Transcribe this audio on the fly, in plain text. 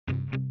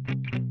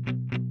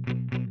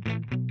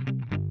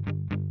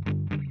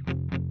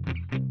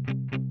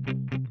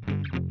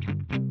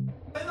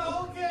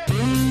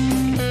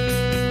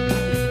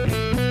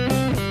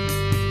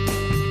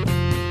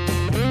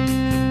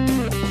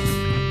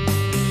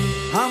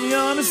I'm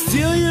gonna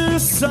steal your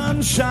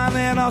sunshine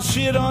and I'll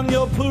shit on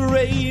your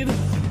parade.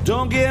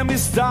 Don't get me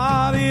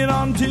started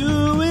on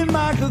doing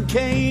Michael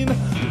Caine.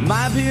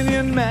 My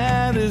opinion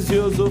matters,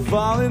 yours will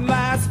fall in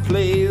last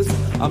place.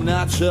 I'm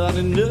not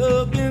shutting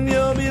up and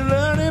you'll be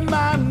learning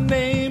my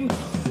name.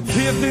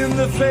 Fifth in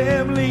the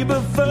family,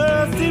 but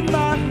first in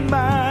my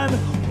mind.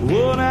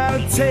 1 out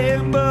of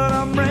 10, but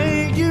I'm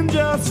ranking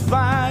just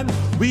fine.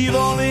 We've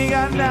only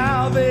got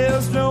now,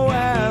 there's no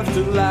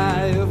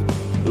afterlife.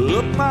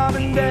 Look, Mom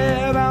and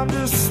Dad, I'm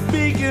just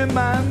speaking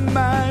my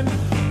mind.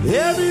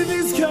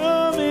 Everything's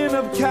coming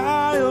up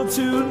Kyle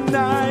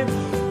tonight.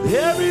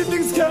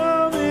 Everything's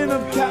coming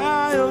up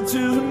Kyle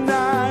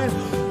tonight.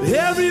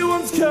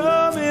 Everyone's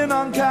coming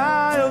on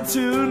Kyle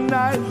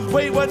tonight.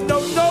 Wait, what?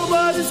 No,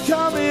 nobody's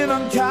coming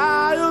on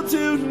Kyle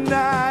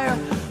tonight.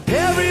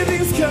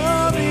 Everything's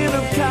coming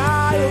up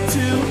Kyle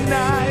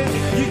tonight.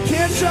 You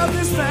can't shut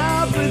this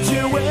mouth, but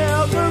you're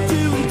welcome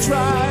to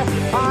try.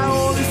 I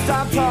only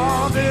stop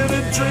talking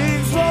to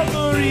drink, smoke,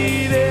 or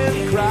eat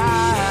and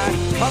cry.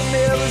 I'll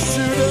never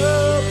shoot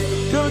up,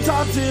 gonna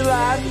talk till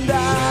I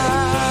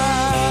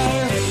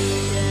die.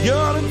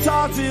 Gonna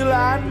talk till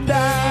I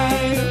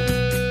die.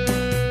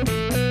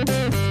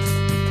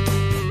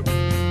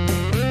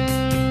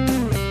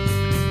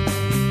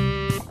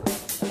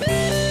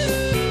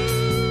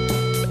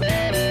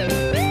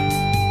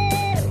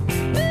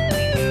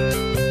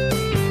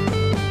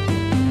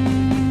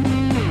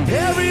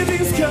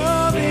 Everything's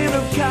coming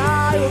up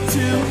Kyle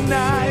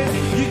tonight.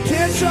 You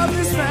can't shut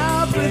this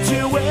mouth, but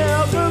you're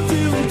welcome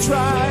to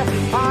try.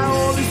 I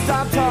only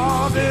stop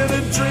talking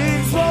to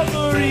drink, smoke,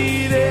 or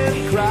eat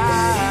and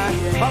cry.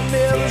 I'll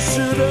never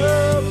shut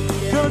up,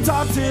 gonna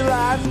talk till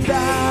I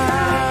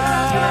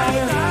die.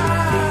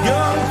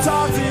 Gonna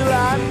talk till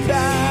I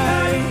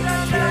die.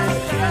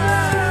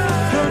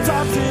 Gonna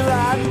talk till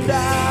I die.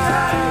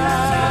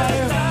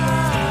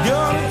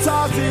 Gonna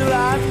talk till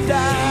I die.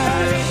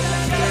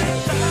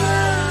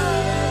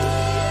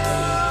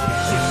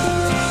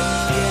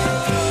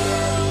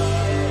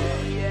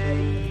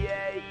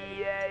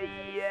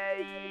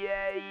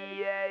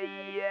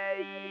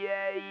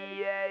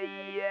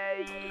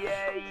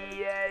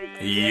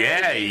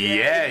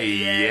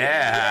 Yeah.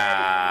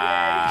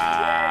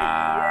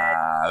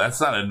 That's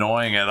not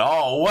annoying at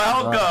all.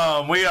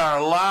 Welcome. We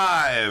are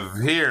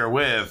live here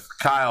with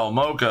Kyle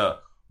Mocha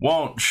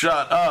Won't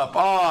Shut Up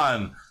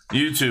on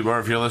YouTube, or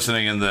if you're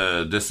listening in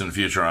the distant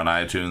future on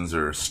iTunes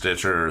or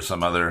Stitcher or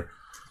some other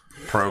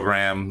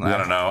program. I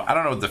don't know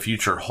what the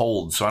future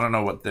holds, so I don't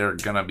know what they're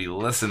going to be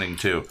listening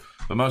to.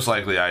 But most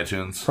likely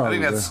iTunes. Probably.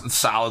 I think that's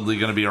solidly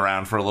going to be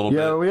around for a little bit.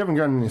 Yeah, we haven't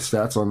gotten any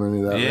stats on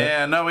any of that.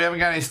 Yeah, no, we haven't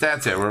got any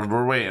stats yet.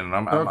 We're waiting.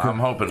 I'm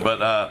hoping.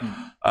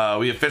 But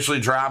we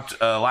officially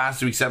dropped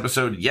last week's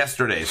episode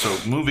yesterday. So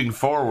moving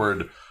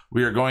forward,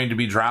 we are going to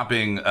be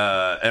dropping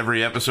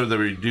every episode that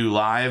we do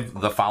live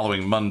the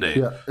following Monday.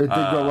 Yeah, it did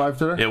go live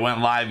today? It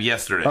went live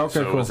yesterday. Okay,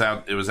 so cool.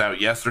 it was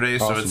out yesterday.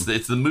 Awesome. So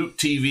it's the Moot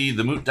TV,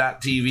 the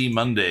Moot.tv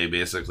Monday,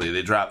 basically.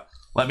 They drop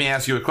Let Me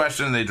Ask You a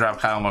Question. They drop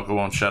Kyle Mocha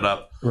Won't Shut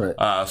Up. Right.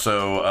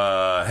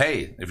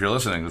 Hey, if you're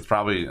listening, that's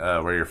probably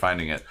where you're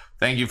finding it.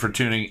 Thank you for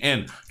tuning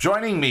in.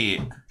 Joining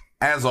me,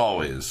 as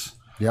always,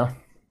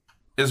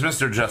 is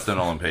Mr. Justin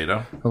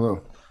Olimpado.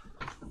 Hello.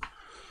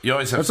 You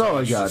always have that's so all I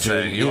much got, to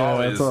say. dude. You Yeah,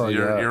 always, that's all I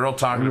you're got. a real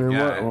talkative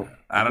guy.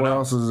 I don't know. What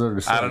else is there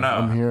to say? I don't know.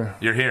 I'm here.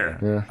 You're here.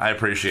 Yeah. I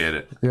appreciate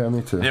it. Yeah,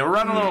 me too. Yeah, we're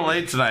running a little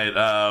late tonight.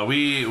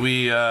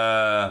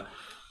 We're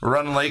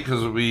running late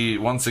because we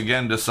once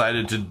again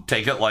decided to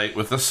take it light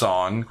with a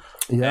song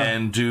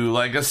and do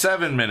like a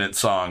 7-minute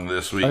song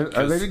this week.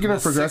 Are they going to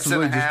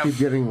progressively just keep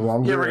getting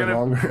longer and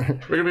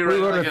longer? We're going to be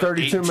writing like a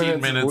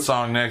 18-minute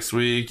song next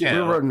week. Yeah. We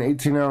wrote an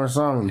 18-hour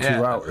song in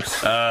 2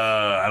 hours.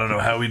 I don't know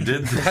how we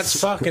did this. That's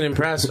fucking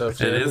impressive.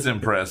 Dude. It is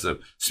impressive.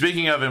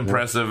 Speaking of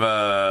impressive,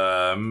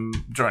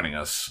 joining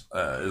us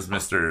is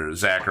Mr.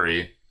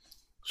 Zachary.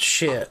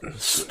 Shit.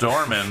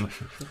 Stormin.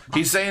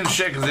 He's saying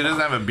shit because he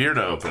doesn't have a beer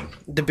to open.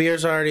 The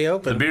beer's already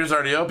open. The beer's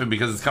already open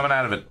because it's coming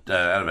out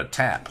of a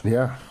tap.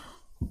 Yeah.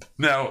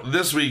 Now,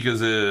 this week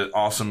is an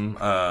awesome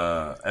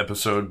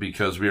episode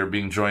because we are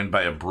being joined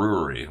by a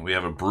brewery. We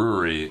have a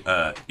brewery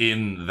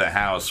in the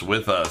house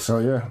with us. Oh,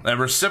 yeah. And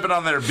we're sipping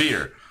on their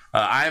beer.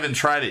 I haven't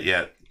tried it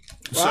yet.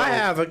 Well, I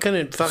have. I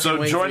couldn't fucking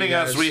wait. So joining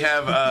us, we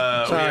have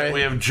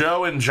we have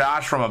Joe and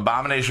Josh from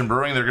Abomination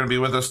Brewing. They're going to be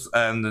with us,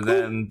 and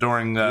then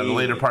during the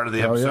later part of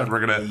the episode,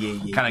 we're going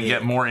to kind of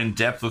get more in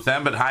depth with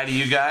them. But hi to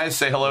you guys.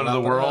 Say hello to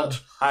the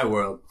world. Hi,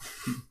 world.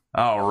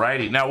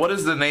 Alrighty. Now, what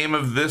is the name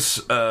of this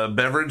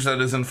beverage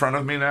that is in front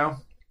of me now?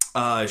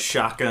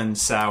 Shotgun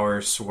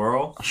Sour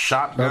Swirl.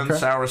 Shotgun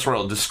Sour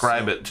Swirl.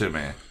 Describe it to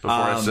me before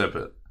I sip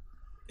it.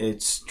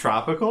 It's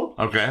tropical.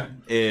 Okay.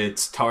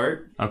 It's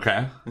tart.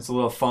 Okay. It's a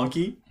little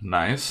funky.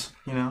 Nice.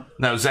 You know.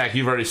 Now, Zach,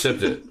 you've already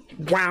sipped it.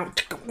 Wow,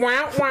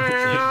 wow,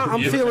 wow.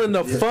 I'm feeling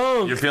the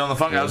funk. You're feeling the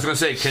funk? I was going to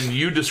say, can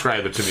you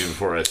describe it to me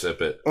before I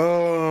sip it?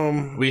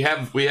 We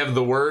have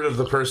the word of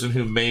the person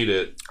who made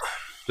it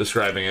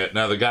describing it.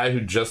 Now, the guy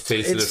who just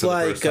tasted it for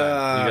the first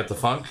time. You get the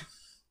funk?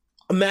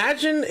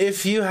 Imagine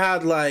if you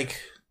had, like,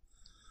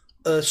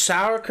 a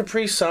sour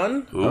Capri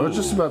Sun. I was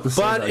just about to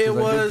say But that, it 'cause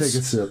I did was-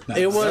 take a sip.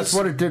 it was- That's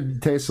what it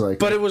did taste like.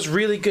 But it was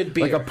really good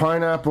beer. like a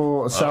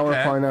pineapple, a sour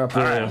Okay.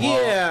 pineapple. All right, well,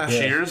 Yeah.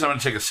 Cheers. I'm going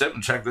to take a sip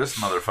and check this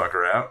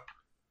motherfucker out.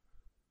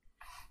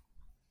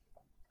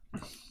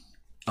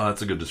 Oh,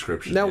 that's a good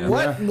description. Now, yeah.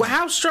 what?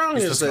 How strong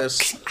is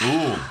this?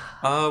 Ooh.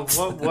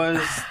 What was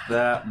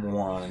that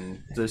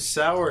one? The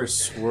sour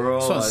swirl.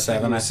 This one's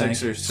 7, it was I think.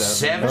 6 or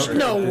 7. Seven?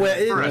 No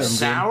way. For a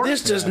sour?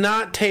 This does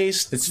not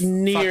taste It's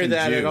near fucking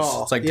that at juice.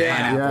 all. It's like yeah.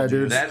 pineapple Yeah, dude.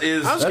 juice. That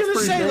is... I was That's gonna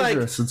pretty say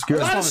dangerous. It's good. a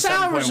lot of This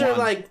one was sours are 7.1.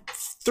 like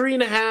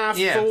 3.5,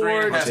 Yeah, 4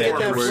 3.5, to get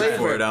that 4.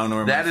 flavor.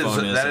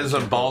 That is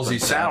a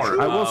ballsy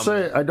sour. I will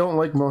say I don't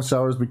like most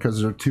sours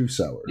because they're too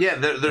sour. Yeah,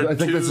 they're I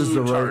think too this is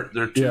the tart. right-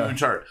 They're too yeah.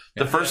 tart.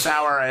 The first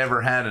sour I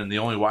ever had, and the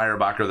only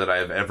Weyerbacher that I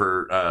have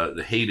ever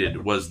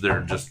hated, was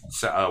their just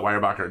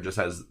Weyerbacher just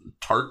has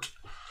tart.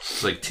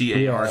 It's like TARTE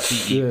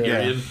Yeah.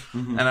 period.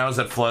 And I was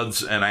at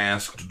Floods, and I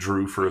asked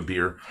Drew for a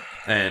beer,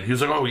 and he was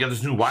like, "Oh, we got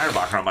this new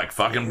Weyerbacher." I'm like,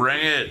 "Fucking bring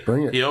it!"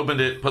 Bring it. He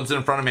opened it, puts it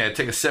in front of me. I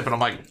take a sip, and I'm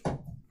like,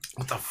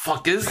 "What the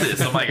fuck is this?"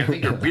 I'm like, "I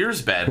think your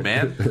beer's bad,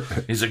 man."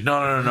 He's like,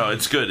 "No,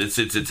 it's good. It's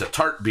a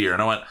tart beer."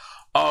 And I went,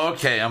 "Oh,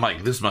 okay." I'm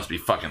like, "This must be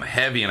fucking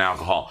heavy in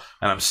alcohol."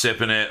 And I'm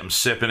sipping it,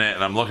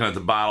 and I'm looking at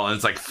the bottle, and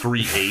it's like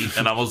 3.8,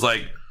 and I was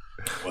like,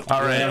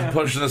 "All right, I'm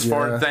pushing this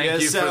forward.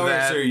 Thank you for sours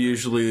that." are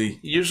usually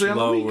on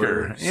the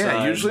weaker. Yeah,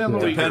 side. usually on the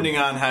weaker. Depending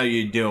on how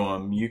you do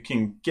them, you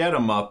can get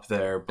them up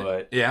there,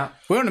 but Yeah.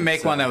 We want to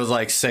make one that was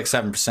like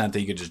 6-7%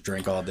 that you could just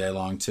drink all day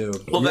long too.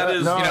 Well, that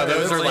is, no, You know,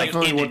 those that's are like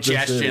definitely what this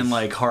indigestion, is.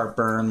 like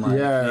heartburn. Like,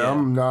 Yeah,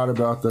 I'm not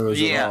about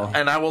those at yeah. all.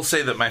 And I will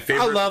say that my I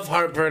favorite love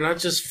heartburn. I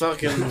just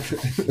fucking.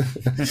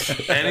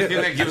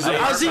 anything that gives me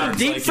I was eating heartburn.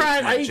 deep like fried.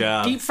 it's my I ate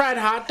job. deep fried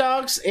hot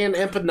dogs and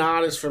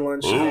empanadas for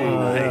lunch. Ooh,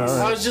 nice.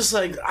 I was just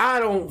like, I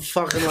don't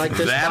fucking like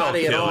this That'll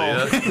body at kill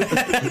all.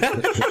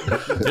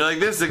 you. You're like,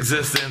 this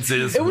existence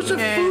is It was a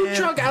food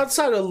truck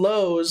outside of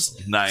Lowe's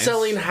Nice.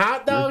 selling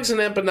hot dogs and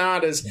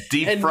empanadas.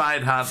 deep and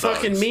fried hot dogs.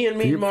 Fucking me and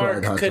Deep Mark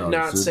fried hot could dogs,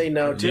 not dude. say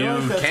no to.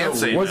 You that's can't a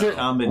say Was no. it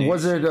combination.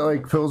 was it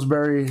like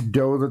Pillsbury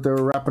dough that they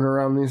were wrapping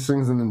around these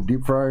things and then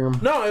deep frying them?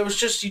 No, it was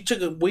just you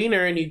took a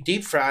wiener and you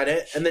deep fried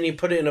it and then you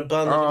put it in a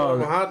bun like a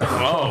normal hot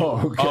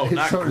dog. Oh,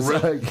 not So it's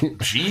grilled. like-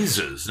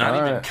 Jesus, not All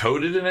even right.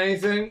 coated in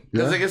anything?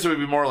 Because Yeah. I guess it would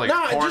be more like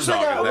No, corn just dog.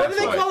 like at what that do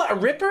they point. call it? A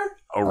ripper?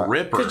 A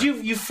ripper. Because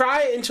you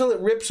fry it until it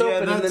rips yeah,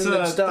 open and that's,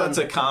 then it's done. that's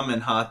a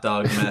common hot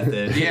dog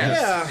method.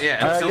 Yes.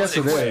 Yeah. I until guess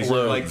it is.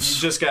 explodes. Like, you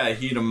just gotta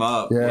heat them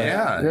up.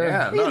 Yeah. No,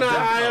 you know, I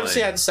definitely.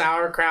 obviously had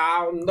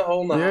sauerkraut and the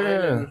whole nine.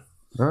 Yeah. And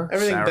Huh?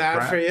 everything bad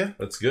Sauerkraut. for you.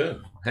 That's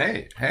good.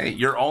 Hey,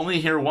 you're only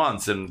here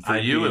once, and for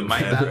I'd you, be it in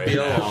might bed not right be a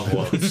now. long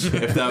one.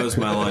 If that was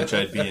my lunch,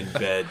 I'd be in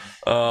bed.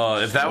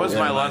 If that was Yeah,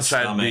 my my lunch,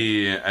 I'd stomach.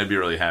 be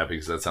really happy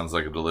because that sounds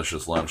like a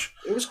delicious lunch.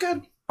 It was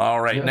good. All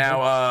right, now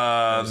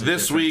was a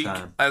this different week,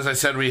 time. as I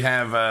said, we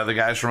have the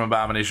guys from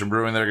Abomination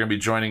Brewing that are going to be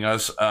joining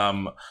us.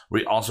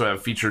 We also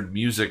have featured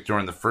music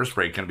during the first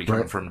break, going to be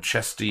coming from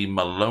Chesty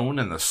Malone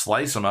and the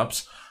Slice 'em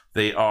Ups.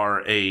 They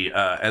are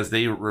as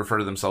they refer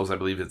to themselves, I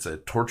believe it's a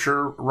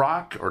torture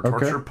rock or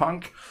torture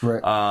punk.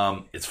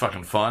 Right. It's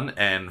fucking fun,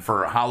 and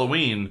for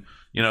Halloween,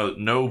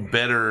 no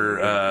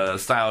better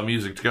style of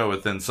music to go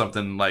with than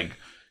something like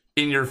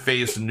in your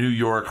face New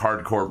York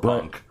hardcore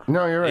punk.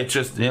 No, you're right.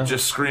 It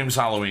just screams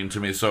Halloween to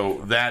me.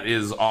 So that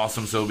is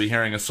awesome. So we'll be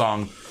hearing a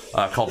song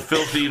called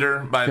Filth Eater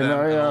by Can them in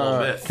a little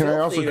I bit. can I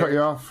also cut you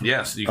off?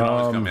 Yes, you can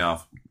always cut me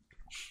off.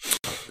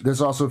 This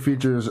also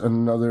features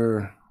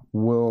another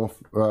Will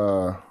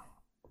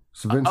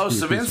Savinsky. Oh,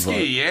 piece of Savinsky,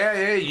 art.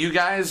 yeah. You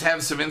guys have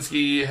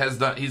Savinsky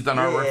he's done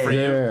artwork for you.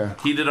 Yeah.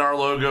 He did our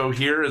logo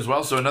here as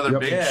well. So another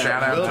big Yeah,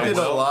 shout out Will to did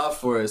a Will. lot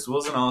for us.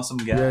 Will's an awesome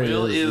guy. Yeah,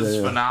 Will is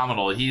yeah.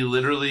 phenomenal. He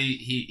literally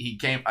he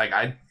came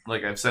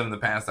like I've said in the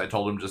past. I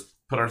told him just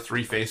put our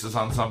three faces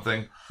on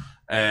something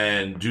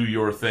and do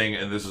your thing,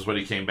 and this is what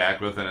he came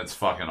back with, and it's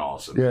fucking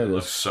awesome. Yeah, it it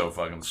looks is. so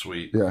fucking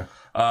sweet. Yeah.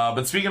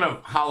 But speaking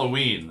of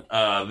Halloween,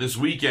 this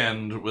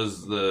weekend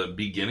was the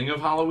beginning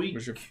of Halloween.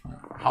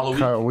 Halloween.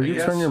 Kyle, will I you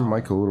guess. turn your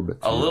mic a little bit?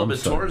 A little I'm bit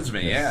sorry. towards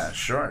me? Yeah,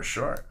 sure.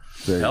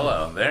 There you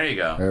Hello, there you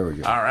go. There we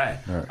go. All right.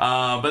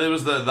 But it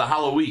was the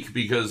Halloween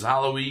because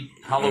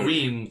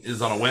Halloween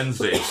is on a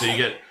Wednesday, so you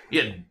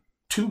get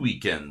 2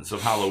 weekends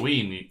of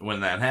Halloween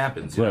when that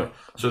happens. You know? Right.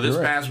 So this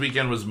You're right. past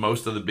weekend was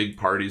most of the big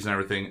parties and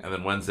everything, and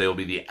then Wednesday will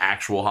be the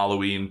actual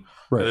Halloween.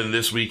 Right. And then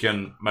this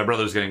weekend, my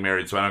brother's getting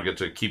married, so I don't get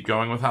to keep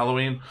going with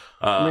Halloween.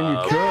 I mean,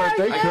 you could.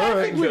 They I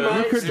could. think we You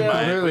might could still.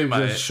 completely We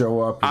might. just show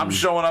up. I'm and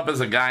showing up as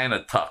a guy in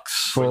a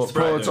tux.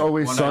 Pull, it's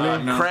always One sunny.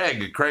 out, no.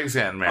 Craig's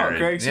getting married.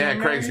 Craig's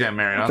getting Craig's getting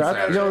married on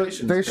That, Saturday.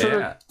 they should have.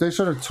 Yeah. They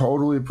should have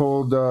totally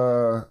pulled.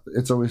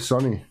 It's Always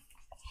Sunny.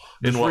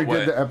 In what Redid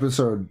way? the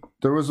episode.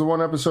 There was the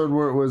one episode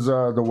where it was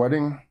the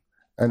wedding,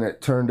 and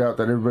it turned out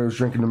that everybody was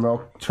drinking the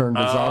milk turned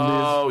to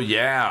zombies. Oh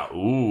yeah,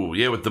 ooh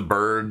yeah, with the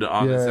bird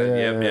on Yeah, his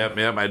head. yeah,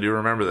 Yep. I do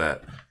remember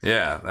that.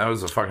 Yeah, that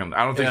was a fucking.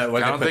 I don't think. Yeah,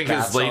 what, I don't they think put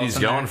his bath lady's salts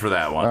in going there? for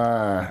that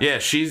one. Yeah,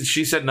 she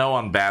said no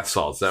on bath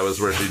salts. That was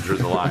where she drew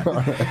the line.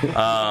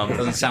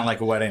 Doesn't sound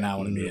like a wedding I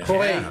want to be at.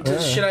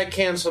 Wait, should I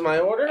cancel my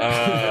order?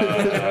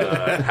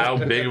 How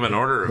big of an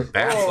order of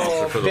bath salts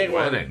are for the big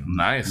one. wedding?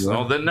 Nice.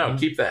 Well, then no,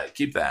 keep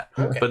that.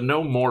 But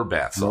no more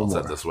bath salts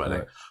at this wedding.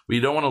 Right. We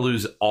don't want to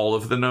lose all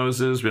of the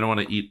noses. We don't want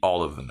to eat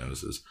all of the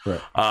noses. Right.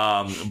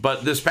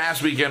 But this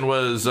past weekend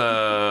was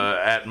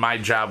at my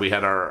job. We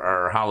had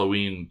our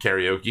Halloween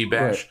karaoke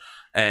bash. Right.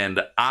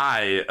 And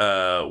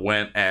I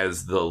went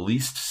as the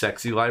least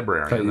sexy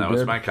librarian. That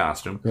was my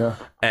costume. Yeah.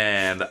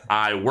 And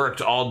I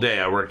worked all day.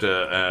 I worked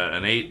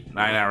an 8-9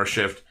 hour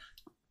shift,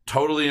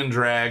 totally in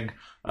drag,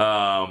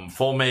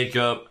 full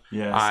makeup.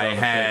 Yeah, I saw the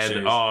had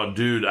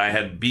pictures. I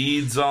had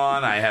beads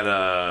on. I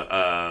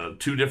had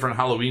 2 different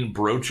Halloween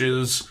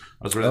brooches.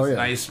 I was wearing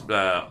this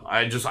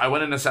nice. I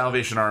went into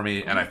Salvation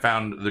Army and I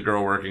found the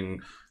girl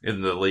working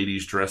in the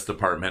ladies' dress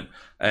department,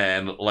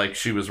 and like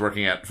she was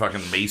working at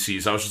fucking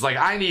Macy's. I was just like,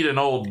 I need an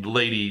old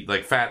lady,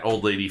 like fat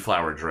old lady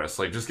flower dress.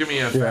 Like, just give me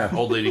a fat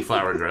old lady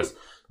flower dress.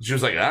 She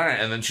was like, all right,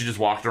 and then she just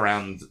walked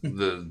around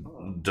the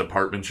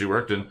department she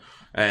worked in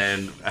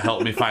and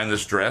helped me find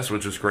this dress,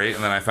 which was great.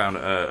 And then I found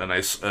a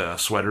nice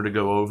sweater to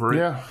go over it.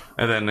 Yeah.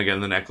 And then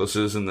again, the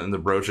necklaces and the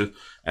brooches.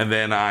 And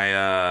then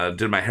I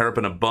did my hair up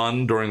in a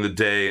bun during the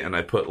day, and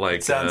I put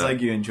like... Sounds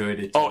like you enjoyed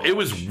it. Oh, it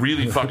was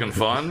really fucking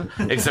fun,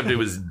 except it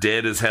was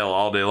dead as hell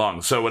all day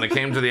long. So when it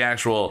came to the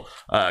actual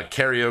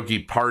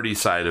karaoke party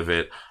side of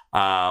it,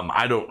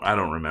 I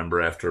don't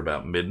remember after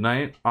about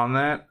midnight on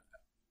that.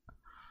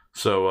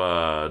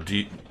 So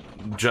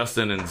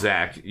Justin and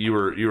Zach, you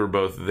were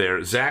both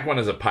there. Zach went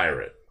as a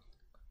pirate.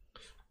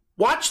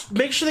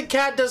 Make sure the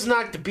cat doesn't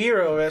knock the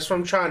beer over. That's what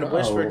I'm trying to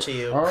whisper to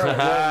you. All right. Well,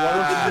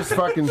 why don't you just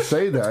fucking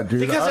say that, dude?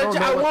 Because don't know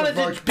I what wanted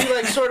the to be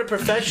like sort of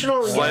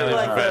professional. And Slightly give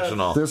like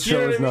professional. This You know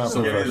show what is I mean? not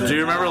So- professional. Do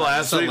you remember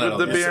last week with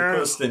the You're beer?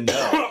 supposed to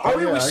know. Oh,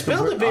 Yeah, we I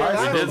spilled the compl- beer.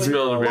 I We did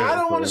spill the beer. I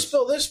don't want to please.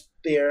 spill this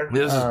beer.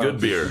 This is good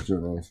beer. Just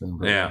doing anything,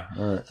 but- Yeah.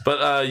 All right.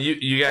 But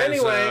you guys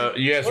Anyway.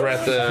 you guys were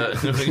at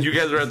the you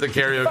guys were at the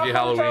karaoke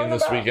Halloween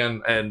this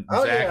weekend, and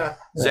Oh,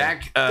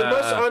 Zach The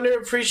most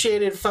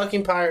underappreciated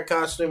fucking pirate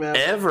costume ever.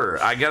 ever.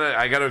 I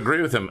gotta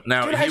agree with him.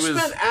 Now Dude, he I was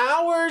spent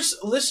hours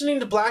listening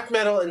to black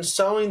metal and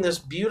sewing this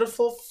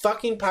beautiful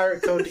fucking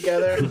pirate coat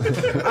together.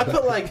 I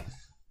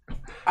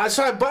put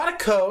so I bought a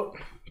coat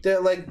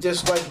that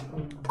just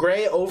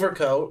gray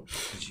overcoat.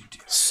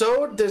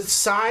 Sewed the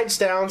sides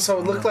down so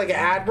it looked like an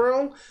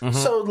admiral.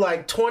 Sewed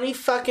 20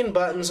 fucking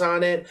buttons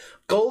on it.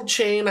 Gold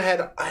chain. I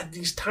had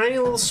these tiny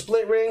little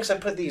split rings. I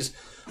put these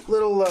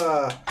little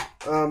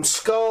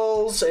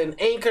skulls and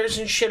anchors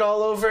and shit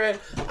all over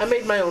it. I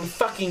made my own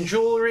fucking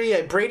jewelry.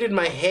 I braided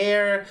my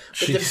hair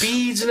with Jeez. the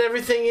beads and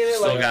everything in it.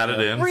 still got it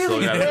in. Really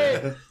Still got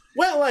it in.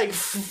 went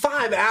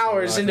 5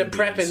 hours into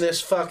prepping this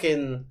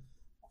fucking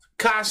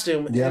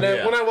costume. Yeah. And then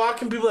Yeah. when I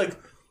walk in, people are like,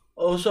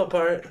 "Oh, what's up,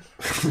 pirate?"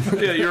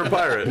 Yeah, you're a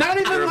pirate. Not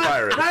even you're a like,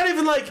 pirate. not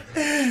even like,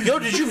 "Yo,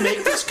 did you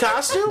make this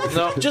costume?"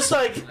 No. Just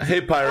like,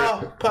 Hey, pirate.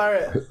 "Oh,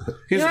 pirate."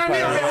 He's You know a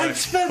what I mean?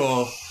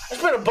 pirate. I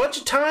spent a bunch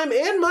of time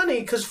and money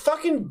because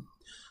fucking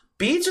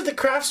beads at the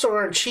craft store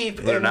aren't cheap.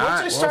 They're and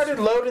not. once I started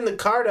loading the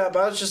cart up,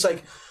 I was just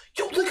like,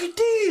 "Yo, look at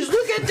these!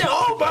 Look at that!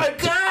 Oh my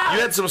god!"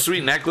 You had some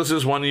sweet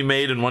necklaces, one you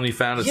made and one you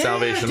found at Yeah,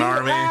 Salvation dude,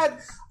 Army.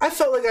 I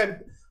felt like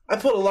I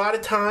put a lot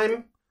of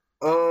time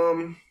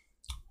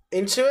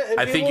into it. And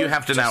I think people you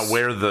have to now just-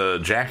 wear the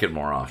jacket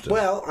more often.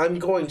 Well, I'm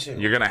going to.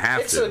 You're gonna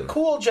have It's to. a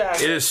cool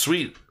jacket. It is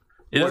sweet.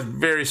 It is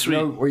very sweet.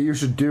 No, what you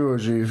should do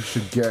is you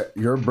should get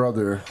your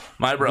brother,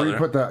 My brother.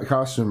 put that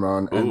costume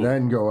on, and Ooh.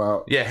 then go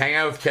out. Yeah, hang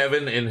out with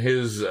Kevin in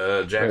his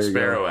Jack There you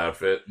Sparrow go.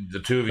 outfit.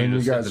 The two of you And you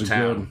just hit guys the are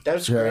town. good.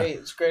 That's Yeah. great.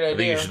 It's a great I think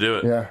idea. you should do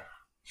it. Yeah.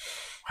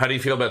 How do you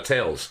feel about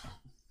Tails?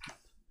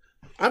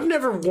 I've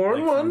never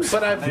worn one,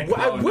 but I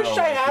wish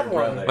I had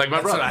one. Like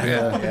my brother.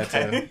 Yeah. Yeah,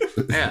 too.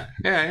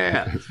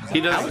 Yeah. He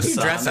does. How would you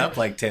dress up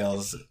like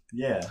Tails?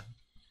 Yeah.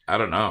 I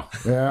don't know.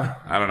 Yeah.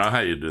 I don't know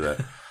how you do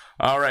that.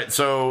 All right,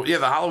 so yeah,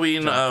 the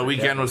Halloween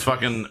weekend was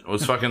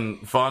fucking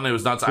fun. It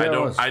was nuts. Yeah, it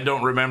was. I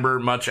don't remember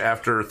much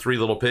after Three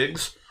Little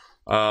Pigs.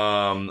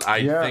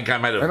 I Yeah. think I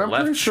might have And I'm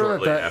left pretty sure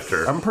shortly that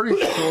after. I'm pretty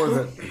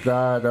sure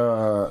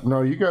that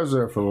no, you guys were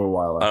there for a little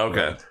while. Oh, After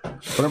okay,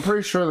 But I'm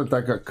pretty sure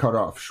that got cut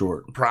off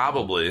short.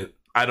 probably.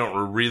 I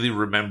don't really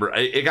remember.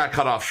 It got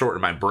cut off short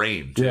in my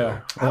brain too.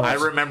 Yeah. I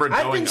remember going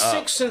I've been up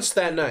sick since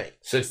that night.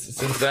 since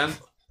then.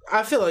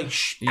 I feel like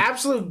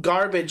absolute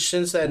garbage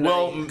since that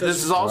Well, night.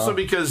 this is also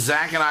because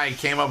Zach and I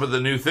came up with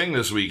a new thing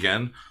this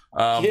weekend.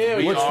 Yeah,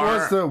 we Which are,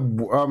 was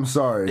the? I'm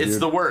sorry. It's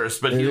dude. the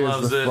worst, but It he is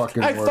loves the it.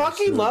 fucking I worst,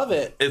 fucking dude. love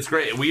it. It's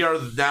great. We are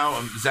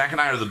now. Zach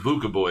and I are the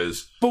Buka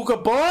Boys.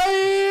 Buka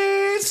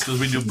Boys! Because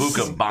we do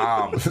Buka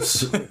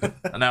bombs.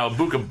 Now, a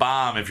Buka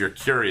bomb, if you're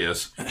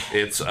curious,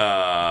 it's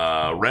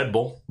Red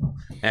Bull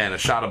and a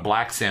shot of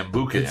black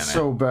Sambuca in it. It's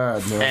so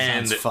bad, man.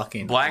 and Sounds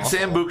fucking black awful.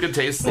 Sambuca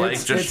tastes like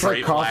It's just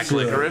straight cough black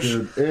syrup, licorice.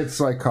 dude. It's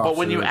like cough But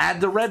when you syrup.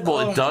 add the Red Bull,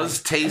 it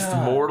does taste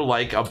more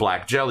like a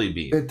black jelly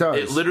bean. It does.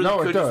 It literally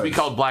No, it could just be does.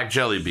 called black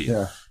jelly bean.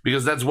 Yeah.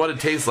 Because that's what it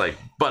tastes like.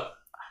 But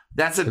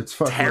That's a It's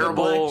fucking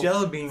terrible Black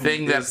jelly bean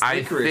thing that is I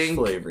licorice think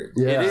flavored.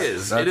 Yeah,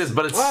 it is,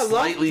 but it's Oh, I love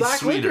slightly black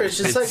sweeter. licorice.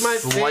 It's like my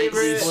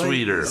slightly favorite.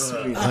 sweeter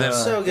than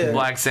so good.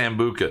 Black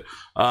Sambuca.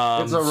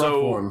 It's a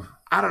rough one.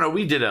 I don't know.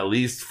 We did at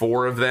least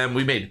 4 of them.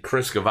 We made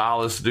Chris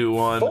Cavalis do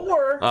one.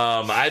 4?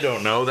 I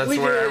don't know. That's We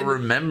where did. I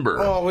remember.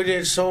 Oh, we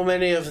did so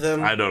many of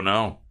them. I don't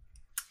know.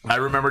 I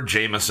remember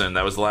Jameson.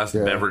 That was the last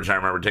beverage I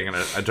remember taking.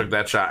 I took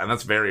that shot, and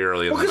that's very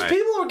early in the Because night.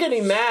 people were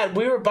getting mad.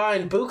 We were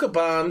buying Buka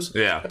Bombs.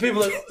 Yeah. And people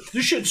were like,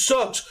 this shit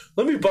sucks.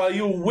 Let me buy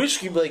you a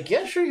whiskey. Be like,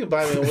 yeah, sure, you can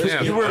buy me a whiskey.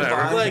 Yeah, You were whatever.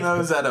 buying Like-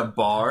 those at a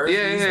bar?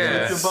 Yeah.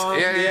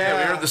 Yeah.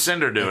 We heard the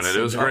Cinder doing it.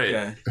 It was great.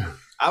 Okay.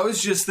 I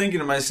was just thinking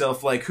to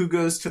myself, like, who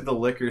goes to the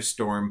liquor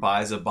store and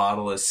buys a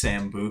bottle of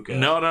Sambuca?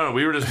 No.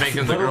 We were just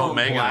making the girl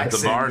Megan at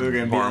the bar pour and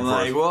them being for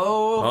like, us.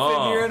 whoa,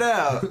 Oh. figure it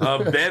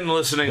out. Ben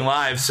listening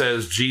live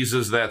says,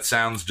 "Jesus, that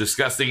sounds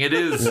disgusting." It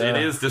is. It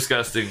is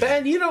disgusting.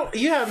 Ben, you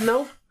have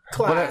no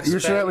class. But you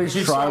should Ben. at least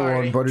I'm try sorry.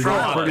 one, but it's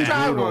Try pretty one.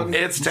 Try brutal. one.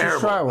 It's Just try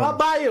terrible. one. I'll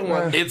buy you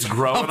one. It's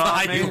growing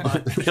buy on you me.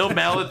 one. He'll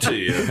mail it to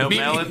you. He'll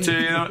mail it to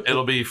you.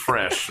 It'll be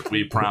fresh.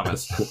 We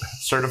promise.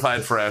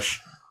 Certified fresh.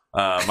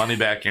 Money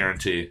back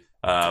guarantee.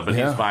 But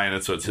he's buying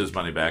it, so it's his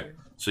money back.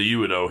 So you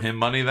would owe him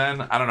money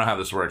then? I don't know how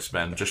this works,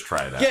 Ben. Just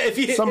try it out. Yeah, if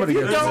you gets don't money.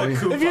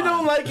 if you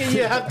don't like it,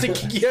 you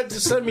have to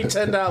send me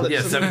 $10. Yeah,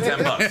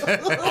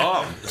 $10.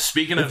 Oh,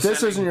 speaking of If this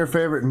sending- isn't your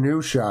favorite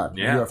new shot,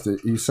 Yeah.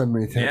 you send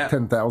me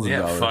 $10,000.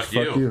 Yeah, fuck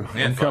you.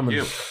 Yeah, I'm fuck coming.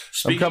 you.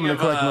 I'm coming to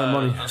collect my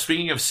money.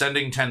 Speaking of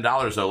sending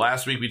 $10, though,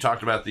 last week we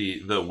talked about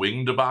the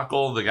wing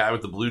debacle, the guy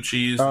with the blue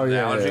cheese, Oh, and the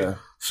yeah, allergy. yeah.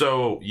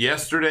 So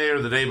yesterday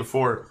or the day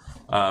before,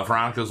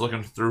 Veronica's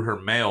looking through her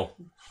mail,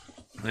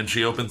 and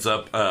she opens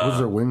up. Was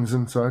there wings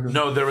inside?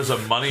 No, there was a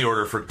money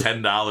order for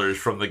 $10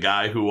 from the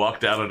guy who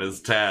walked out on his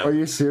tab. Are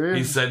you serious?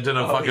 He sent in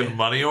a fucking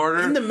money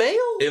order In the mail?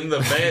 in the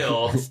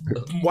mail.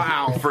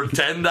 Wow. For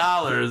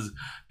 $10,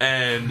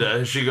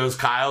 and she goes,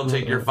 "Kyle,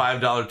 take your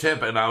 $5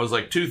 tip." And I was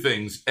like, 2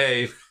 things: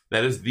 A,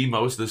 that is the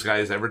most this guy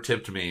has ever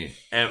tipped me,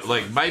 and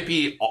like might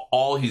be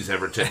all he's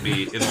ever tipped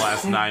me in the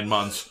last 9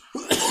 months.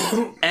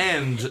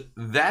 And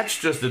that's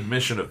just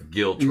admission of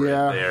guilt right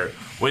Yeah. there.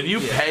 When you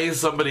pay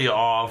somebody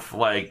off,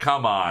 like,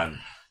 come on.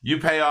 You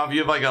pay off, you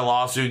have like a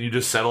lawsuit, and you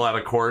just settle out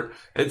of court.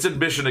 It's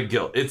admission of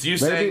guilt. It's you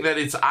saying that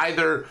it's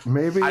either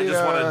I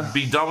just want to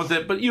be done with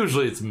it, but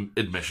usually it's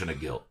admission of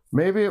guilt.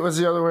 Maybe it was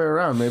the other way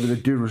around. Maybe the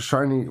dude was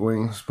trying to eat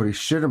wings, but he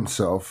shit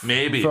himself.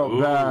 Maybe. Felt Ooh.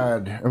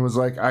 bad and was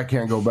like, I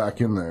can't go back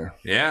in there.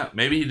 Yeah,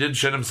 maybe he did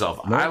shit himself.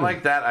 I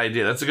like that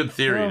idea. That's a good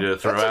theory to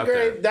throw out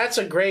there. That's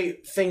a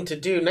great thing to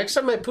do. Next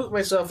time I poop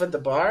myself at the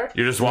bar,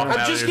 You're just walking I'm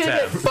out just of your gonna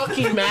tab. get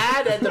fucking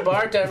mad at the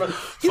bartender.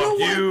 You know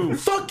what? you.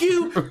 Fuck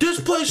you. This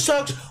place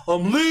sucks.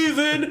 I'm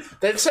leaving.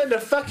 Then send a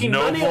fucking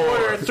No money more.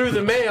 order through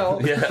the mail.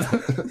 Yeah.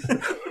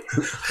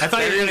 I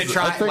thought you were gonna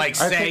try I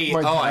say, think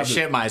my "Oh, I tab-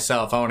 shit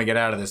myself. I want to get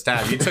out of this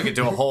tab." You took it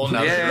to a whole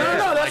nother. Yeah.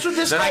 No, that's what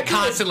this I guy did.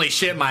 constantly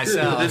shit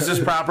myself. This is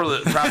proper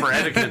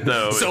etiquette,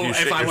 though. So if you if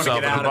shit I wanna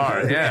yourself get at out the of bar,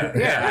 it. yeah.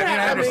 yeah, I mean,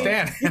 I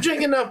understand. You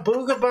drink enough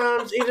Booga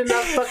Bombs, eat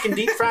enough fucking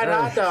deep fried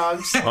hot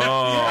dogs. Oh,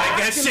 I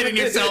guess shitting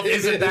yourself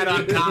isn't that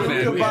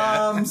uncommon.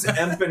 Bombs,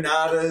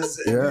 empanadas,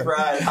 Yeah. and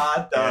fried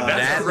hot dogs. That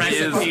That's a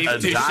recipe is a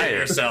to shit diet.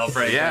 yourself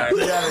right Yeah.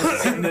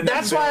 there.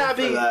 That's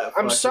why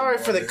I'm sorry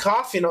for the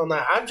coughing all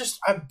night.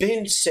 I've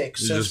been sick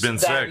since just been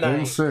that sick. night.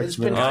 Been sick, It's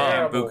been man.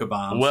 terrible. Buka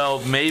bombs. Well,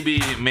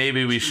 maybe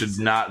we should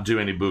not do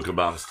any buka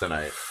bombs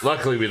tonight.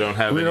 Luckily, we don't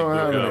have any don't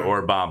have buka any.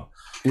 or bomb.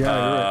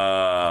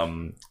 Yeah,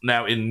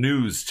 Now, in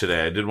news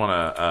today, I did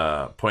want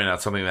to point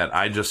out something that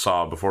I just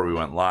saw before we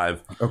went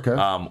live. Okay.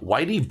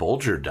 Whitey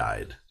Bulger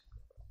died.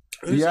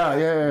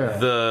 yeah.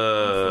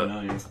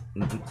 The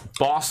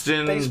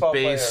Boston Baseball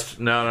based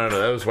no,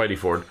 that was Whitey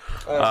Ford.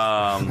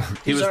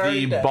 He was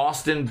already the dead.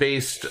 Boston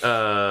based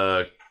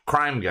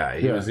crime guy.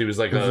 He Yeah. was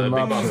like He was a a big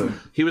mobster. boss.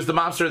 He was the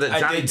mobster that I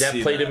Johnny did Depp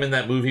see played that. him in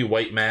that movie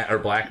White Mass or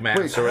Black Mass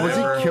Wait, or was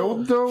whatever. he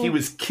killed though? He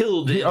was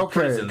killed in Okay,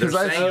 prison. They're 'cause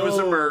I- saying it was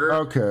a murder.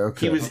 Okay.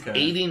 He was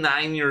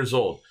 89 years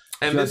old.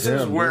 And this is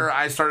Goddamn, where dude.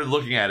 I started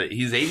looking at it.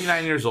 He's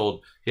 89 years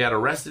old. He got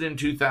arrested in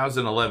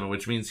 2011,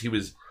 which means he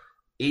was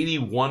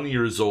 81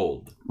 years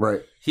old.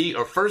 right. He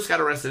first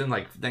got arrested in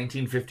like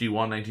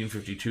 1951,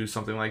 1952,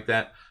 something like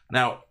that.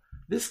 Now,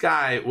 this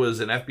guy was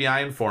an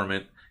FBI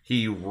informant.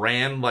 He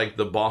ran like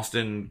the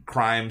Boston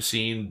crime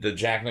scene. The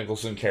Jack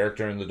Nicholson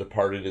character in The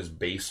Departed is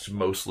based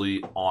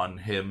mostly on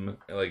him,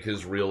 like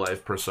his real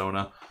life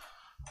persona.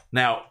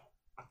 Now,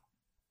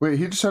 Wait,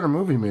 he just had a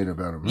movie made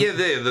about him. Right?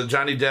 yeah, the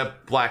Johnny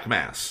Depp Black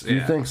Mass. Do you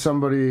Yeah. think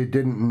somebody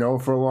didn't know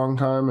for a long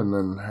time and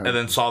then? And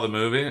then saw the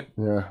movie.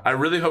 yeah, I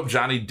really hope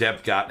Johnny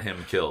Depp got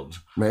him killed.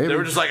 maybe. They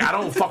were just like, I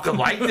don't fucking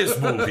like this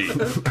movie.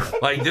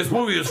 Like, this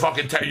movie was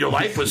fucking your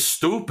life was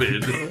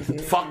stupid.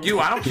 Fuck you.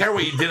 I don't care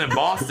what you did in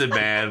Boston,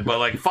 man. But,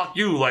 like, fuck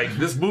you. Like,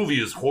 this movie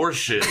is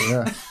horseshit.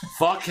 Yeah.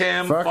 Fuck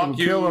him. Fucking Fuck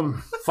you. kill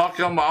him. Fuck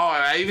him. Oh,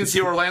 I even see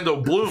Orlando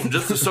Bloom.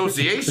 Just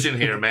association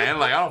here, man.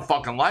 Like, I don't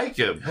fucking like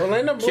him.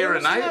 Orlando Bloom Keira was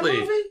in that Knightley.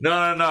 movie?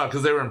 No,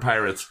 because they were in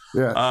Pirates.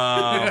 Yeah.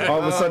 All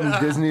of a sudden,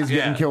 Disney's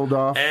getting killed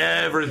off.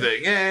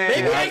 Everything. Yeah.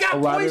 Maybe I got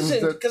Aladdin's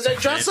poisoned because I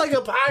dressed like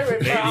a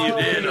pirate. Maybe you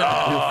did.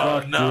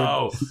 Oh,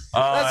 no.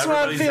 That's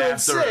why I'm feeling after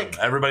sick. him.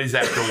 Everybody's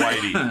after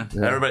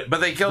Whitey. Everybody,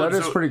 but they killed him.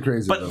 That is pretty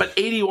crazy. though. But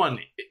 81,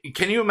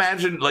 can you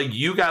imagine, like,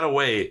 you got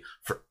away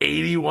for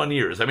 81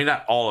 years? I mean,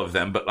 not all of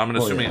them, but I'm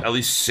assuming at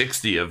least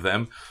 60 of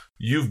them.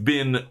 You've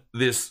been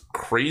this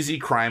crazy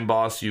crime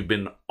boss. You've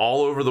been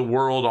all over the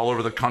world, all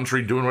over the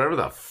country, doing whatever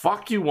the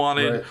fuck you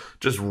wanted,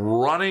 just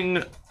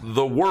running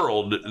the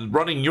world,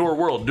 running your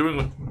world,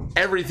 doing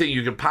everything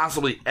you could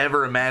possibly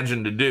ever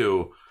imagine to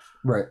do.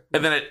 Right.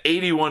 And then at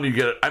 81, you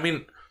get it. I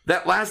mean,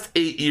 that last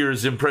 8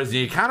 years in prison,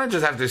 you kind of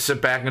just have to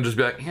sit back and just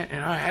be like,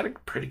 yeah, I had a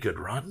pretty good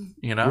run,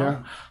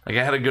 Yeah. Like,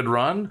 I had a good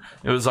run.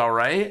 It was all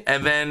right.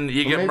 And then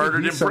you get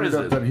murdered in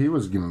prison. That he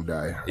was going to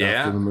die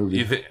after the movie.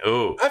 You think?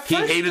 Oh, he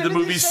hated the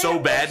movie so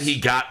bad he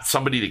got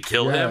somebody to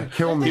kill him.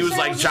 Kill me. He was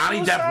like,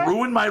 Johnny Depp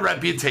ruined my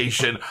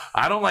reputation.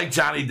 I don't like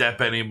Johnny Depp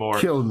anymore.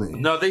 Kill me.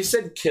 No, they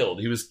said killed.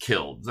 He was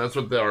killed. That's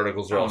what the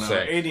articles are all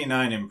saying.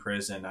 89 in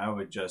prison, I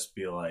would just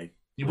be like,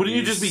 wouldn't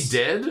you just be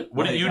dead?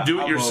 Wouldn't you do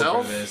it yourself?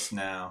 Over this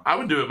now. I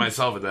would do it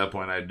myself at that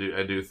point. I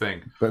do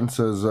think. Ben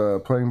says,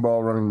 playing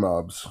ball, running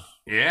mobs.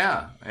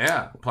 Yeah,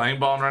 playing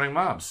ball and running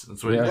mobs.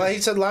 That's what he did. Well, he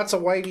said lots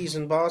of whiteys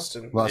in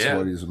Boston. Lots of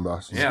ladies in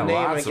Boston. Yeah, name,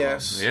 lots I of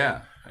guess.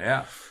 them.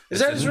 Yeah. Is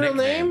that his real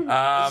name?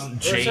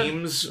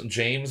 James,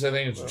 I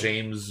think it's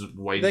James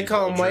Whitey. They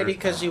call him Bulger. Whitey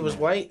because he was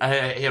white.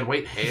 He had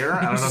white hair.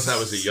 I don't know if that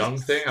was a young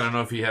thing. I don't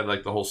know if he had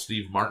like the whole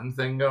Steve Martin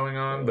thing going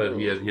on, but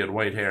he had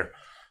white hair.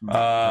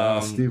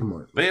 Steve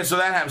Martin. But yeah, so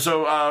that happened.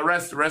 So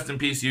rest in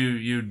peace,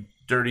 you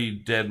dirty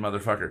dead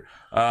motherfucker.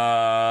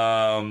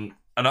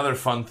 Another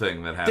fun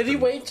thing that happened. Did he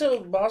wait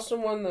till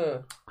Boston won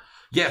the?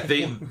 Yeah,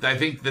 I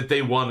think that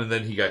they won and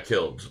then he got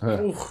killed.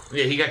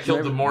 Yeah, he got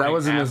killed the morning that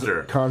was in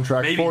after. his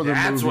contract Maybe for the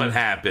that's movie. what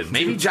happened.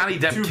 Maybe Johnny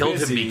Depp killed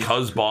him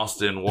because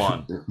Boston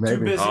won. Maybe.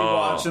 Too busy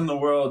watching the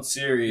World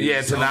Series.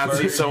 Yeah, to not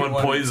see someone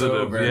poison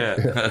him.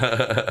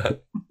 Yeah.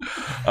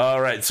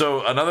 All right.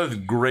 So another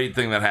great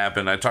thing that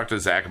happened. I talked to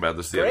Zach about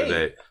this the other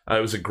day.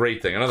 It was a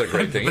great thing. Another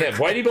great thing. Yeah,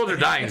 Whitey Bulger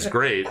dying is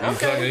great.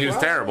 He was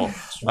terrible.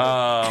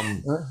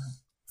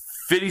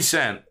 50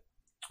 Cent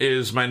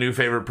is my new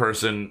favorite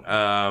person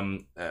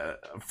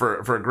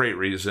for a great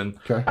reason.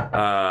 Okay.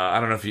 I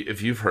don't know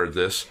if you've heard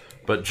this,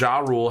 but Ja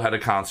Rule had a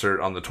concert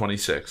on the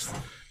 26th,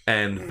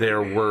 and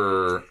there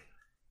were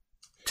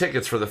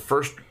tickets for the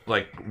first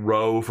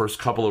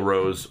couple of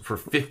rows for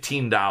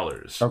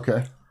 $15.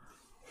 Okay.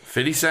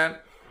 50 Cent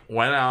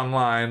went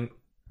online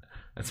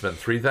and spent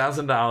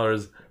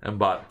 $3,000 and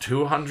bought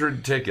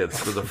 200 tickets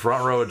for the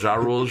front row of Ja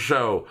Rule's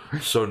show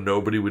so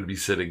nobody would be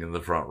sitting in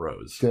the front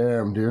rows.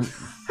 Damn, dude.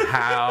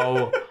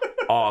 How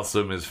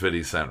awesome is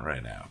 50 Cent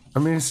right now? I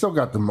mean, he's still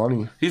got the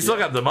money. He's still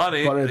got the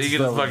money. But it's He can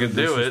just still fucking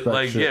do it. disrespect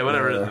Like, shit, yeah,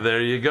 whatever. yeah.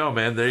 There you go,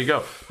 man. There you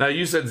go. Now,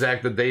 you said,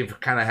 Zach, that they've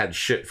kind of had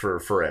shit for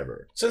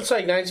forever. Since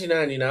like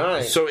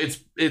 1999. So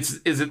is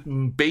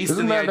it based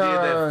Isn't in the that,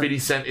 idea that 50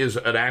 Cent is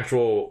an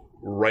actual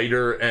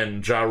writer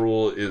and Ja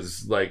Rule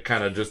is like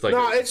kind of just like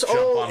no, it's jump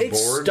old. on It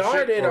board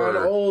started shit, or-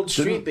 on old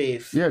street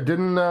beef. Yeah,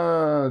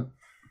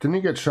 didn't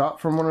he get shot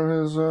from one of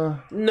his?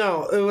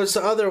 No, it was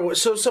the other.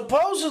 So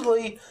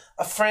supposedly,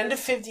 a friend of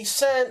 50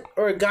 Cent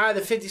or a guy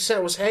that 50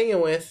 Cent was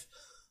hanging with,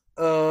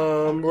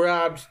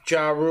 robbed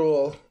Ja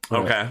Rule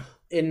Okay.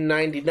 in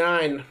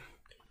 '99.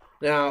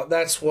 Now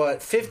that's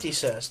what 50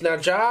 says. Now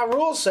Ja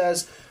Rule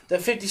says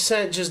that 50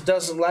 Cent just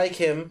doesn't like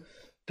him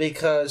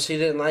because he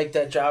didn't like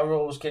that Ja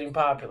Rule was getting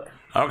popular.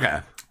 Okay.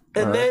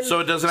 And then So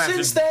it doesn't have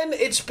since to- then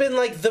it's been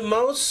like the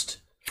most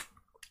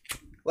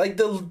like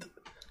the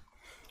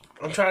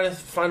I'm trying to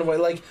find a way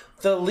like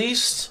the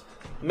least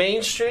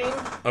mainstream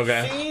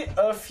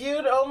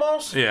feud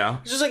almost. Yeah.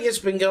 It's just like it's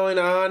been going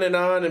on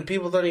and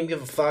people don't even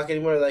give a fuck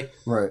anymore. Like,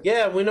 Right.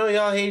 yeah, we know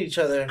y'all hate each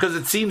other. Because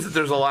it seems that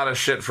there's a lot of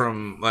shit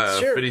from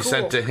Sure, 50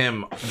 Cent cool. to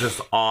him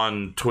just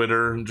on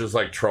Twitter, just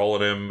like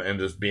trolling him and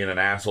just being an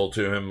asshole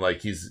to him.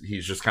 Like he's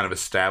just kind of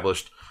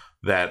established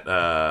that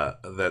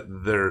that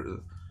they're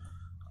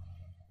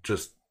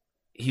just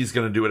he's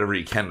gonna do whatever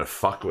he can to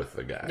fuck with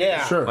the guy.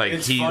 Yeah. Sure. Like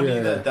It's he funny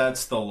that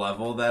that's the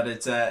level that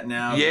it's at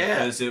now. Yeah.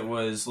 Because it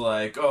was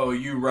like, oh,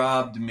 you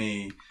robbed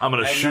me. I'm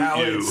gonna And shoot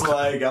now you. it's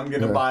like, I'm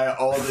going to buy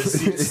all the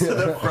seats to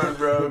the front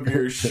row of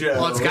your show.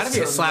 Well, it's got to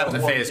be a so slap in no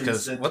the one face can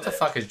because sit what the there.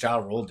 fuck is Ja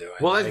Rule doing?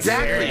 Well, Like,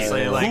 exactly.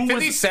 seriously, like Who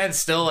 50 was- Cent's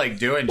still like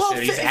doing Well,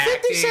 shit. He's 50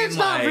 acting. Cent's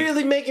like, not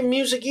really making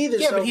music either.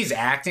 Yeah, so. but he's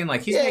acting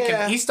like he's Yeah.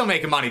 making. He's still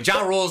making money.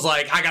 Ja Rule's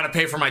like, I got to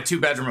pay for my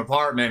 2-bedroom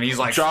apartment. He's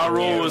like, Ja fuck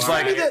Rule you. was All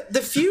like- I mean,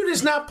 the feud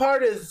is not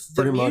part of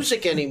the Pretty much.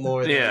 music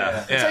anymore. though.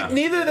 yeah, It's like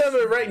neither of them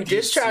are writing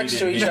diss tracks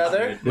to each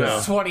other. No.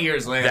 It's 20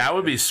 years later. That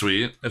would be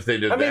sweet if they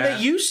did I mean, that.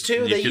 they used to.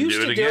 You They could used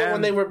to do it again.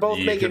 when they were both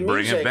you making could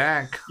bring music. it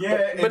back.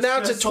 Yeah, But now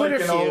it's a just Twitter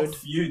like an old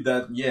feud. feud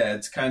that, yeah,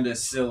 it's kind of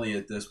silly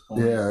at this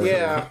point. Yeah.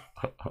 Yeah.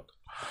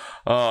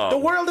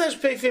 The world has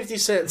paid 50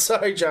 cents.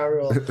 Sorry, Ja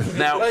Rule.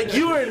 Now, Like,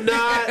 you are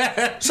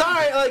not...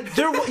 Sorry, like,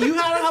 you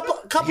had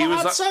a couple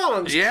hot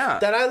songs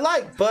that I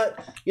liked, but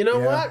you know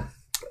what?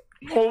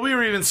 well, we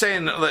were even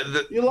saying that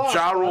lost.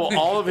 Ja Rule,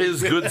 all of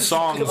his good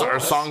songs are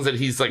songs that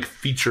he's like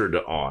featured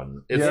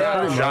on. It's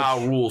not Ja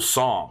Rule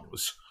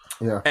songs.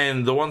 Yeah.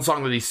 And the one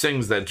song that he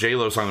sings, that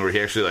J-Lo song where he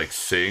actually like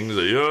sings,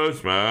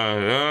 yes,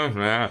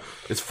 man,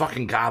 it's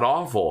fucking god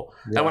awful.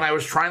 Yeah. And when I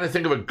was trying to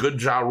think of a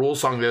good Ja Rule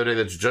song the other day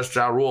that's just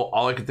Ja Rule,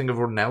 all I could think of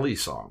were Nelly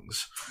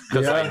songs.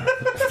 Because I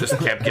just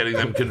kept getting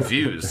them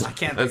confused. I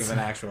can't think of an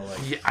actual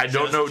like. I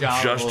don't know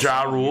just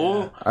Ja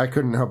Rule. I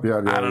couldn't help you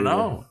out. I don't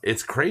know.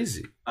 It's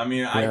crazy. I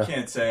mean, I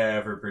can't say I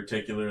ever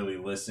particularly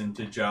listened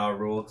to Ja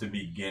Rule to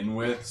begin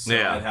with, so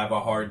I'd have a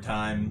hard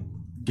time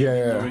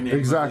doing it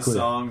with the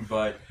song,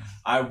 but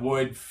I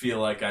would feel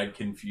like I'd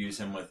confuse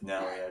him with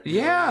Nelly.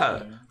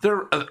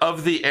 They're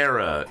of the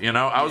era, you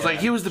know? I was like,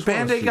 he was the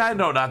Band-Aid guy?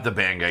 No, not the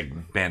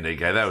Band-Aid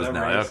guy. That was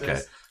Nelly. Racist?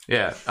 Okay.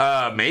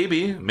 Yeah.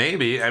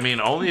 Maybe. I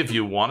mean, only if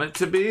you want it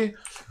to be.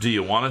 Do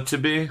you want it to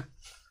be?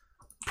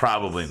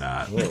 Probably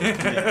not.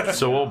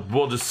 So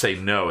we'll just say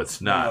no,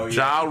 it's not.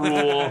 Ja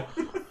Rule.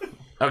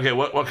 Okay,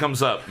 what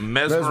comes up?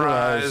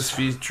 Mesmerize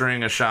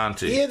featuring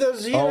Ashanti. Yeah,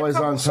 there's Always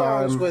on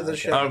Time with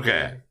Ashanti.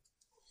 Okay.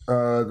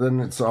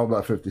 Then it's all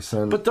about 50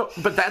 Cent. But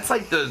that's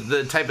like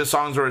the type of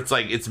songs where it's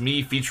like it's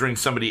me featuring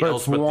somebody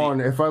else. But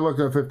if I looked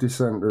at 50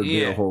 Cent, there'd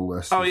be a whole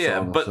list. Oh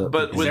yeah,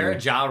 but is there a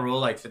Ja Rule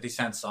like 50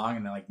 Cent song,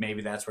 and then like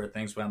maybe that's where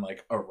things went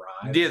like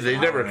awry? Yeah, they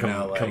never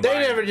they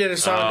never did a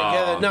song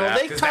together. No,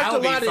 they talked a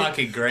lot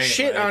of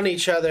shit on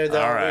each other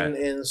though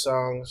in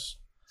songs.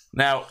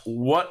 Now,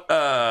 what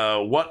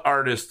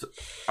artist?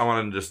 I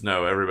want to just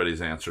know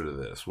everybody's answer to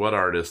this. What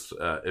artist,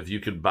 if you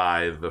could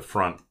buy the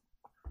front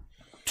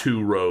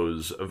 2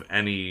 rows of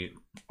any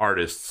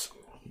artist's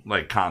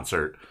like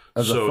concert,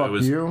 as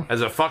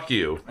a fuck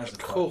you,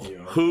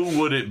 who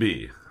would it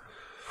be?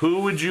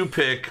 Who would you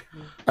pick?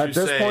 At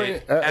this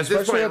point,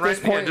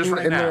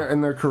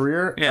 in their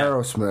career,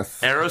 Aerosmith.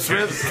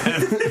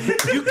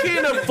 Aerosmith? You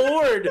can't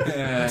afford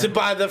to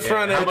buy the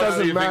front end. How much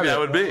do you think that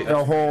would be?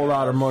 A whole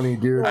lot of money,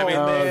 dude. I mean,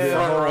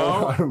 front row? A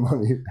lot of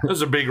money.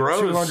 Those are big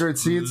rows. 200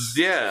 seats?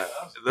 Yeah.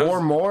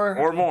 Or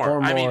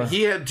more. I mean,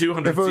 he had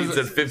 200 seats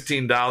at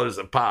 $15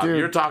 a pop. Dude,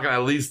 you're talking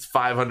at least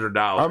 $500.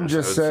 I'm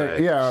just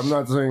saying, I'm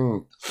not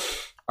saying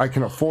I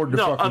can afford to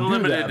fucking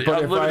do that.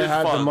 But if I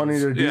had the money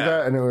to do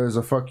that and it was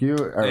a fuck you,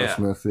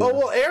 Aerosmith. Yeah. Oh,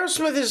 well,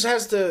 Aerosmith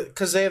has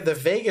because they have the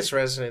Vegas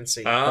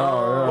residency.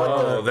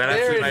 That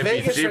actually might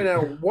Vegas be cheap. Right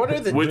now. What are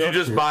the Would you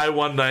just buy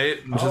one night,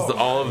 just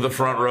all of the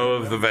front row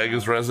of the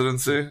Vegas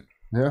residency?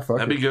 Yeah, fuck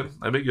That'd be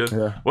good.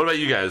 Yeah. What about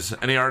you guys?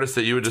 Any artists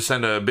that you would just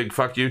send a big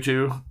fuck you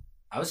to?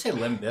 I would say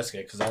Limp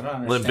Bizkit, because I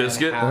don't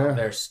understand how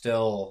they're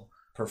still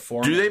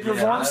performing. Do they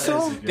perform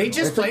still? They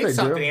just played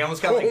something. He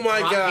almost got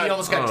he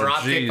almost got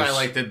drop kicked by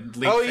like the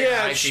lead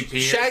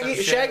ICP.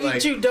 Shaggy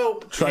Too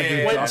Dope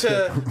went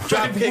to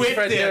drop kick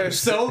Fred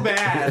Durst so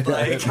bad.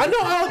 Like I know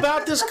all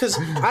about this because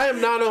I am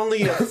not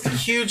only a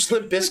huge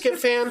Limp Bizkit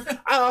fan,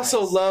 I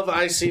also love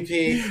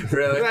ICP.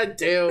 Really? I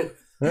do.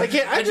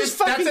 I just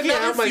fucking can't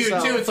help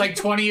myself. Too. It's like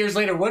 20 years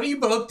later. What are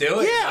you both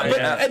doing?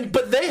 Yeah,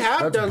 but they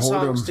have done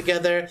songs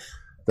together.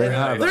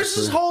 There's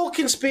this whole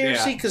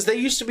conspiracy because they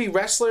used to be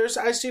wrestlers,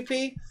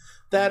 ICP.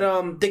 That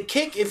the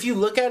kick, if you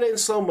look at it in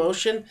slow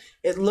motion,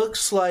 it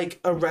looks like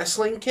a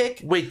wrestling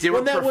kick. Wait, they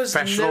were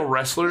professional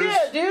wrestlers?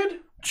 Yeah, dude.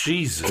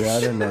 Jesus. Yeah, I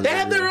didn't know they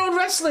had their own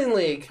wrestling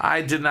league.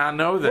 I did not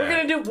know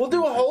that. We'll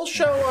do a whole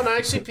show on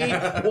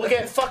ICP. We'll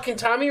get fucking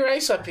Tommy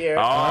Rice up here.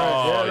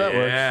 Oh,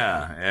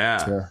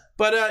 yeah.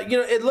 But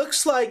it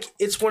looks like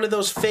it's one of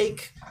those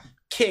fake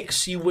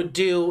kicks you would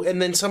do, and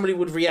then somebody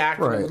would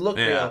react and it would look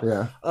real.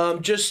 Yeah.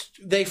 Just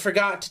they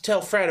forgot to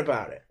tell Fred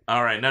about it.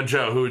 All right, now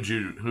Joe, who would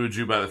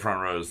you buy the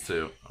front row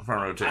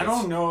tickets? I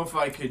don't know if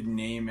I could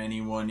name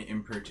anyone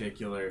in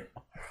particular.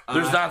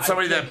 There's not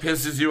somebody that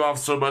pisses you off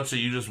so much that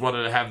you just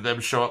wanted to have them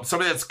show up.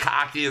 Somebody that's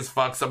cocky as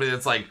fuck. Somebody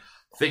that's like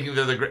thinking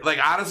they're the great. Like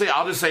honestly,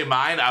 I'll just say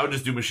mine. I would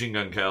just do Machine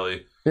Gun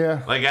Kelly.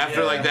 Yeah. Like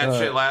after like that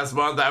shit last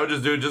month, I would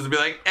just do it just to be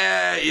like,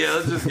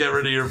 let's just get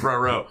rid of your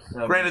front row.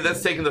 Granted,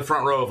 that's taking the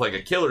front row of like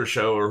a Killer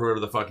show or whoever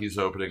the fuck he's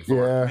opening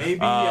for. Yeah. Maybe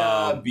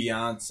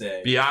Beyonce.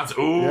 Ooh, yeah,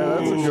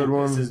 that's a good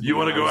one. You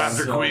want to go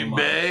after Queen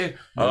Bey?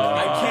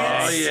 I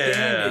can't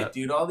stand it,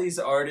 dude. All these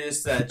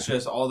artists that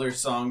just all their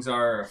songs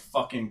are a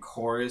fucking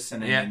chorus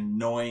and an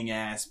annoying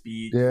ass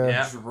beat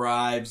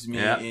drives me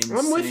insane.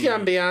 I'm with you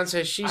on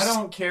Beyonce. I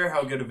don't care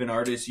how good of an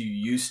artist you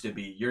used to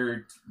be.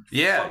 You're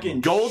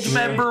fucking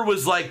Goldmember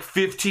was like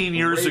 15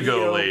 years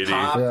ago, lady.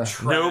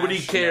 Nobody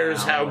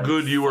cares how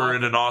good you were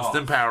in an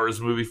Austin Powers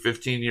movie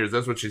 15 years.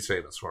 That's what she's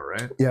famous for,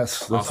 right?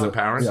 Yes. Austin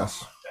Powers?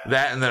 Yes.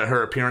 That and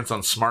her appearance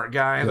on Smart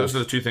Guy. Yes. Those are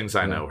the two things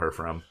I know her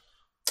from.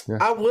 Yeah.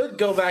 I would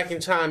go back in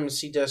time and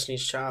see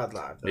Destiny's Child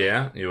live. Though.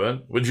 Yeah, you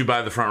would? Would you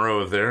buy the front row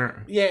of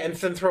there? Yeah, and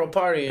then throw a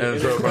party. All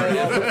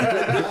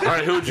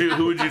right, who would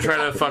you try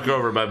to fuck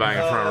over by buying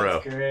a front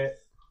row? Great.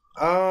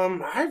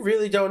 I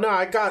really don't know.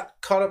 I got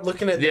caught up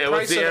looking at the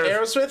price of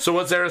Aerosmith. So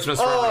what's Aerosmith's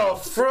front row?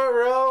 Front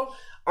row.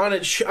 on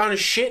a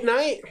shit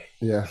night,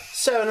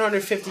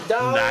 $750.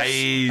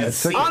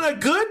 Nice. On a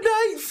good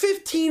night,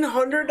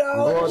 $1,500.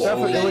 Well,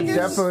 it would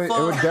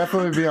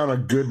definitely be on a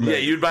good night. Yeah,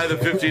 you'd buy the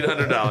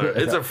 $1,500.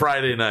 It's a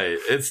Friday night.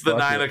 It's the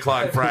 9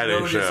 o'clock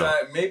Friday show.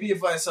 Maybe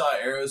if I saw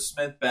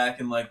Aerosmith back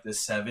in like the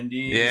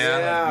 70s,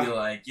 I'd be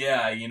like,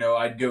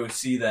 I'd go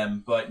see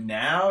them. But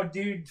now,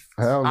 dude,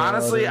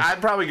 honestly, I'd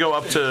probably go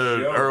up to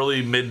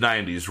early mid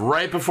 90s,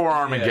 right before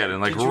Armageddon,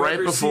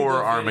 right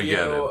before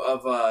Armageddon.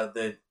 Of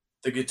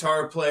the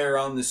guitar player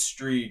on the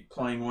street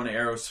playing one of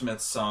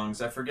Aerosmith's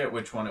songs. I forget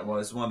which one it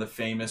was. One of the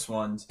famous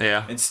ones.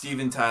 Yeah. And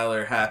Steven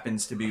Tyler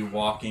happens to be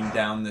walking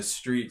down the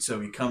street,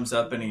 so he comes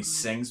up and he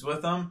sings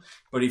with them,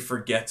 but he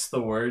forgets the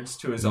words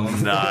to his own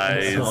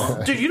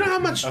song. Dude, you know how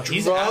much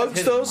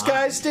drugs those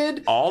guys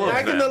did? All of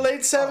back them. in the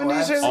late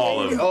 70s or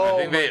all of them. I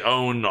think they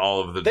own all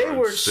of the drugs. They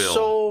were still.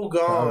 so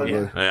gone.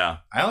 Yeah.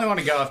 I only want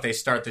to go if they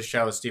start the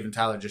show with Steven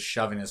Tyler just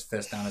shoving his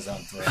fist down his own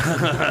throat.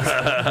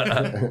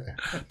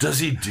 Does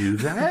he do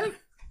that?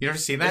 You ever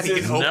seen that? He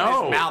can open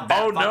his mouth.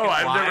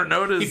 I've never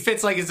noticed. He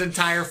fits like his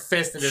entire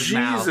fist in his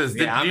mouth.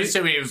 I'm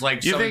assuming he was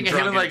like. You think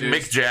him and like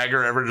Mick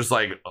Jagger ever just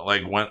like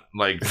went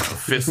like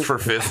fist for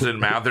fist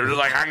in mouth? They're just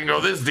like, I can go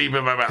this deep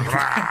in my mouth.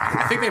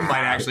 I think they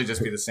might actually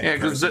just be the same. Yeah,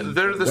 because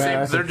they're the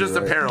same. They're just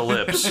a pair of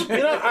lips. You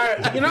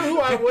know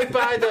who I would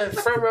buy the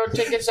front row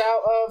tickets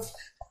out of?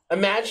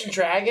 Imagine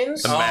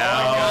Dragons. Oh my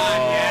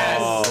God!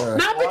 Yes.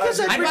 Not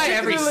because I buy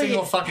every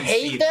single fucking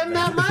hate them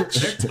that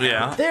much.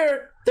 Yeah.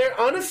 They're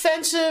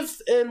unoffensive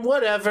and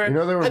whatever.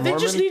 They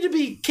just need to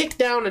be kicked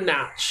down a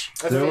notch.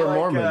 They were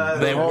Mormon.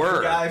 They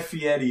were Guy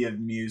Fieri of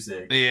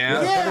music.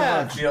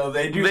 Yeah.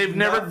 They've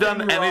never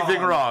done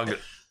anything wrong.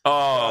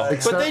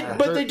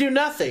 But they do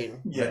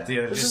nothing. Yeah.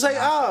 It's just like,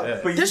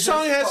 this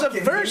song has a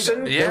verse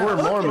and they were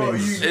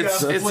Mormons.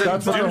 It's a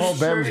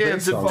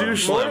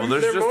douche level.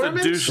 There's just a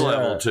douche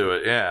level to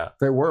it. Yeah.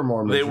 They were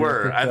Mormons. They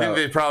were. I think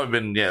they've probably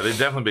been. Yeah, they've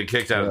definitely been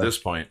kicked out at this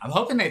point. I'm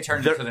hoping they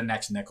turn into the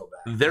next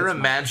Nickelback. They're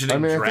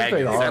imagining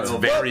dragons. That's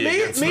very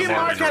against me and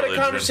Mark had a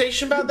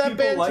conversation about that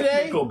band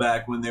today.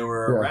 Nickelback when they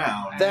were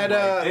around.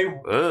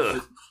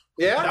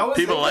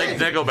 People liked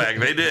Nickelback.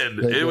 They did.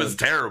 It was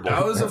terrible.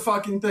 That was a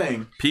fucking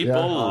thing. People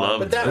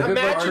loved it. But that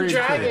Imagine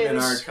Dragons in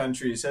our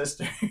country's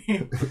history.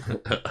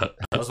 That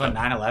was when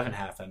 9/11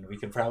 happened. We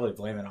could probably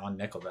blame it on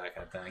Nickelback,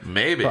 I think.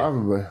 Maybe.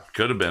 Probably.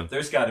 Could have been.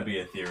 There's got to be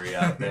a theory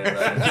out there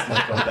that it's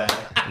Nickelback.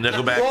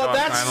 Nickelback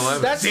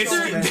caused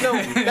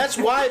 9/11. That's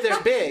why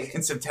they're big.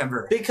 In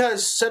September.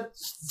 Because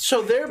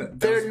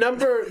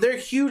their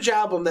huge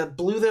album that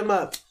blew them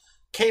up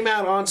came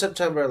out on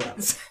September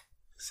 11th.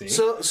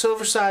 So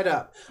Silver Side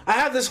Up. I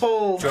have this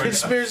whole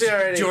conspiracy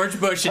already. George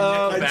Bush and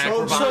Nickelback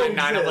were behind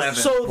 9/11.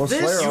 So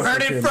you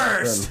heard it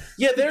first.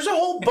 Yeah, there's a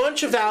whole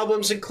bunch of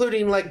albums,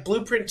 including like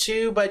Blueprint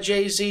 2 by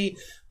Jay-Z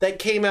that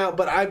came out.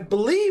 But I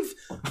believe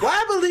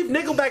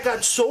Nickelback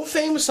got so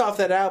famous off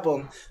that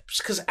album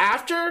because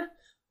after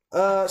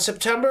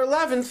September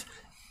 11th,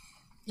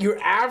 your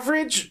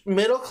average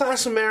middle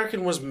class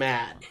American was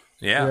mad.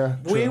 Yeah.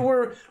 We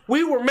were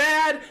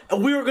mad,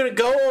 and we were going to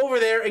go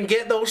over there and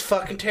get those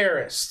fucking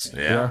terrorists.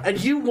 Yeah.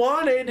 And you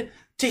wanted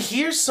to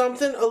hear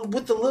something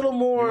with a little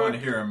more... You want to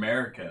hear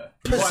America.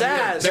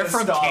 Pizzazz. They're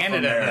from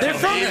Canada. They're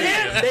from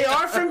Canada. They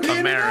are from Canada.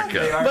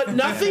 America. But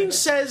nothing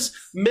says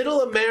middle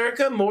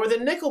America more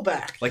than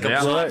Nickelback. Like a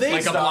blonde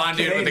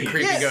dude with a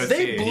creepy goatee.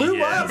 They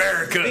blew up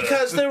America.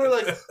 Because they were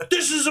like,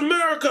 this is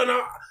America, and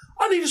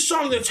I need a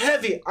song that's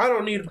heavy. I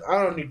don't need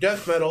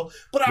death metal,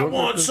 but I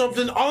want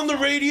something on the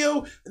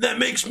radio that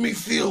makes me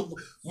feel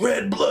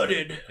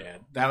red-blooded. Yeah,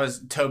 that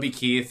was Toby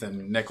Keith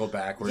and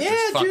Nickelback were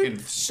just fucking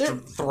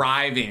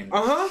thriving.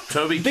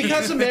 Toby Keith.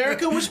 Because the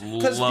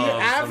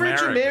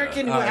average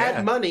American who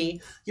had money,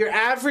 your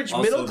average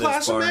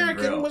middle-class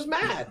American was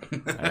mad.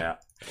 Yeah.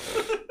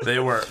 They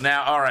were.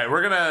 Now, all right,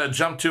 we're going to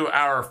jump to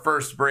our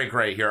first break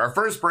right here. Our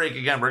first break,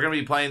 again, we're going to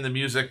be playing the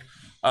music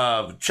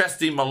of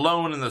Chesty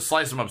Malone and the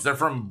Slice 'Em Ups. They're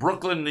from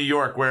Brooklyn, New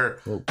York, where,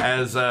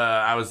 as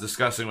I was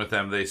discussing with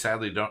them, they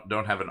sadly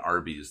don't have an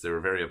Arby's. They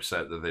were very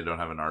upset that they don't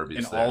have an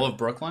Arby's in all of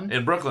Brooklyn.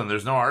 In Brooklyn,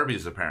 there's no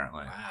Arby's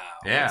apparently. Wow,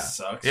 yeah, that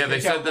sucks. Yeah, they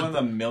said that one of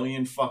the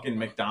million fucking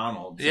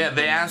McDonald's. Yeah,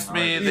 they asked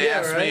me.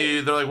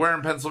 They're like, "Where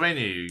in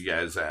Pennsylvania are you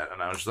guys at?"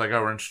 And I was just like,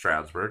 "Oh, we're in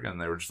Stroudsburg."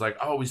 And they were just like,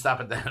 "Oh, we stop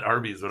at that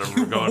Arby's whenever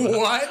we're going."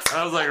 What? And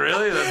I was like,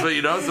 "Really? That's what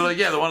you know?" So like,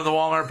 yeah, the one in the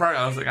Walmart park.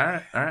 I was like,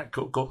 "All right,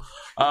 cool."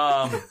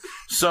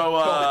 So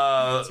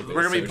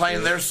we're gonna be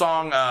playing their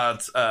song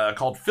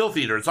called Filth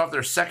Eater. It's off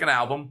their second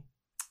album,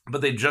 but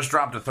they just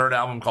dropped a third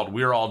album called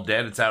We're All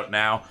Dead. It's out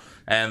now,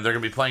 and they're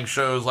gonna be playing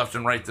shows left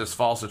and right this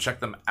fall, so check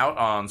them out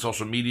on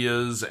social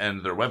medias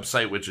and their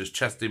website, which is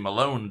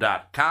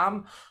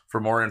chestymalone.com, for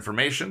more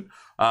information.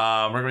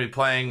 We're gonna be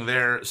playing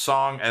their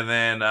song, and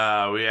then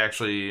we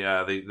actually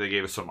they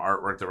gave us some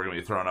artwork that we're gonna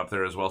be throwing up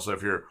there as well. So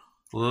if you're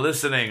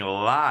listening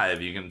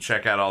live, you can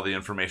check out all the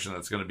information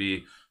that's going to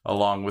be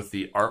along with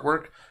the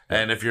artwork.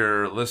 And if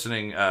you're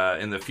listening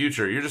in the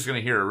future, you're just going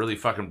to hear a really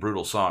fucking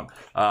brutal song.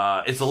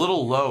 It's a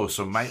little low,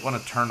 so might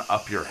want to turn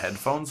up your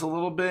headphones a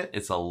little bit.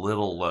 It's a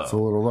little low.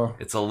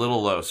 It's a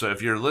little low. So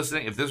if you're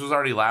listening, if this was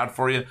already loud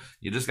for you,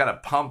 you just got to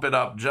pump it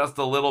up just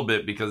a little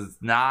bit because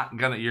it's not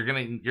gonna. You're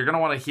gonna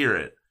want to hear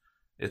it.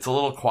 It's a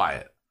little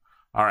quiet.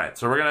 All right,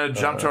 so we're going to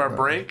jump to our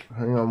break.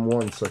 Hang on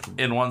 1 second.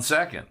 In 1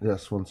 second.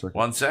 Yes, 1 second.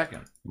 1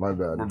 second. My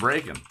bad. We're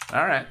breaking.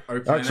 All right.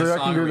 Actually, I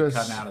can do this.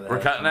 We're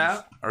cutting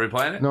out? Are we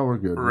playing it? No, we're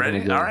good. We're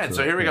ready? All right,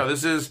 so here we go.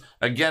 This is,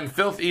 again,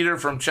 Filth Eater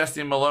from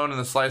Chesty Malone and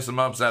the Slice 'Em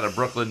Ups out of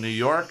Brooklyn, New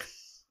York.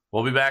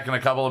 We'll be back in a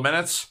couple of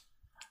minutes.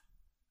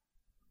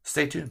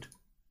 Stay tuned.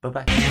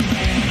 Bye-bye.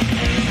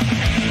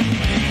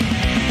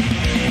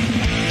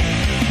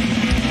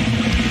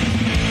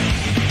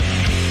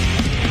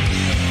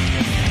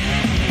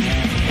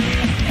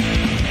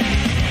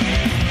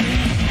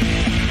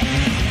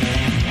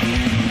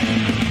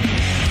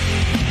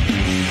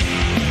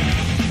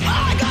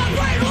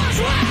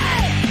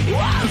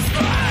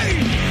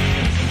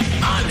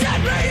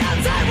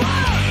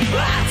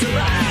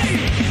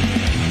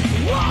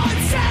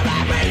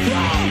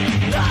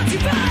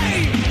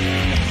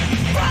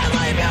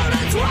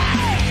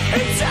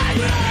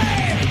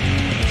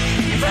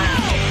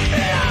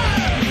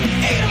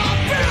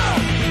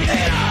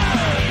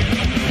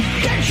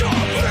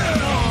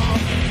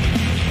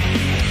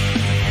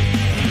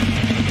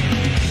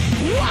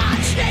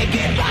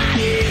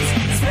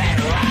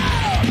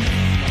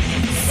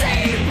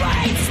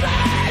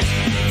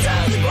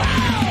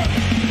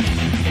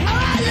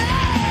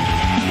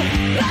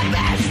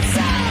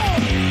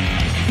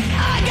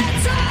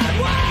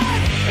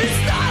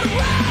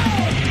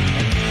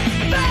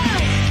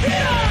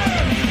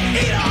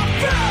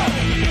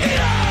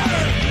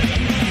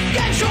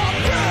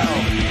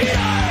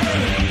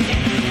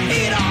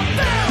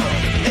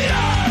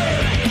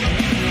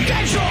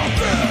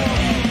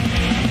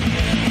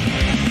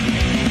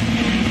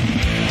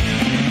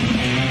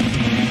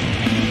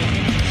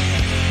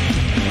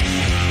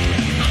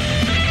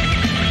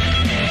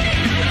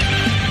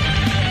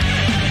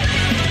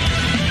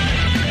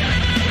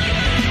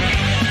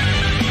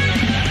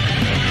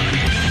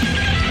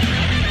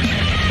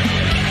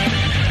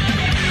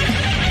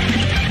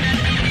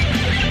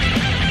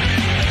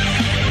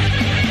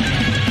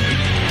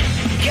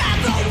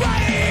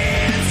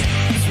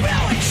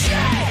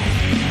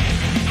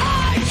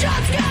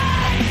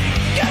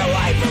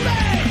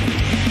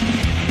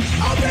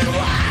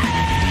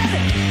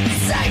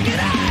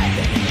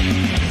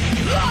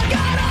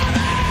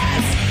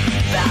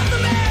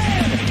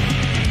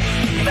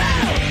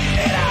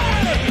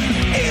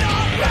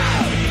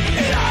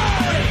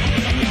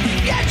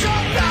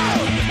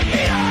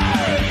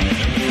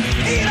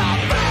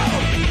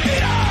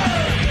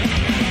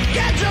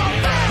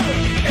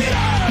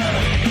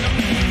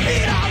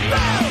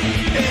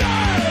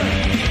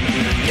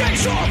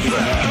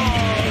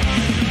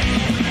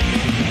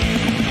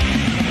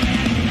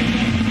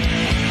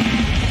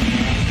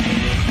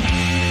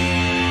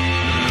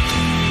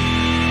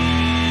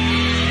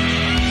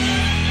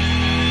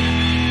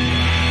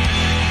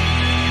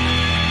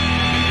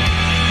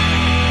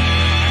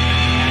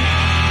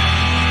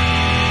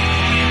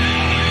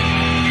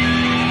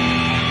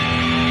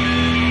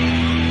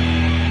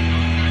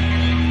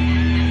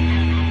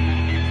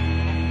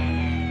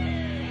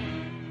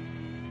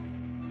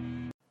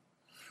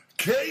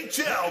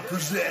 K-Tel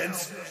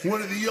presents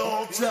one of the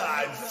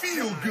all-time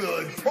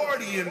feel-good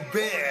partying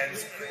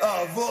bands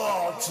of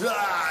all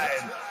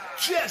time,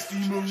 Chesty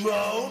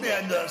Malone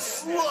and the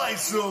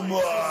Slice 'Em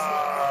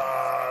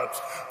Ups,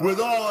 with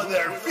all of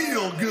their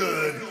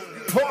feel-good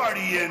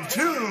partying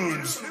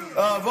tunes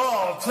of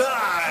all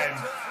time,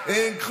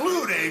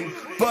 including,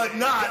 but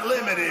not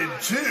limited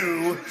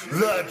to,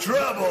 The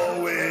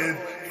Trouble with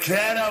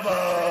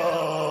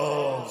Cannibals.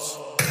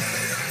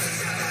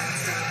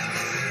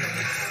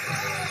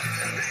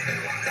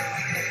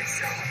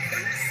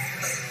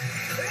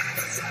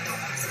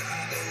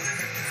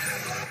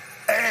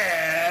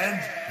 And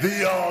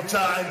the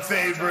all-time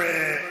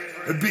favorite,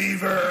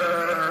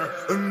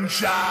 Beaver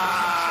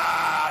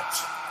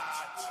Shot.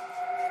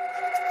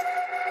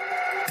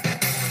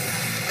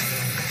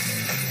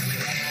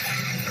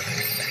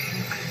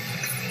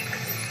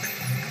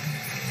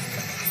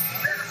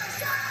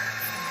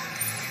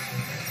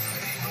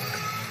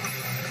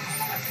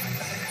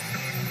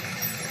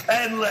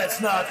 And let's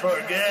not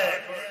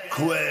forget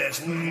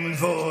Quest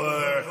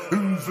for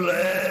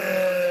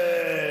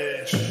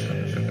Flesh.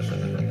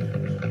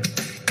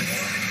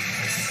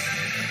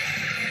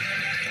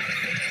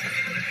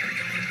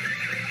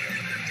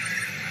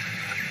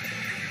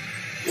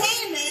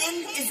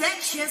 Is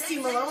that Chesty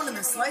Malone and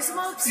the Slice 'Em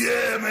Ups?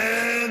 Yeah,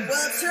 man.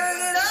 Well, turn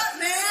it up,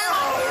 man.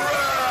 All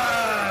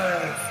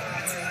right.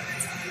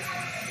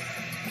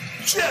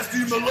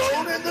 Chesty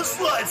Malone and the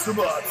Slice 'Em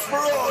Ups for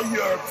all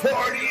your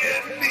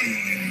partying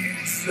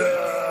needs.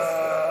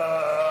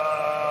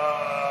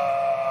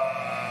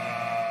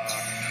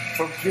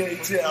 From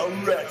K-Tel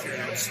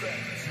Records.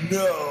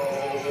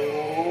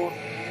 No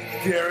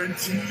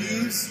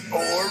guarantees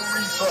or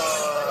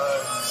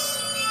refunds.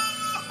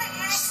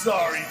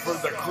 Sorry for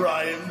the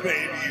crying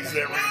babies,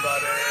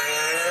 everybody.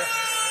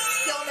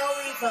 Still no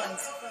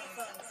refunds.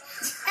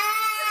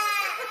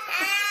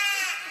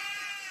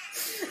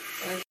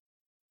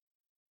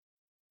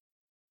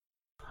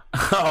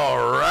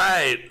 All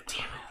right.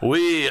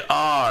 We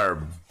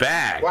are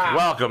back. Wow.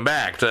 Welcome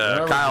back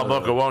to Kyle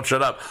Mocha Won't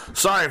Shut Up.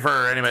 Sorry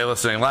for anybody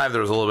listening live.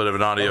 There was a little bit of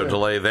an audio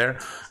delay there.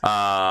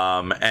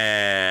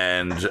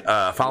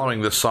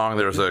 Following this song,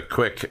 there was a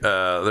quick,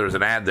 there was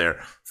an ad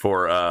there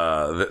for,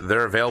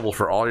 they're available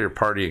for all your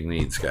partying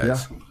needs,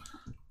 guys. Yeah.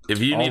 If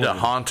you need a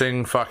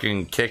haunting,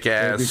 fucking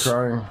kick-ass,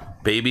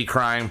 baby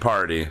crying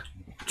party,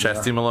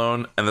 Chesty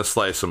Malone and the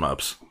Slice 'em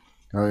Ups.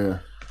 Oh, yeah.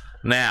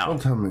 Now, don't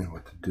tell me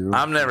what to do.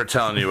 I'm never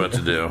telling you what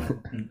to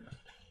do.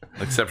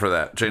 Except for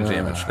that. Change the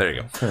image. There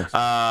you go.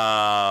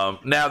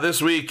 Now,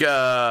 this week, we were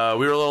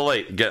a little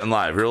late getting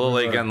live.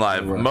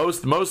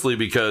 Mostly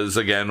because,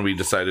 again, we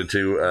decided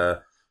to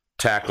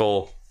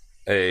tackle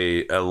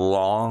a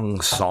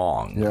long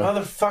song. Yeah.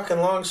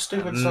 Motherfucking long,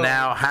 stupid song.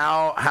 Now,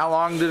 how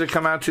long did it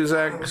come out to,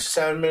 Zach?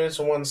 7 minutes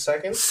and 1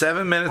 second.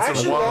 7 minutes and 1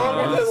 second.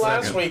 Actually, longer than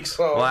last week's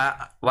song.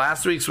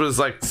 Last week's was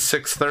like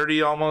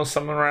 6:30 almost,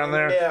 something around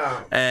there.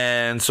 Yeah.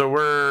 And so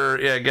we're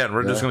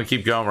just going to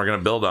keep going. We're going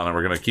to build on it.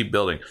 We're going to keep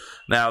building.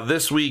 Now,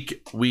 this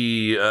week,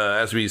 we,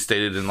 as we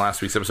stated in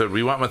last week's episode,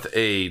 we went with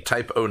a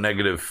Type O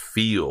Negative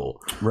feel.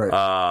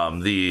 Right.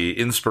 The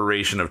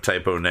inspiration of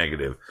Type O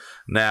Negative.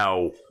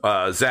 Now,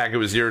 Zach, it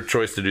was your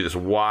choice to do this.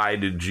 Why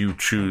did you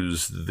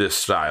choose this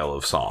style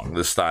of song?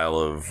 This style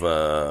of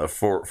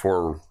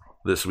for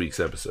this week's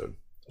episode?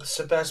 It's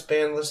the best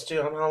band let's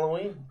do on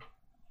Halloween.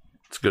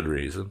 It's a good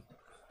reason.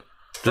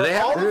 Do they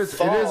have? It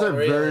is a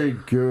really very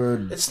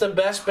good. It's the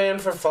best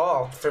band for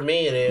fall. For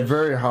me, it is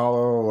very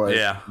hollow. Like,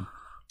 yeah.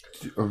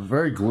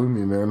 Very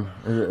gloomy, man.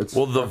 It's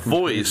the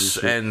voice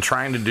and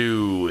trying to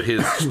do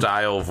his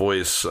style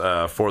voice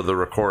for the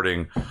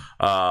recording.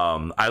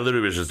 I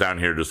literally was just down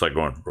here, just like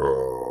going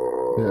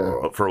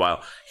for a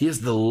while. He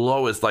is the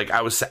lowest. Like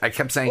I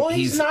kept saying,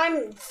 he's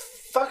 9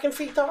 fucking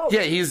feet tall.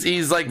 Yeah,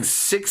 he's like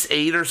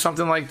 6'8" or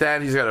something like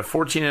that. He's got a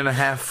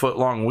 14.5 foot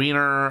long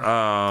wiener.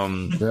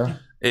 Yeah.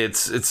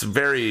 It's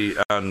very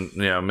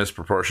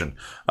misproportioned.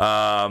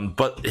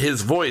 But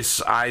his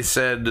voice, I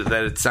said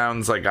that it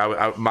sounds like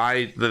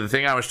the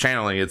thing I was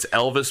channeling. It's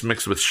Elvis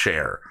mixed with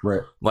Cher.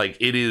 Right. Like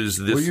it is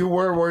this. Well, you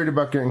were worried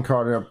about getting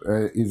caught up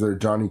either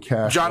Johnny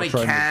Cash,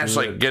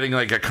 like getting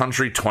like a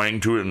country twang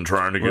to it and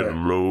trying to get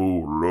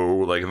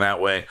low, like in that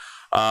way.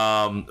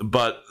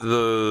 But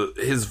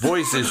his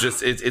voice is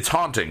just it's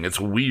haunting. It's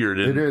weird.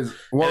 It is.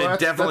 Well, and it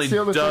definitely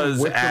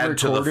does add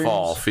to the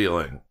fall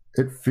feeling.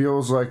 It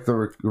feels like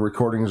the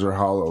recordings are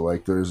hollow,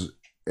 like there's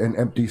an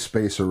empty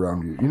space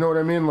around you. You know what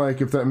I mean?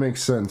 Like, if that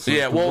makes sense.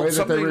 Yeah, the way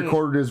that they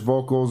recorded his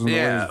vocals and the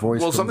way his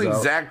voice comes something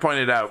out. Zach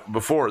pointed out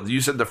before.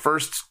 You said the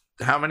first,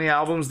 how many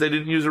albums they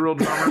didn't use a real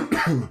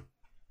drummer?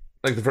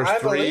 Like the first 3? I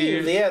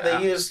believe,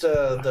 they used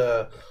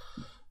the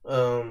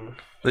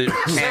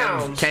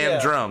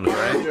canned drums,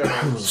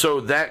 right? So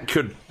that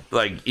could,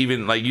 like,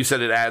 even, like you said,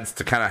 it adds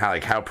to kind of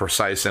how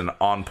precise and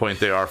on point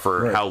they are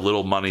for how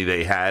little money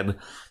they had.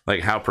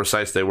 Like how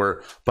precise they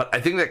were, but I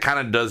think that kind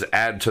of does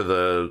add to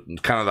the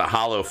kind of the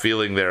hollow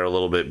feeling there a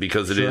little bit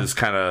because it is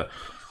kind of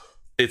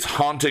it's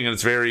haunting and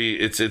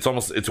it's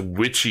almost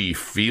witchy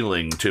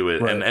feeling to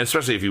it, and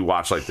especially if you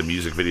watch like the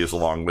music videos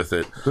along with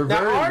it.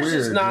 Now ours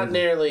is not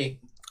nearly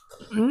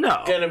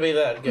gonna be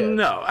that good.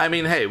 No, I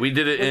mean, hey, we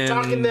did it in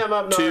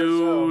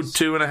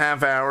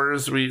 2.5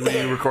 hours. We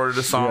recorded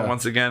a song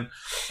once again,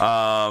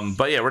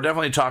 but yeah, we're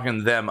definitely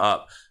talking them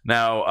up.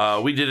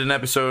 Now, we did an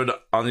episode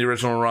on the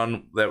original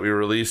run that we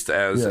released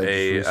as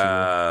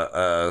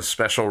a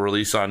special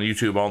release on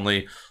YouTube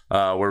only,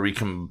 where we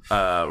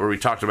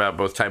talked about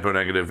both Type O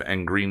Negative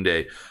and Green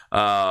Day.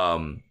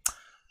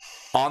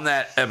 On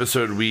that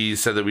episode, we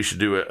said that we should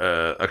do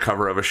a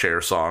cover of a Cher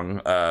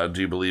song,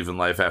 Do You Believe in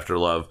Life After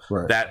Love?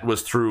 Right. That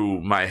was going through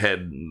my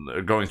head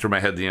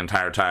the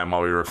entire time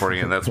while we were recording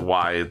it, and that's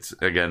why it's,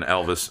 again,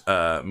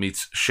 Elvis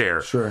meets Cher.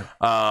 Sure.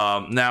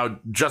 Now,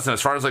 Justin,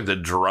 as far as like the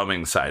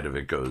drumming side of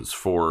it goes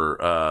for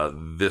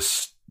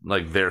this,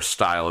 like their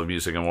style of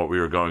music and what we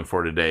were going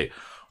for today,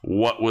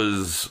 what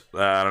was,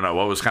 I don't know,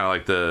 what was kind of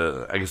like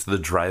the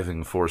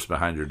driving force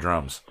behind your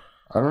drums?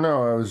 I don't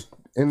know, I was...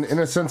 In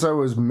a sense, I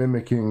was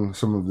mimicking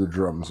some of the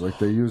drums. Like,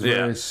 they use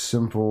very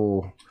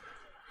simple...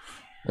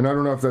 And I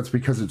don't know if that's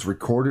because it's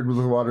recorded with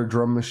a lot of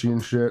drum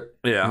machine shit.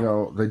 Yeah. You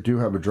know, they do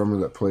have a drummer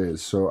that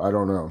plays, so I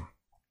don't know.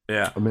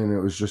 Yeah. I mean, it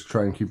was just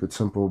try and keep it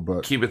simple,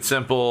 but... Keep it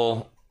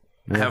simple,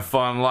 have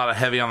fun, a lot of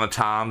heavy on the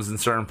toms in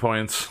certain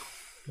points.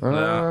 More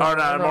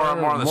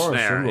on the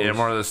snare. Cymbals. Yeah,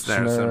 more of the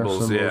snare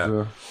cymbals,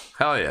 yeah.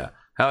 Hell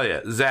yeah.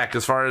 Zach,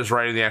 as far as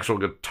writing the actual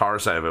guitar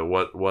side of it,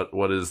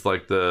 what is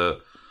like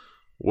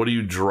what do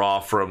you draw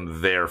from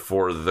there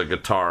for the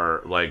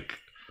guitar, like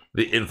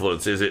the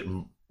influence? Is it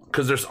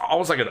because there's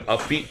almost like an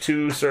upbeat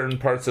to certain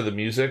parts of the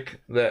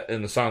music that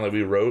in the song that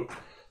we wrote?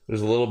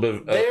 There's a little bit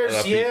of an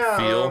upbeat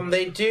feel.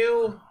 They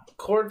do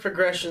chord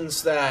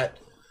progressions that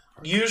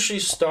usually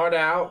start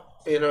out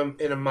in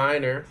a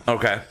minor.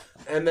 Okay.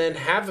 And then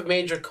have a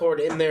major chord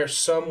in there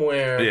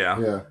somewhere.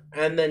 Yeah.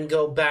 And then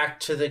go back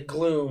to the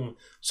gloom.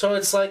 So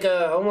it's like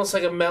almost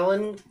like a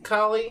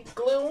melancholy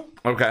gloom.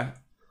 Okay.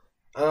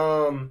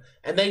 And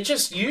they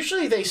just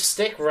usually they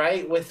stick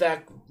right with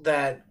that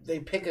they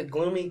pick a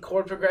gloomy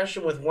chord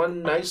progression with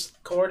one nice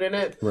chord in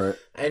it, right,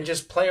 and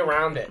just play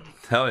around it.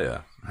 Hell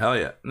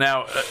yeah.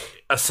 Now,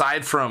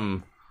 aside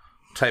from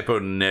Typo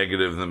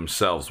Negative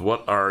themselves,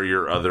 what are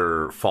your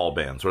other fall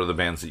bands? What are the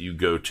bands that you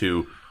go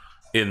to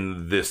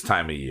in this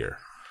time of year?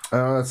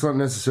 It's not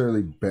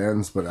necessarily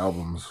bands, but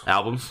albums.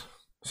 Albums?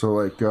 So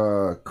like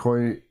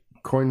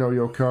Koi no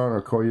Yokan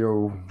or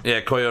Koyo. Yeah,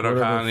 Koyo no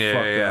Kan.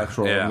 Yeah.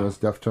 Album is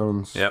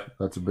Deftones. Yep.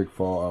 That's a big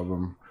fall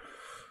album.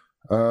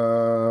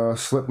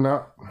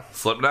 Slipknot.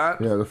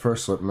 Slipknot? Yeah, the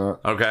first Slipknot.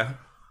 Okay.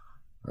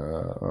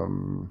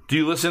 Do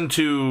you listen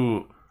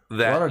to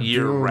that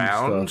year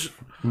round?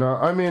 Stuff. No,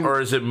 I mean... Or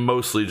is it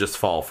mostly just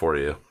fall for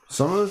you?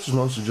 Some of it's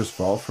mostly just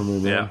fall for me,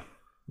 man. Yeah.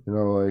 You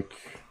know, like...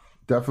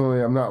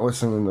 Definitely, I'm not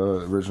listening to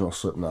the original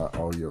Slipknot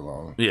all year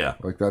long. Yeah.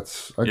 Like,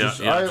 that's... I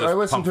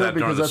listen to it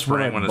because that's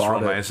when it's real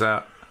nice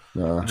out.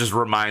 It just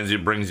reminds you,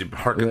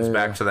 harkens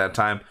back to that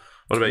time.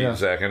 What about you,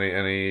 Zach?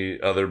 Any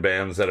other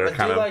bands that are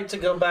kind of... I do like to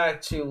go back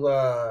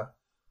to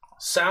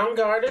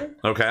Soundgarden.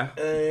 Okay.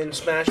 And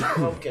Smashing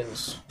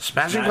Pumpkins.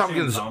 Smashing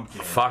Pumpkins.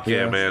 Fuck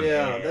yeah, man.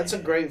 Yeah, that's a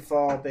great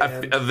fall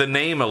band. The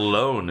name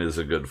alone is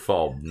a good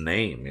fall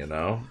name, you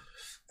know?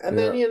 And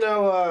then,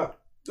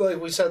 like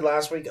we said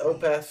last week,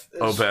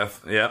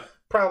 Opeth. Yep.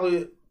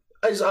 Probably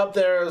is up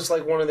there as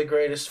like one of the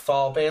greatest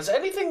fall bands.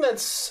 Anything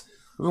that's...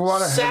 There's a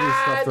lot of sad,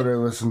 heavy stuff that I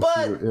listen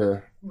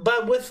to,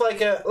 but with like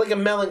a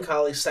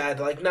melancholy sad,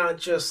 like not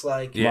just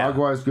like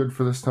Mogwai's good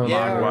for this time.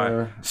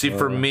 Mogwai. See,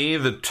 for me,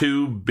 the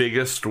two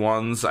biggest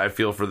ones I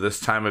feel for this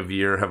time of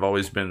year have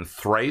always been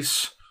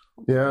Thrice.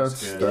 Yeah,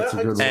 that's a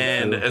good one.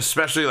 And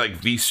especially like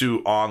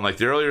Visu on, like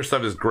the earlier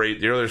stuff is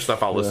great. The earlier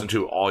stuff I'll listen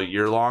to all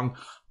year long.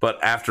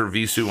 But after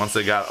Visu, once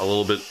they got a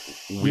little bit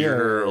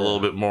weirder, a little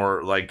bit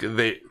more like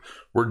they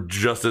were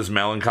just as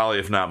melancholy,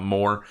 if not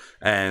more,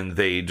 and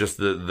they just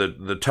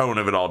the tone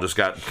of it all just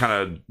got kind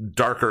of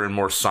darker and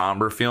more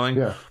somber feeling.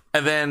 Yeah.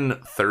 And then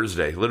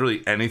Thursday,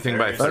 literally anything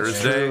by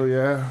Thursday.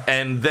 True,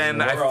 and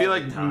then I feel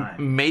like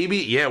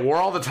maybe War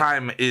All the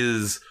Time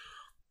is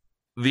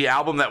the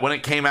album that when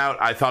it came out,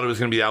 I thought it was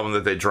going to be the album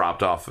that they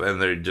dropped off and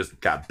they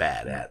just got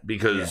bad at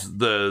because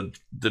the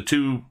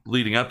two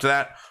leading up to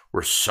that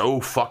were so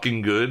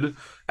fucking good.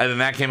 And then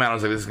that came out, I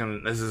was like,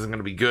 this isn't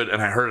gonna be good.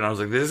 And I heard it and I was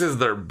like, this is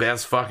their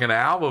best fucking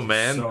album,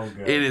 man. So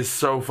good. It is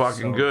so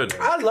fucking good.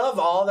 I love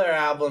all their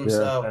albums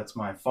though. That's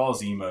my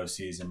fall's emo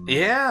season.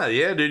 Yeah,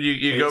 dude.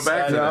 You go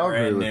back to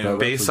that.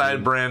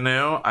 Bayside Brand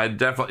New. I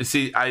definitely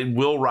see I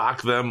will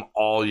rock them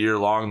all year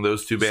long,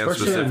 those two bands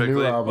specifically. The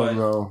new album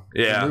though.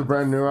 Yeah. The new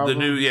brand new album. The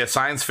new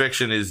Science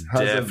Fiction is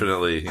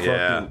definitely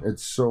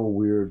it's so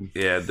weird.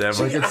 Yeah,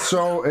 definitely. Like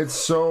it's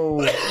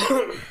so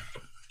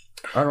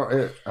I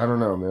don't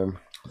know, man.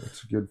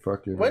 It's a good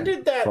fucking. When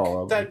did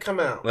that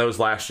come out? That was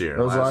last year.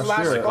 That was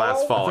last year. Like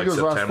last fall, like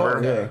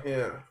September.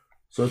 Yeah.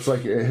 So it's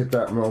like it hit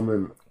that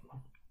moment.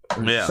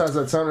 It has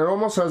that sound. It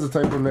almost has a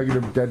type of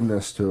negative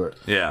deadness to it.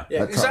 Yeah.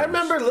 Because I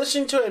remember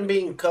listening to it and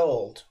being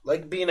cold,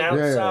 like being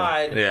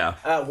outside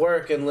at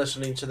work and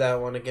listening to that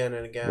one again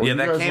and again. Well,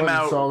 that came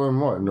out. Saw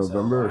them in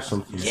November or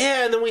something.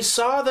 Yeah, and then we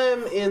saw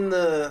them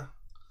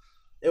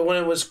when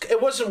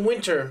it wasn't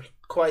winter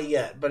quite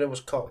yet, but it was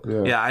cold.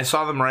 Yeah, I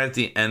saw them right at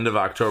the end of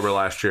October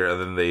last year,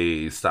 and then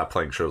they stopped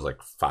playing shows like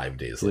 5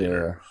 days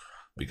later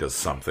because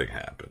something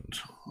happened.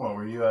 What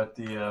were you at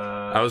the?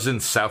 I was in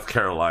South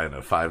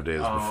Carolina 5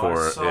 days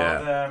before. I saw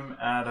them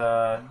at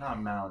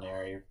not Mount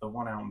Airy, the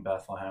one out in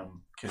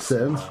Bethlehem.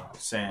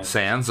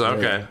 Sands.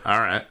 Okay, all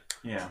right.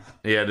 Yeah.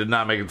 Did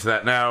not make it to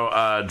that.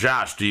 Now,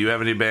 Josh, do you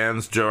have any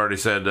bands? Joe already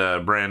said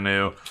brand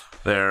new.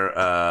 There,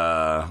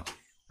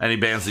 any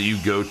bands that you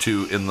go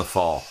to in the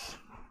fall?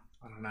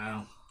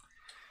 No.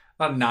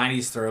 A lot of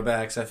 90s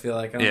throwbacks, I feel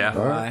like. I don't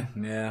know why.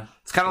 Yeah.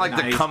 It's kind of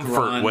like the comfort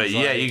grunge, way.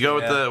 Yeah, you go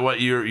with what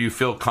you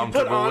feel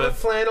comfortable put on with. A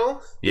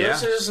flannel. Yeah.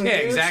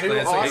 Exactly.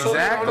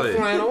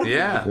 Exactly.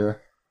 Yeah.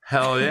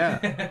 Hell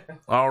yeah.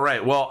 All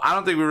right. Well, I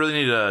don't think we really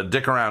need to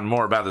dick around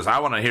more about this. I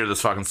want to hear this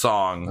fucking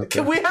song.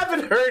 Okay. We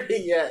haven't heard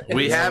it yet.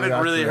 We haven't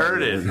really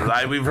heard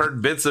it. We've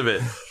heard bits of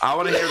it. I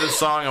want to hear this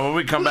song, and when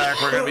we come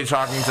back, we're going to be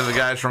talking to the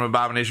guys from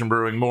Abomination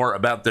Brewing more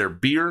about their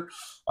beer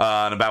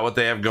and about what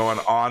they have going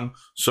on.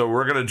 So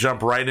we're going to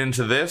jump right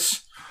into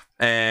this.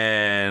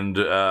 And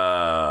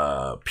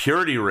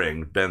Purity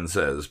Ring, Ben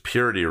says.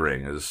 Purity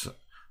Ring is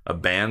a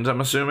band,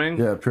 I'm assuming?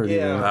 Yeah, Purity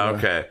Ring.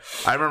 Okay.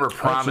 I remember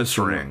Promise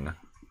Ring.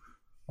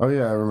 Oh,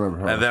 yeah, I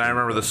remember. And then I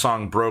remember the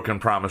song Broken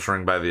Promise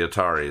Ring by the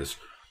Ataris.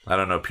 I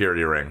don't know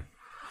Purity Ring.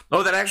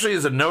 Oh, that actually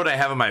is a note I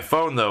have on my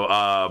phone,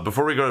 though,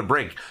 before we go to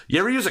break. You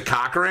ever use a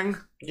cock ring?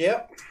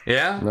 Yep.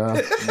 Yeah? No.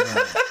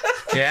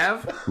 You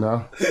have?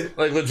 No.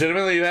 Like,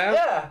 legitimately you have?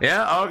 Yeah.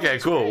 Yeah? Okay,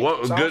 cool.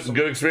 What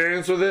good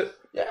experience with it?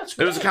 Yeah, it's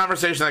It was a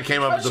conversation that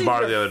came up at the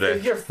bar the other day.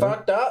 If you're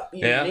fucked up,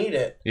 you need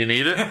it. You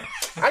need it?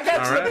 I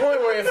got to the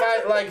point where if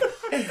I,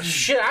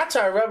 I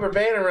tie a rubber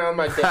band around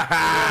my dick.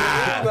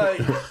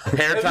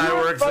 Hair tie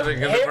works in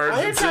an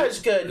emergency. Hair tie is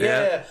good,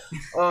 yeah.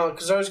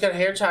 Because I always got a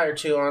hair tie or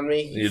two on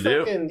me. You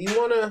do?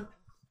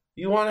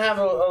 You want to have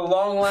a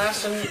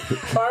long-lasting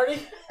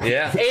party?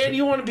 Yeah. And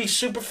you want to be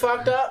super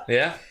fucked up?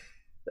 Yeah.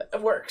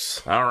 It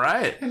works. All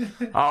right.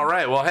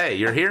 Well, hey,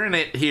 you're hearing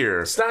it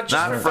here. It's not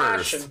just for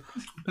fashion.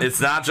 It's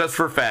not just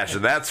for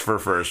fashion. That's for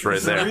first right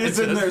there. There's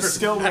a reason they're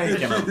still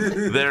making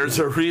them. There's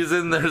a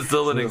reason they're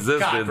still in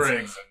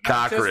existence.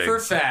 Cock rings. Just for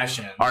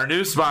fashion. Our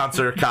new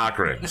sponsor, Cock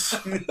Rings.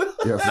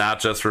 Yes. Not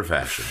just for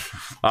fashion.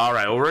 All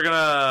right. Well, we're going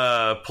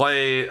to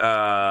play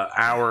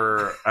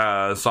our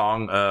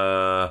song.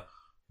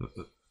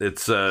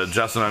 It's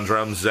Justin on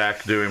drums,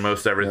 Zach doing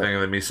most everything,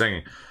 and then me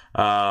singing.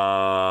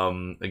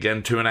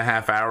 Again,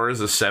 2.5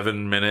 hours, a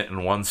 7-minute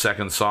and 1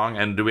 second song.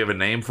 And do we have a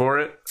name for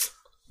it?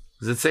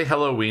 Does it say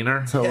Hello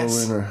Wiener? Hello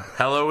Wiener.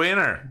 Hello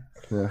Wiener.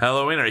 Yeah.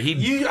 Hello Wiener.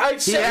 He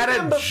had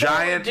a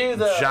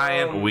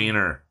giant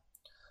wiener.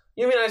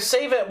 You mean I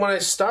save it when I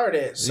start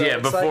it? So yeah,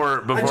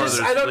 before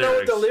I don't know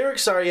what the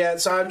lyrics are yet,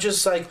 so I'm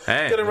just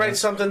gonna write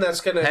something that's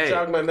gonna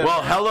jog my memory.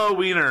 Well, Hello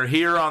Wiener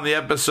here on the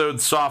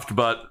episode Soft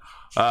Butt.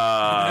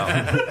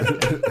 Brought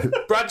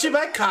to you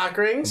by Cock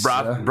Rings.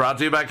 Brought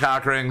to you by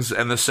Cock Rings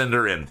and the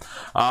Cinder Inn.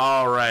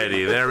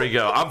 Alrighty, there we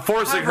go. I'm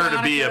forcing her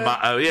to be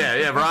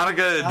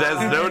Veronica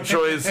has no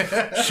choice.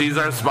 She's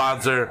our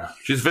sponsor.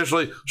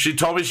 She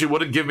told me she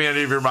wouldn't give me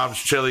any of your mom's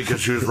chili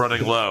because she was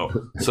running low.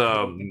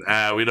 So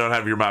we don't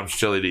have your mom's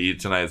chili to eat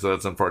tonight, so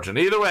that's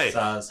unfortunate. Either way,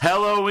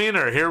 Hello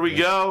Wiener. Here we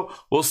go.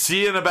 We'll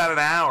see you in about an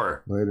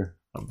hour. Later.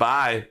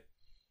 Bye.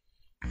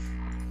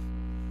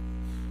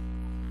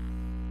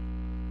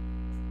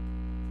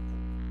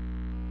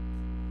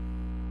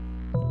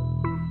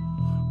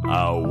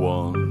 I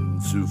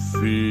want to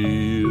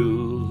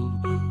feel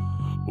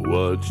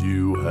what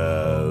you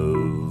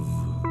have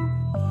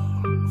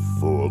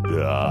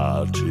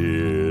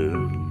forgotten.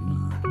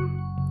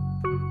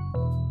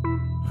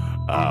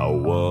 I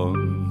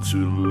want to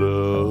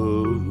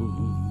love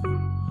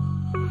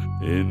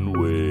in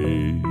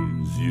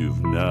ways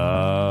you've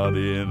not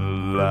in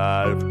a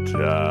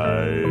lifetime.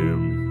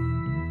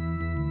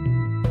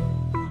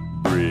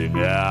 Bring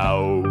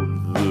out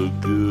the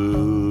good.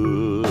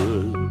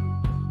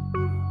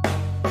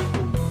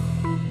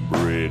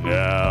 Bring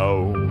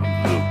out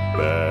the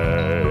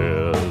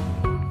bad.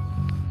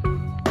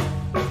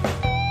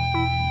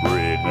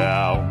 Bring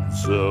out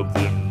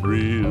something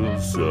real,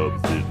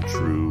 something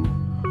true,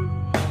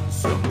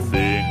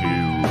 something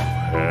you've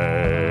had.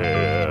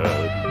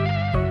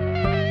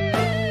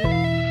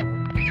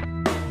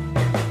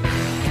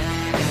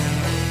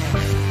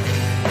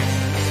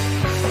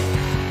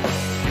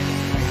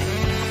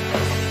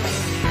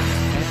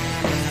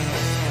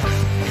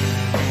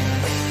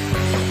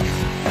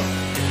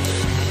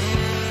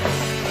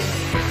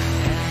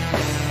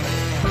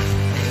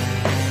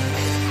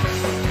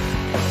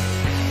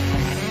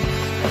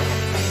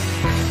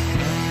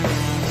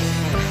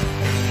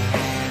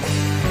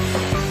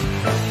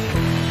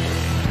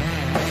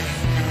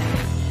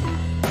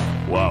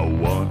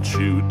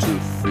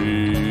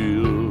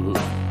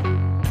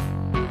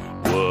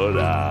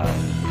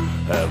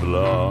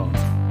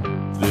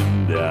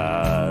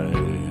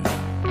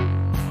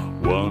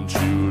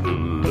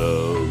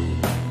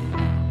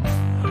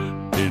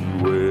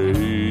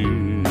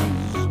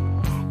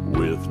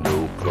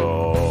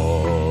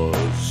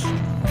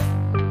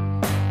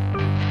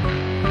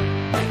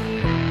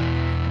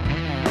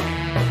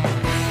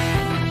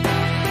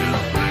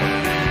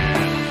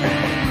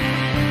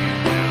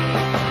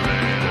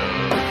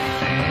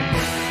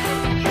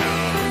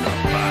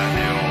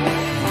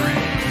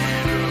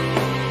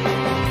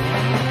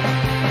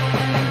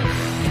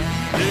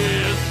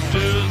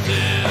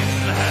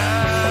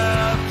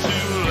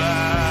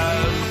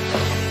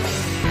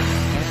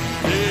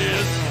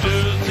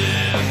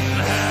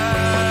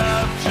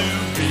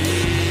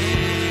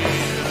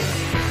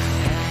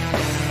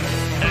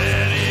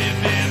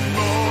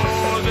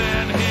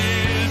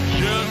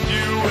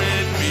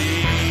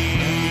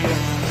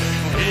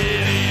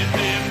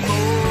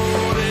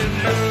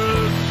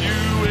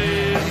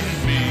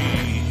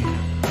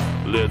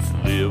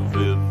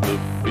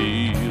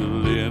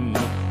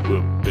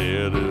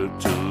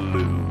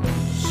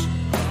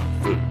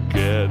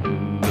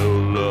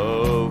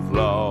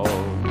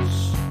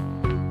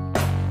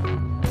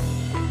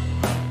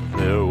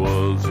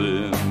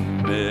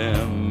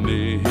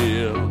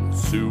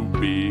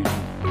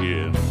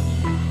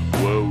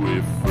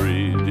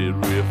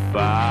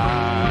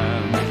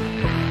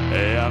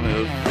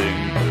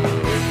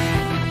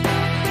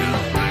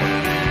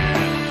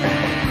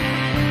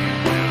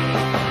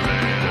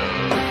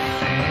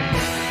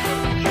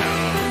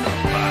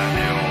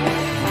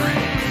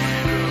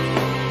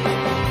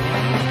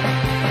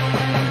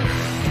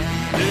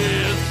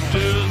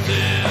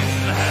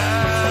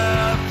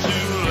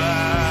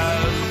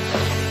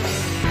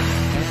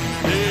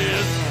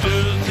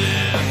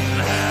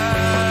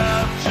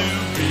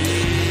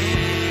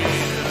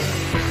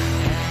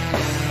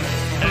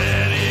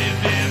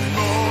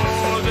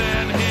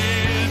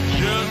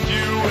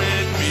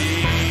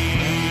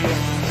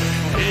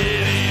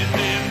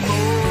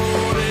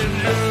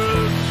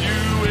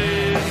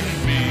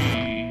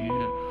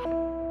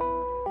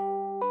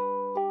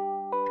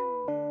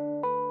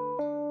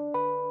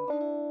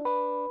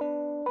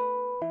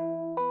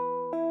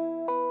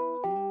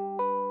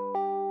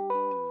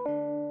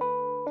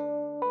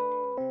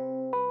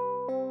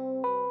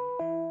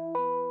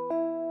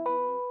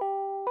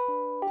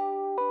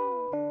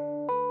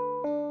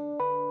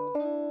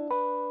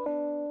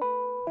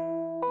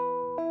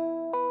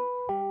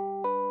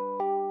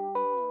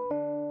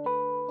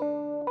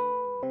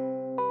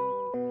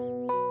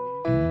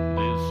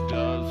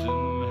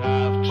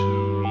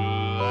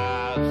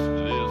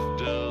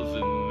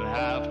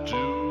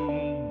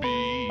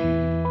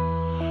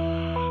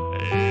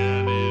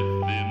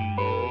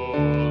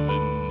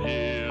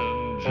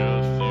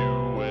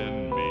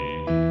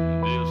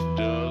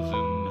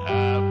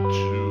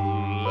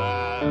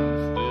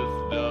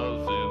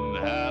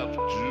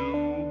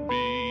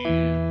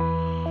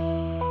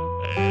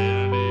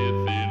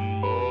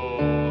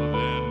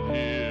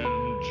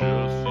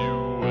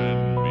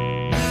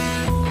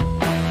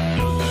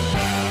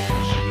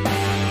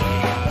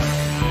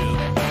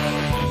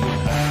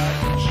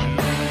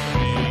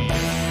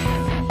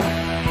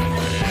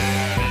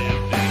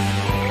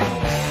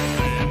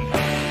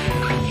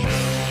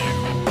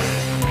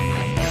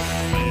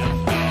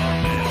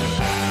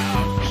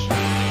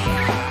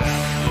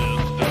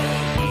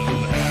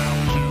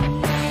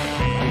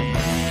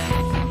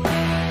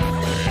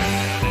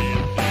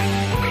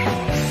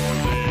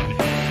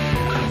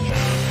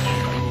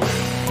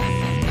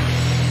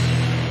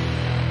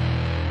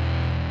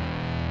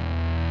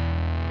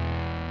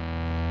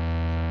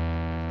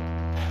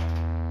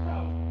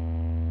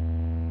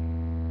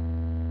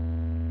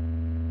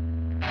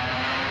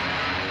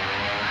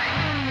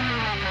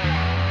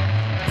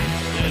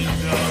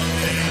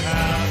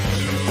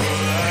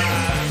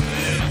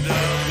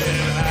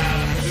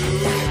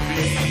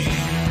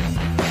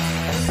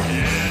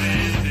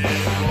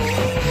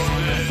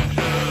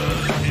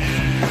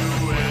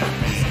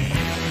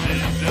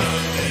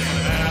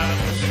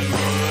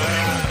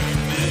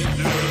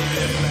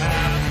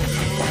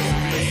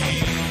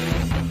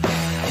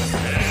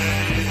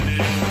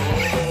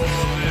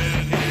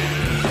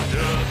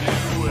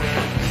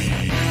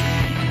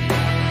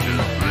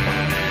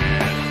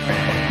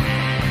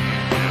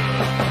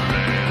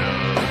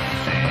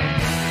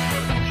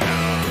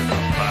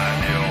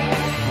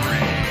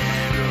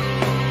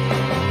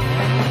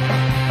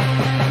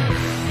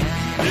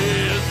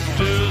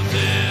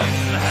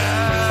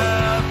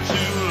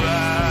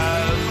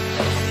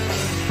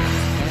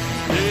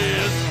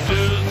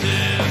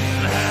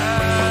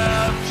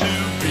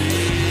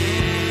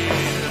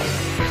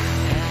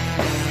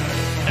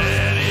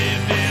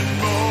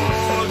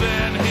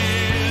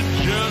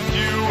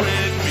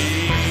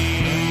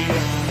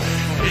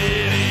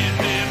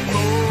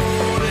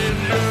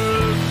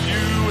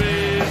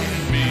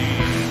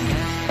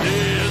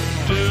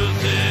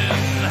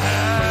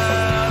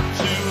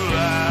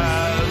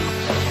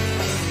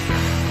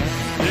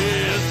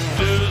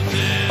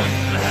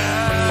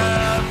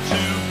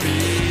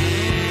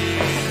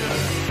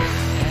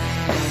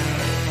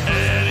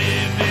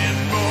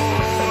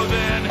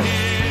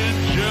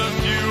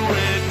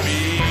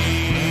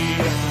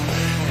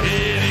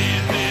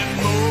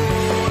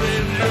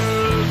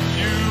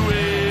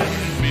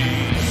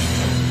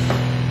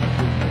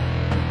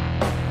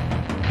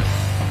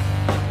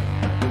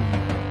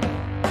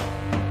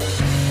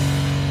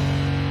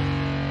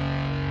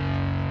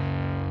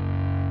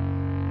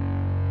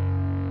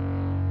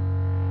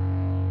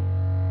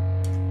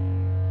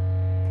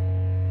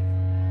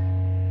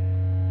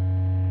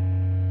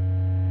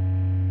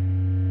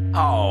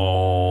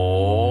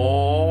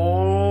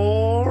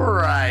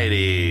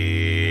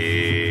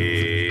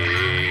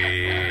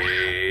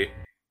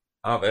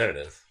 Oh, there it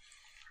is.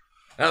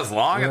 That was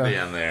long at the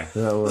end there.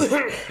 Yeah, it was.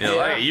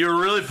 Like, you were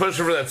really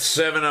pushing for that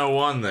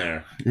 7:01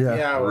 there.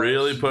 Yeah.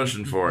 Really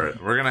pushing for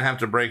it. We're going to have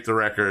to break the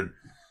record.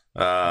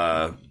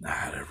 I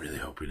really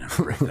hope we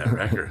never break that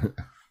record.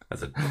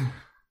 It's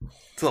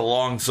a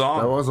long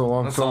song. That was a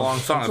long song. That's a long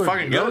song. It's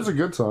fucking good. That was a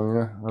good song,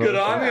 yeah. Good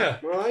on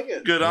you. I like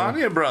it. Good on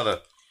you, brother.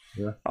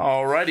 Yeah.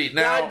 Alrighty.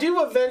 Now, I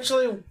do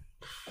eventually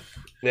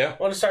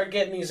want to start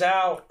getting these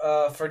out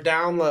for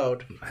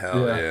download.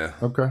 Hell yeah.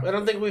 Okay. I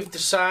don't think we've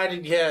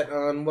decided yet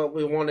on what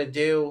we want to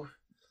do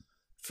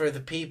for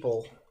the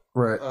people.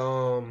 Right.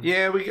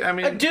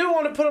 I do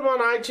want to put them on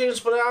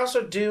iTunes, but I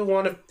also do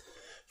want to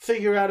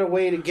figure out a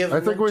way to give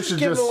them. I think we should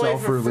just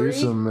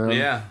self-release them, man.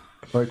 Yeah.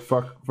 Like,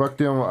 fuck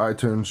dealing with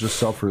iTunes. Just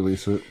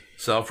self-release it.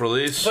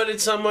 Self-release? Put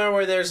it somewhere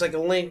where there's like a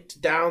link to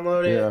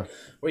download it.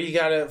 Where you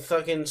gotta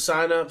fucking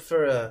sign up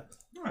for a...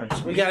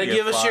 We gotta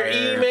give us your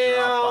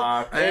email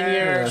and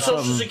your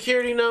social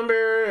security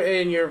number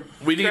and your...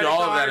 We need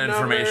all of that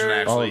information,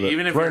 actually.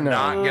 Even if you're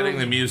not getting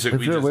the music,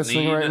 we just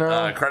need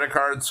credit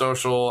card,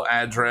 social,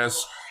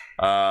 address,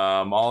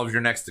 all of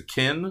your next of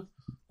kin.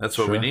 That's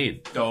what we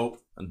need. Dope.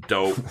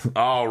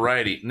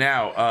 Alrighty.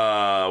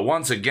 Now,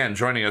 once again,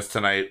 joining us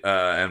tonight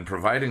and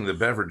providing the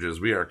beverages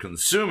we are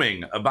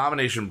consuming,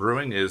 Abomination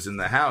Brewing is in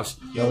the house.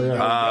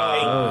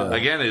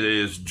 Again, it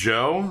is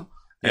Joe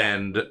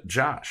and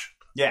Josh.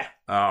 Yeah.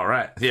 All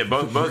right. Yeah,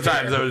 both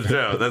times that was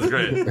Joe. That's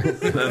great.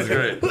 That's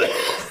great.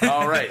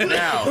 All right.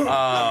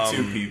 Now,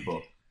 two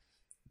people.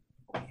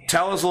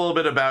 Tell us a little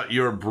bit about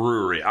your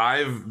brewery.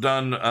 I've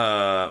done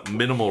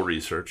minimal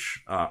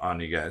research on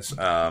you guys.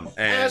 And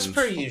as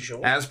per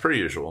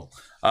usual.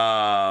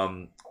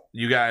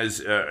 You guys,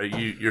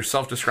 you're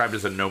self-described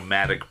as a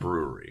nomadic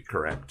brewery,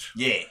 correct?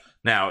 Yeah.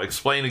 Now,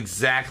 explain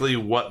exactly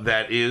what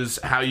that is,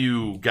 how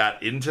you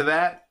got into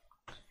that.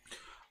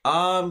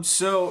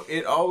 So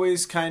it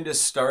always kind of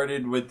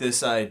started with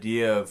this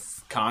idea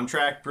of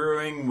contract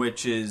brewing,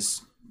 which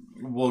is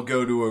we'll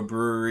go to a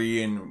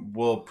brewery and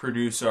we'll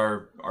produce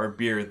our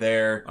beer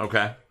there.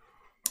 Okay.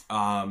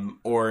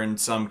 Or in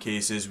some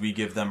cases we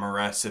give them a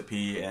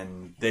recipe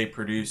and they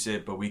produce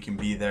it, but we can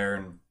be there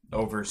and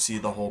oversee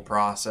the whole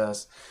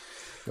process.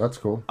 That's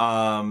cool.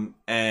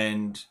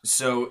 And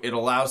so it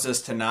allows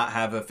us to not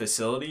have a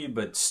facility,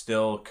 but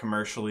still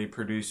commercially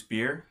produce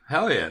beer.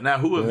 Hell yeah. Now,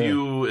 who have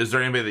you, is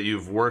there anybody that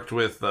you've worked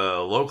with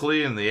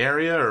locally in the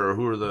area, or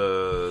who are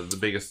the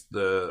biggest,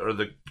 or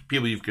the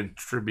people you've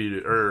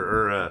contributed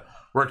or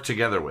worked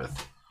together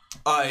with?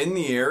 In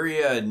the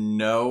area,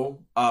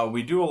 no.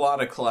 We do a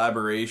lot of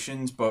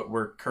collaborations, but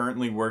we're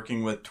currently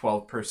working with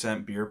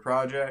 12% Beer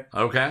Project.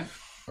 Okay.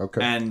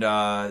 And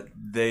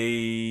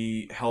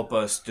they help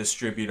us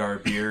distribute our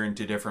beer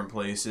into different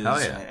places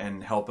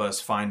and help us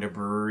find a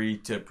brewery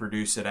to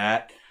produce it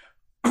at.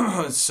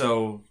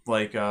 So,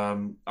 like,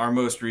 our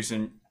most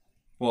recent,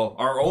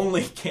 our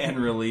only can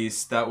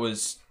release that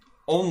was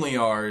only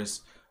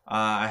ours,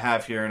 I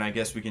have here, and I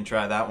guess we can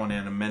try that one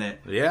in a minute.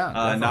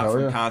 Yeah. Not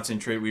from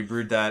concentrate. We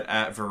brewed that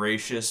at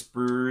Voracious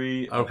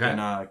Brewery up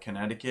in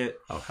Connecticut.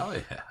 Oh, hell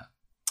yeah.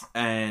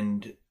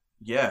 And...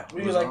 yeah.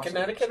 Were you like awesome.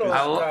 Connecticut? Or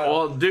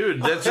well,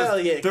 dude, that's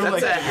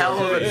that's a hell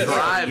of a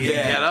drive to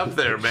get up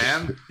there,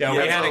 man. Yeah,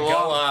 we had to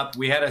go up.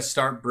 We had to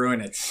start brewing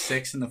at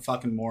 6 in the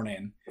fucking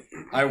morning.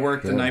 I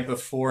worked the night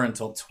before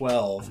until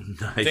 12.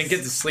 Nice. Didn't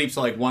get to sleep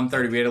till like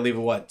 1:30. We had to leave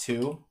at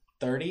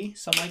 2:30,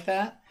 something like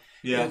that.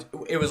 Yeah.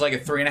 It was like a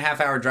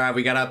 3.5 hour drive.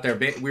 We got up there.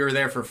 We were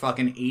there for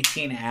fucking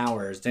 18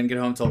 hours. Didn't get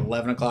home till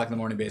 11 o'clock in the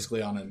morning,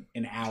 basically on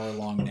an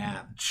hour-long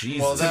nap. Jesus.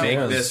 Well,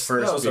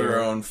 that was our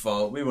own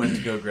fault. We went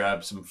to go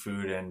grab some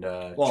food and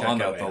check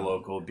out the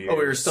local beer. Oh,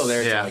 we were still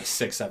there till like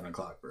 6, 7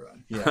 o'clock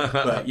brewing. Yeah.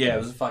 But yeah, it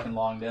was a fucking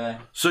long day.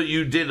 So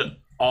you did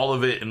all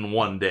of it in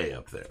one day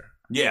up there?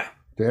 Yeah.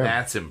 Damn.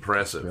 That's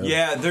impressive.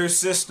 Yeah, their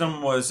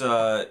system was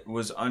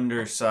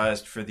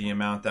undersized for the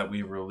amount that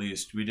we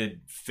released. We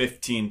did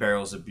 15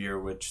 barrels of beer,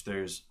 which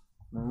there's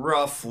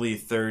roughly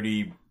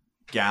 30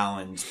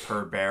 gallons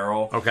per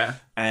barrel. Okay.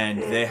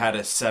 And they had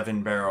a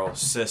 7-barrel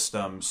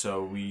system,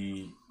 so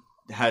we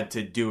had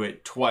to do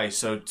it twice.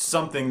 So it's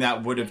something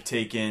that would have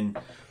taken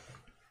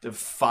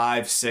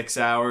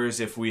 5-6 hours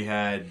if we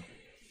had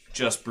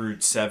just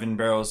brewed 7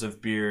 barrels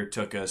of beer.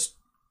 Took us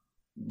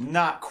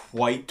not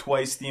quite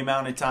twice the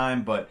amount of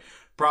time, but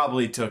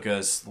probably took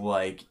us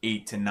like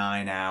 8 to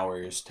 9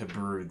 hours to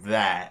brew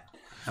that.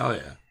 Hell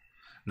yeah.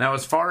 Now,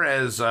 as far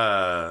as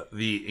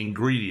the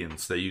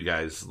ingredients that you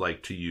guys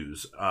like to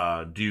use,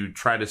 do you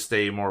try to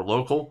stay more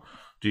local?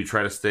 Do you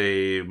try to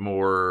stay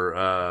more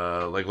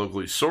like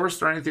locally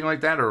sourced or anything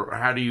like that? Or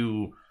how do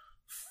you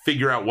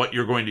figure out what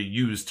you're going to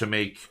use to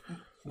make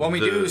when we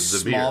do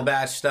small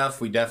batch stuff,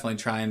 we definitely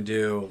try and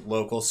do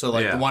local. So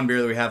like the one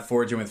beer that we have,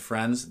 Foraging with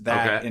Friends,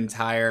 that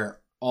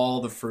entire,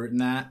 all the fruit in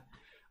that,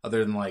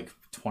 other than like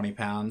 20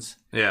 pounds,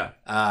 Yeah.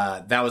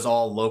 That was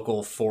all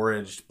local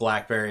foraged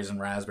blackberries and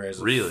raspberries.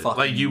 Really?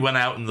 Like you went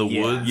out in the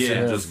woods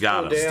and just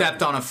got them.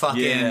 Stepped on a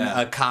fucking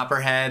a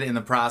copperhead in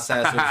the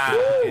process.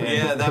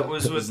 Yeah, that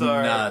was with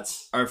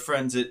nuts. Our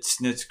friends at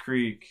Snitz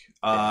Creek.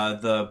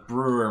 The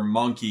brewer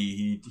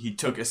Monkey, he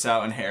took us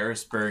out in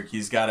Harrisburg.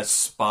 He's got a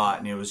spot,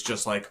 and it was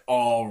just like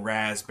all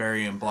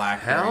raspberry and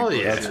blackberry. Hell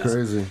yeah, that's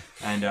crazy.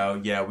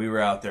 And we were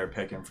out there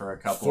picking for a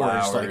couple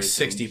hours. Like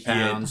 60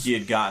 pounds. He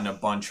had gotten a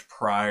bunch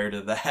prior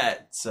to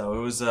that, so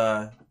it was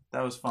that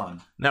was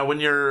fun. Now,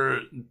 when you're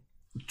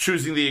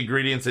choosing the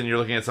ingredients and you're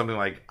looking at something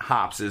like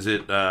hops, is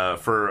it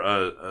for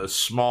a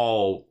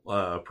small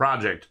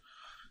project?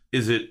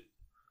 Is it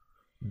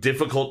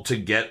difficult to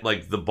get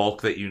like the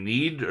bulk that you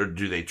need, or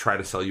do they try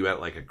to sell you at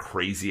like a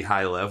crazy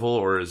high level,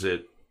 or is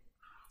it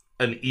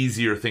an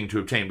easier thing to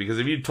obtain? Because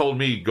if you told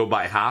me go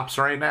buy hops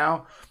right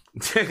now,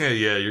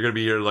 yeah, you're gonna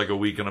be here like a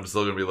week and I'm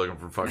still gonna be looking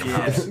for fucking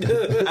hops.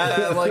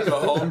 At like a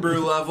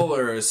homebrew level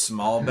or a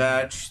small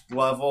batch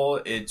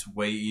level, it's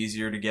way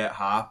easier to get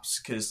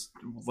hops because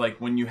like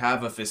when you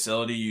have a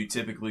facility, you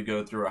typically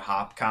go through a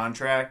hop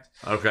contract.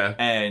 Okay.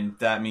 And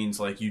that means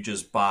like you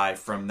just buy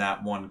from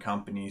that one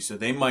company, so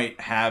they might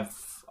have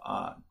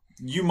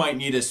you might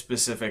need a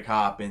specific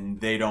hop and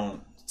they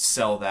don't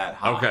sell that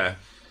hop. Okay.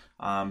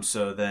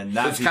 So then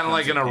that's kind of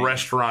like in a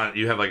restaurant,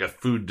 you have like a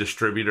food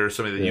distributor or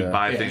something that you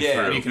buy things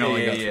through. You can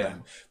only go through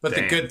them. But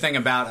the good thing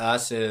about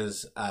us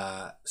is,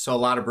 so a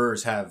lot of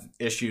brewers have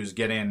issues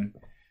getting,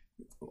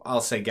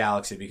 I'll say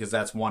Galaxy because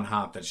that's one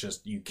hop that's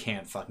just, you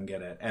can't fucking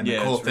get it. And the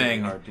cool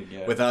thing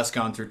with us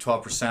going through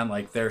 12%,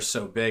 like they're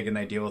so big and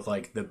they deal with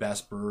like the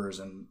best brewers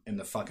in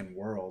the fucking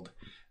world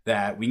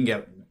that we can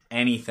get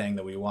anything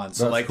that we want.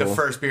 So that's the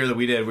first beer that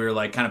we did, we were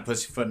like kind of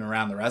pussyfooting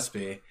around the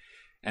recipe.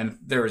 And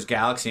there was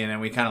Galaxy in it,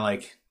 and we kind of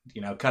like,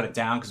 cut it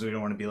down because we don't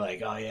want to be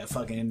like, oh yeah,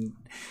 fucking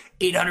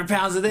 800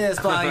 pounds of this,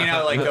 blah,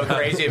 like go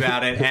crazy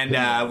about it.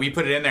 And we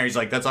put it in there. He's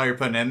like, that's all you're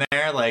putting in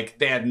there? Like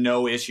they had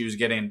no issues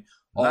getting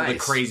all the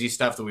crazy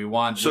stuff that we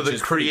want. So the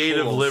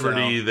creative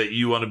liberty that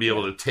you want to be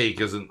able to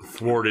take isn't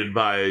thwarted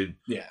by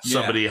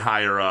somebody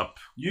higher up.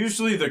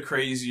 Usually the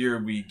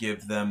crazier we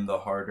give them, the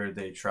harder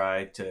they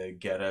try to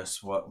get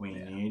us what we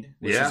need.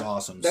 Which is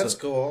awesome. That's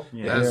cool.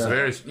 Yeah. That's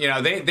very...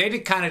 they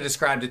kind of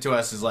described it to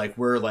us as like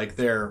we're like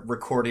their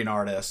recording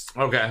artists.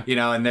 Okay.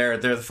 And they're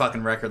the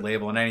fucking record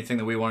label, and anything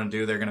that we want to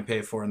do, they're going to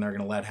pay for and they're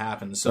going to let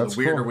happen. So the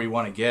weirder we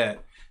want to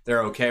get,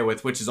 they're okay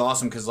with, which is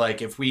awesome because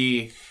like if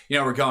we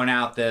we're going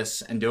out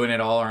this and doing it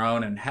all our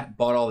own and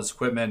bought all this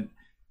equipment,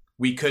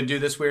 we could do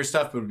this weird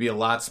stuff, but it would be a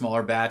lot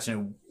smaller batch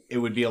and it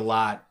would be a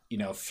lot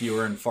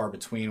fewer and far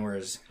between,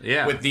 whereas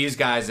with these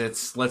guys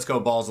it's let's go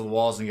balls to the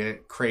walls and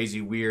get crazy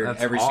weird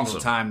every single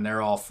time, and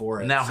they're all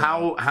for it. Now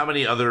how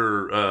many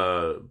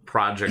other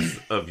projects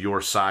of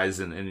your size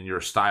and in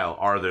your style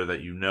are there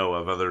that you know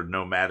of, other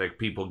nomadic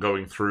people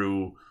going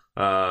through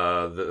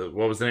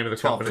what was the name of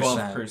the company?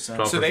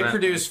 12%. So they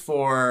produce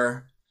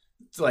for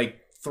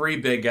like 3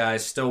 big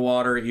guys: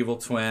 Stillwater, Evil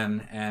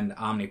Twin, and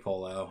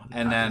Omnipolo.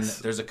 And then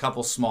there's a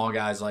couple small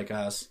guys like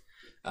us: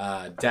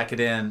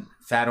 Decadent,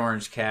 Fat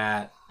Orange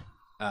Cat,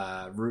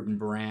 Root and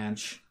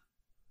Branch.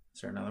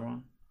 Is there another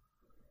one?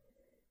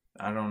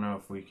 I don't know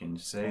if we can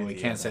say. We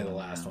can't say the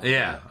last one.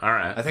 Yeah, all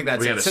right. I think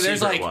that's it. So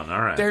there's like one.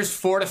 All right. There's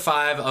 4 to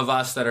 5 of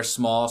us that are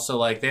small. So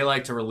like they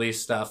like to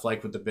release stuff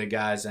like with the big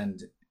guys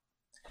and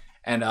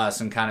us,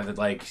 and kind of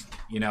like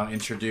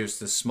introduce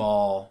the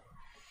small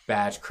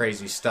batch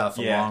crazy stuff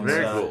along.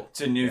 Very cool.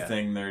 It's a new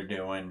thing they're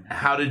doing.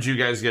 How did you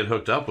guys get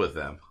hooked up with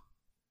them?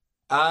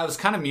 It was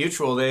kind of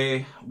mutual.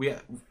 We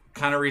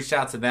kind of reached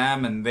out to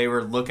them, and they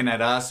were looking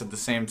at us at the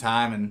same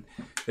time, and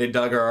they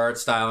dug our art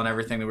style and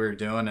everything that we were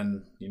doing,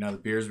 and the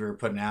beers we were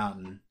putting out,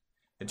 and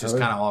it just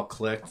kind of all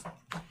clicked.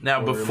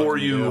 Now, before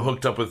you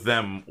hooked up with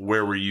them,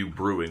 where were you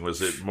brewing?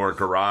 Was it more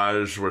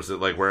garage? Was it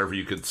like wherever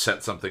you could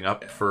set something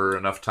up for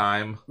enough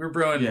time? We were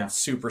brewing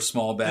super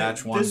small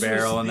batch, one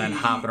barrel, and then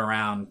hopping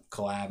around,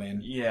 collabing.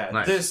 Yeah,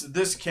 nice.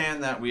 This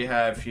can that we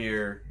have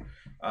here,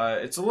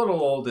 it's a little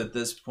old at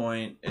this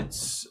point.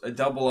 It's a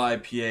double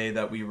IPA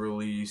that we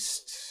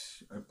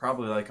released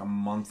probably like a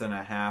month and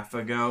a half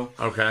ago.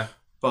 Okay.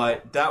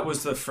 But that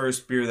was the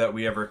first beer that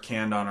we ever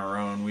canned on our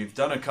own. We've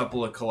done a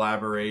couple of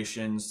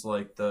collaborations,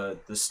 like the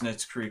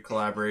Snitz Creek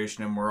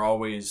collaboration, and we're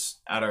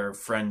always at our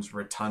friend's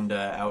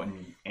Rotunda out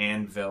in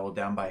Annville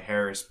down by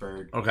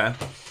Harrisburg. Okay.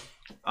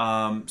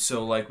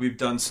 So like we've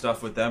done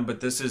stuff with them,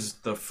 but this is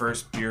the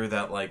first beer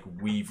that like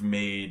we've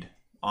made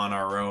on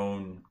our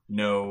own.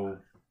 No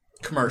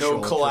commercial,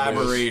 no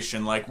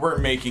collaboration. Like we're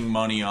making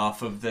money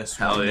off of this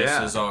one. Hell yeah.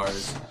 This is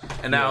ours.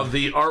 And now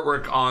the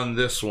artwork on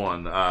this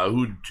one,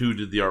 who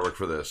did the artwork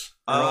for this?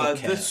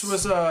 This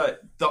was the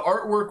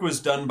artwork was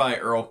done by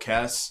Earl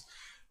Kess.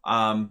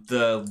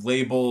 The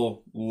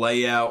label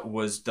layout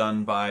was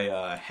done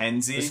by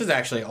Henzi. This is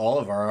actually all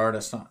of our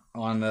artists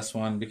on this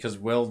one because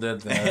Will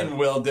did and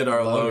Will did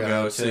our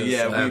logo. So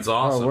yeah, that's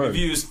awesome. We've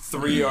used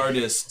 3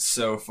 artists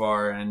so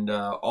far, and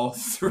all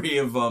 3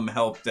 of them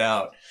helped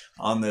out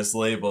on this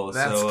label.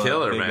 That's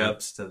killer, big man.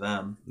 Ups to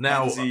them.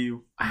 Now,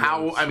 you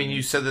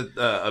said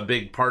that a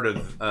big part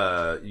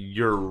of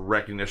your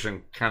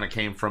recognition kind of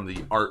came from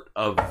the art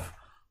of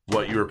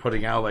what you were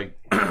putting out, like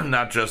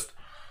not just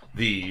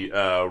the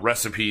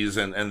recipes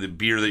and the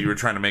beer that you were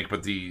trying to make,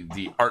 but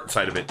the art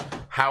side of it.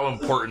 How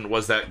important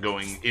was that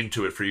going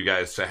into it for you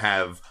guys to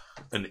have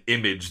an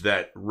image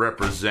that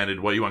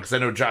represented what you want? Because I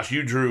know, Josh,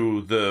 you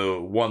drew the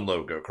one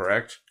logo,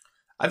 correct?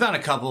 I've done a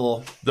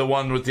couple. The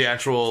one with the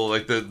actual,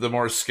 like the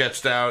more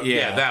sketched out.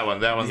 Yeah, that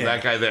one,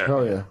 that guy there.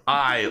 Oh yeah,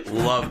 I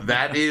love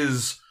that.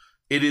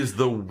 It is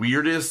the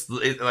weirdest.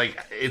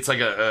 It's like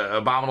a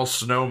abominable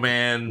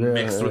snowman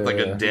mixed with like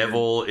a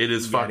devil. It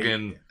is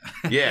fucking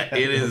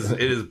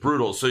It is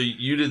brutal. So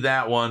you did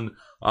that one.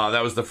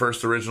 That was the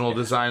first original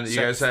design that you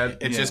guys had.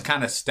 It just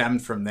kind of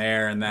stemmed from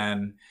there, and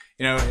then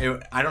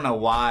I don't know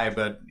why,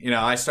 but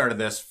I started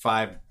this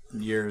 5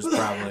 years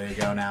probably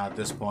ago now at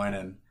this point,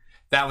 and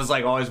that was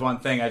like always one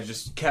thing I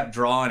just kept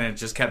drawing and it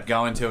just kept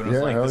going to, and it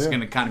was like, this is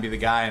going to kind of be the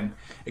guy, and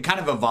it kind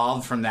of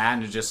evolved from that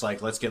into just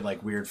like, let's get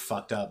like weird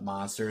fucked up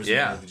monsters.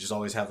 Yeah. And just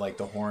always have like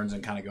the horns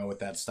and kind of go with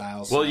that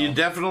style. Well, you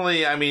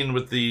definitely,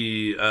 with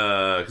the,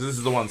 because this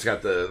is the one that's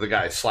got the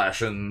guy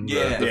slashing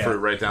the fruit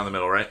right down the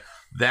middle, right?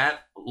 That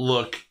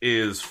look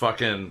is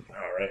fucking,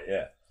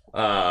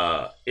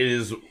 it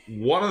is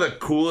one of the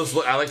coolest,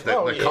 I like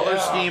the color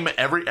scheme,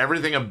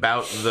 everything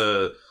about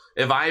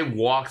if I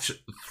walked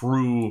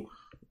through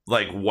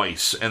like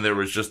Weiss and there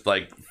was just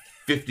like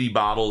 50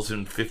 bottles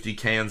and 50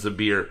 cans of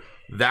beer,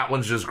 that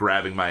one's just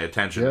grabbing my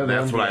attention. And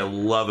that's what I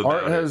love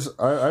about it.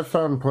 I've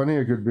found plenty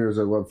of good beers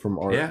I love from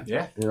art.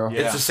 Yeah.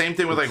 It's the same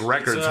thing with like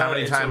records. How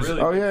many times? You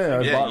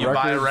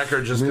buy a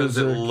record just because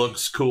it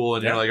looks cool,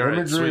 and you're like, all right,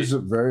 imagery is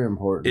very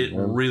important. It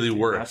really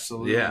works.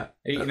 Absolutely. Yeah.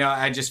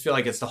 I just feel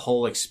like it's the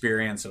whole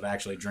experience of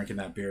actually drinking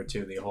that beer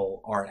too, the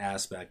whole art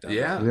aspect of it.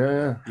 Yeah.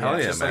 Hell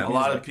yeah, just man. like a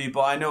lot of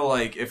people I know,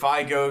 like if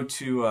I go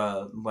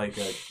to like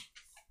a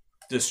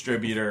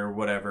distributor or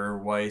whatever,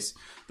 Weiss,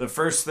 the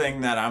first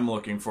thing that I'm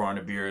looking for on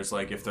a beer is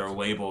like if their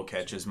label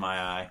catches my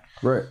eye.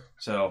 Right.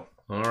 So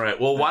all right.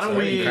 Well, why don't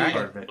we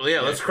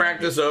let's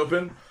crack this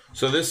open.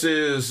 So this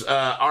is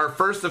our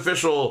first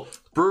official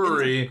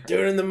brewery. Do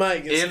it in the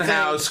mic.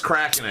 In-house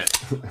cracking it.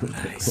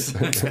 Nice.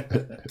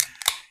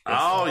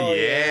 Oh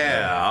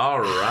yeah.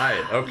 All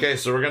right. Okay,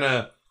 so we're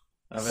gonna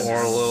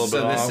pour a little bit.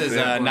 So this is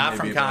not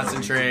from Maybe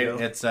concentrate.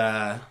 It's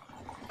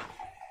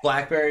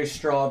blackberries,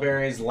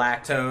 strawberries,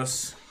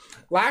 lactose,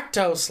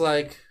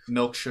 like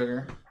milk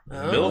sugar.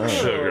 Milk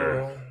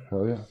sugar.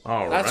 Hell yeah.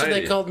 All right. That's what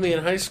they called me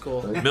in high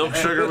school. Milk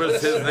sugar was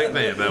his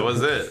nickname. That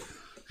was it.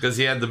 Because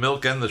he had the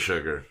milk and the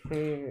sugar.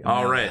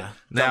 All right.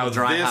 Now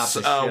this,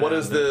 what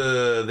is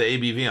the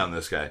ABV on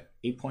this guy?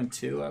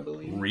 8.2, I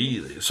believe.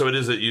 Really? So it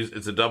is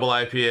it's a double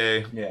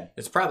IPA. Yeah.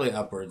 It's probably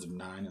upwards of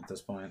 9 at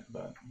this point,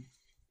 but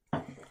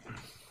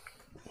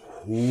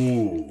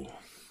ooh.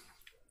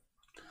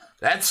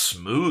 That's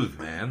smooth,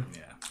 man.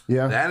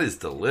 Yeah. That is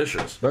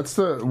delicious. That's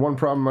the one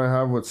problem I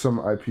have with some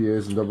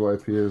IPAs and double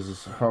IPAs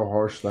is how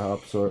harsh the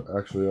hops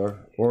actually are.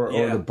 Or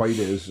the bite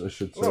is, I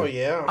should say. Oh,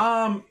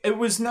 yeah. It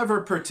was never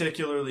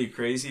particularly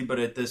crazy, but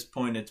at this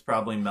point it's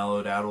probably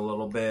mellowed out a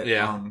little bit.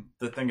 Yeah.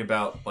 The thing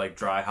about like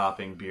dry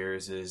hopping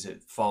beers is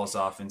it falls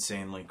off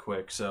insanely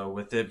quick. So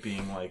with it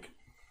being like,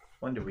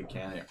 when did we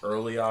can it?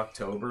 Early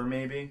October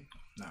maybe?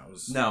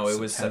 It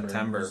was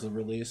September. Was the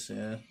release,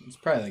 yeah. It's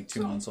probably like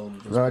 2 months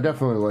old. No, I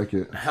definitely like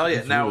it. Hell yeah.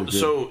 It's Now, really good.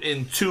 so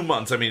in 2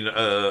 months,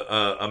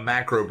 a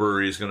macro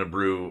brewery is going to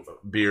brew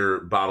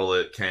beer, bottle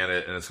it, can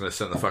it, and it's going to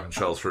sit in the fucking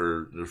shelves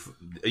for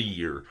a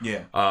year.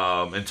 Yeah.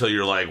 Until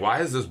you're like,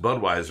 why is this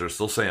Budweiser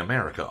still say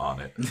America on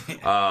it?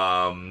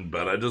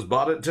 But I just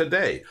bought it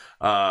today.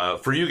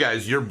 For you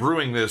guys, you're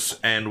brewing this,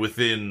 and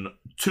within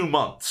 2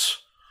 months,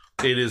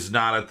 it is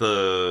not at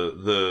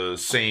the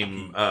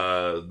same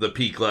the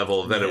peak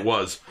level that it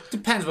was.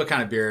 Depends what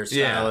kind of beer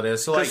style it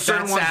is. So like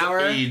certain that ones sour,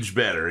 age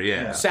better.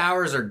 Yeah.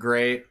 Sours are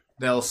great.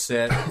 They'll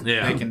sit.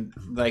 Yeah. They can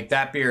like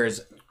that beer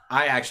is.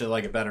 I actually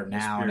like it better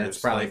now, and it's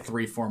probably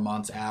 3-4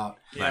 months out.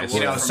 Nice.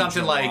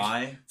 Something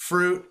like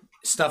fruit.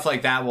 Stuff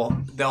like that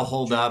they'll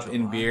hold up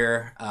in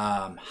beer.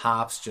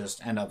 Hops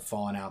just end up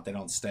falling out; they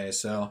don't stay.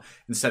 So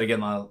instead of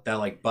getting that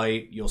like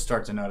bite, you'll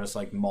start to notice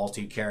like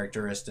malty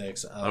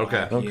characteristics of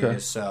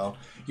IPAs. So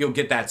you'll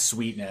get that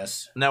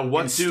sweetness. Now,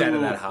 what instead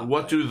of that hop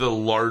bite. do the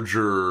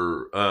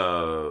larger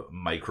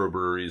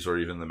microbreweries or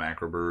even the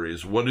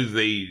macrobreweries? What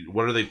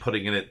are they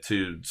putting in it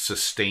to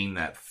sustain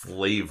that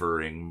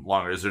flavoring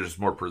longer? Is there just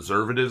more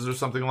preservatives or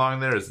something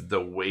along there? Is it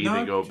the way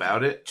they go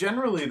about it?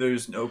 Generally,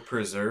 there's no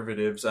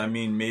preservatives. I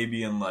mean, maybe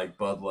maybe in like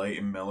Bud Light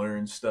and Miller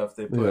and stuff.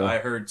 They put. I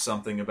heard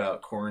something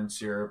about corn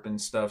syrup and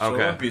stuff. So I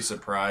wouldn't be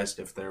surprised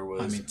if there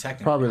was. I mean,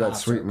 technically, probably that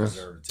sweetness.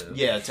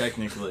 Yeah,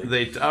 technically.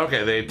 They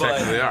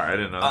technically are. I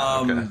didn't know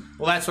that. Okay.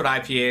 Well, that's what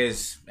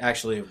IPAs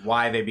actually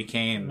why they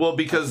became. Well,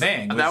 because a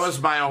thing that was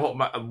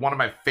one of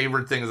my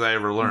favorite things I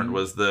ever learned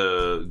was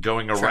the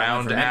going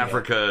around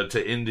Africa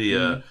to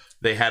India.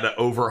 They had to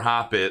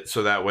overhop it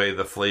so that way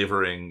the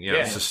flavoring,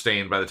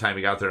 sustained by the time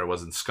you got there. It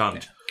wasn't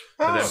skunked.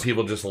 And then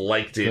people just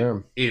liked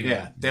it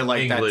they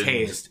liked England that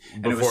taste.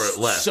 And before it was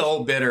left.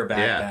 so bitter back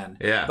then.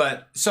 Yeah.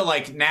 But so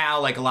like now,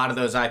 like a lot of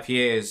those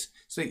IPAs,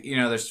 so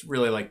there's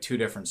really like two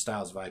different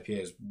styles of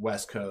IPAs,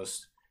 West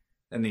Coast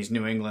and these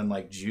New England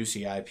like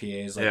juicy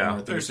IPAs, like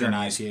Northeastern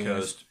IPAs. East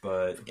Coast,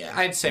 but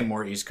I'd say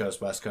more East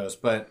Coast, West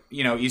Coast, but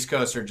East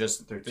Coast are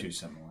just they're too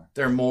similar.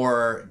 They're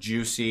more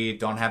juicy,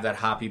 don't have that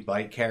hoppy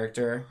bite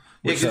character.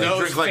 Yeah, Which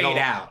those fade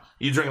out.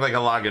 You drink like a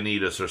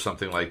Lagunitas or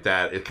something like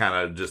that, it kind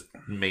of just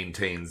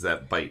maintains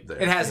that bite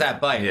there. It has that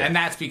bite, and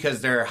that's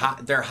because they're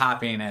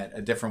hopping it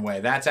a different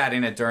way. That's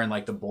adding it during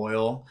like the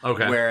boil,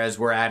 whereas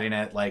we're adding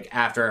it like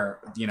after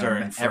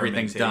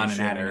everything's done and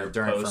adding it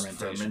during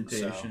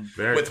fermentation.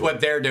 So with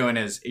what they're doing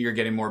is you're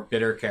getting more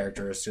bitter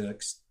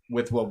characteristics.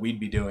 With what we'd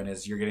be doing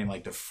is you're getting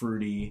like the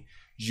fruity,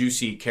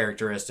 juicy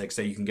characteristics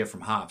that you can get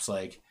from hops,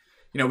 like.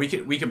 We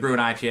could brew an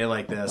IPA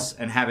like this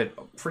and have it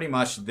pretty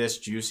much this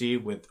juicy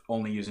with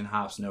only using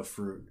hops, no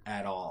fruit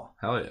at all.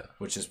 Hell yeah.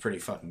 Which is pretty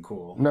fucking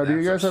cool. Now, do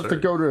you guys have to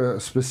go to a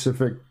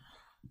specific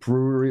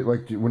brewery?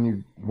 Like when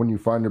you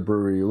find a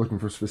brewery, you're looking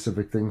for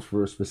specific things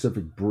for a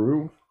specific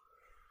brew?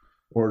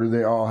 Or do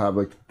they all have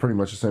like pretty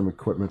much the same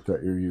equipment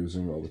that you're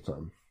using all the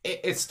time?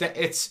 It's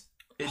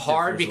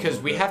hard because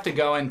we have to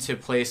go into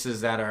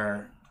places that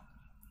are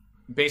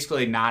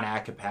basically not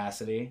at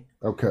capacity.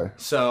 Okay.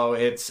 So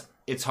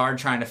it's hard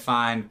trying to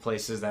find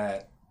places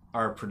that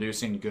are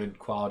producing good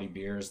quality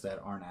beers that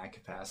aren't at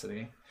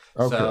capacity.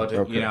 I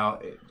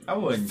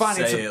wouldn't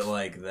say it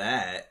like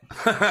that.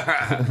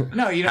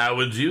 No, how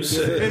would you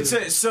say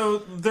it? So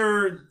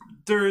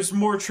there's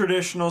more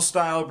traditional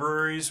style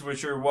breweries,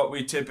 which are what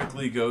we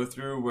typically go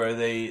through, where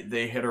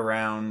they hit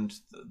around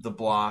the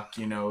block.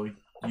 You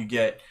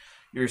get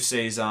your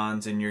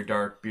saisons and your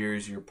dark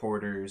beers, your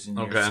porters and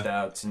your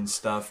stouts and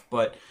stuff,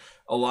 but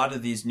a lot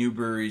of these new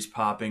breweries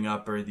popping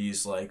up are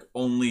these like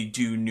only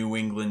do New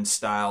England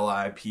style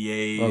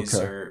IPAs,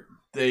 or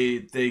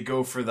they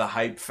go for the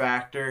hype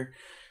factor,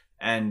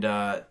 and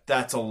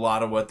that's a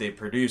lot of what they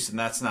produce. And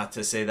that's not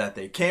to say that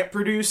they can't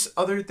produce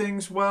other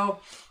things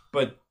well,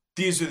 but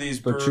these are these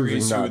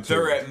breweries who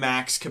they're at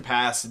max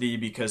capacity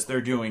because they're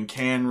doing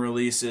can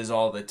releases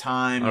all the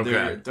time.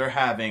 They're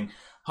having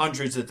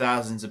hundreds of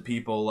thousands of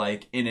people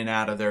like in and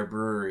out of their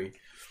brewery.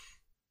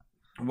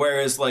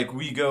 Whereas, like,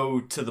 we go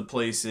to the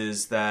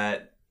places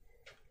that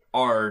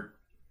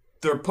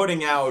they're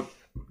putting out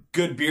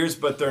good beers,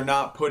 but they're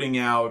not putting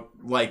out,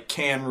 like,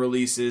 can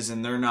releases,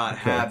 and they're not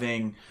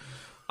having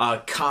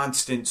a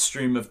constant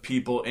stream of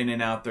people in and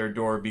out their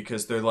door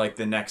because they're, like,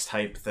 the next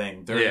hype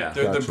thing. They're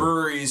the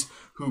breweries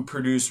who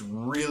produce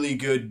really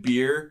good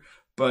beer,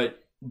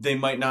 but they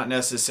might not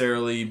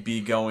necessarily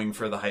be going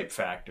for the hype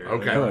factor.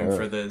 They're going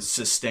for the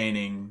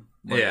sustaining,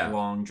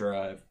 long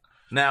drive.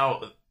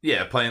 Now...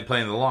 Yeah, playing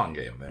the long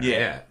game there.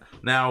 Yeah.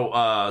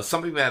 Now,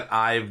 something that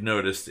I've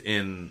noticed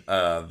in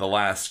the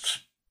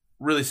last,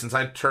 really since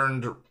I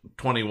turned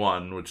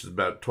 21, which is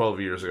about 12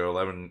 years ago,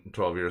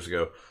 12 years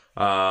ago,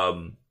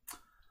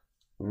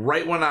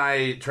 right when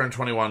I turned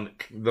 21,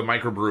 the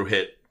microbrew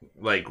hit,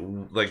 like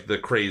the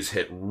craze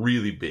hit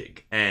really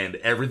big, and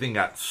everything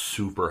got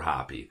super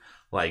hoppy.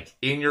 Like,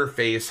 In Your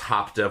Face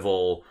Hop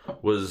Devil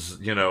was,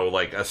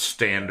 like a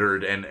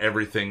standard, and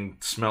everything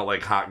smelled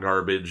like hot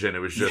garbage, and it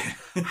was just,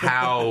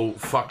 how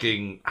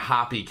fucking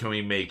hoppy can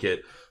we make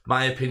it?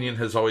 My opinion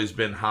has always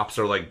been hops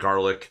are like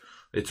garlic.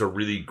 It's a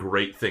really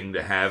great thing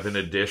to have in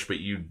a dish,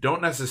 but you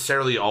don't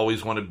necessarily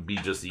always want to be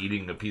just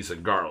eating a piece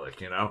of garlic,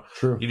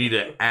 True. You need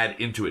to add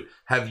into it.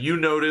 Have you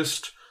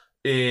noticed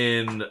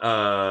in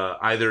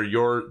either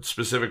your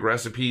specific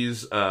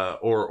recipes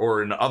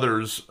or in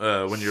others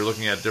when you're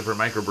looking at different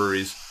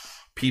microbreweries,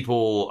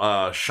 people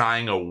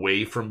shying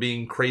away from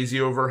being crazy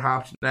over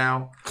hopped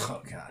now?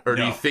 Oh God! Or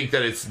do you think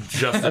that it's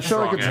just I feel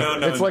like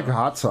it's like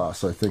hot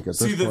sauce, I think.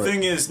 See, the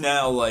thing is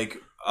now, like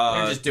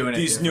just doing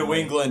these New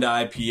England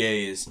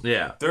IPAs,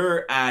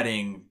 they're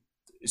adding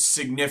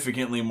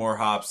significantly more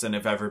hops than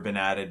have ever been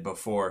added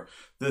before.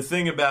 The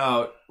thing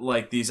about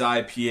like these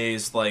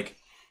IPAs, like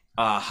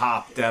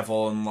Hop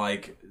Devil and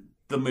like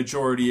the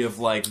majority of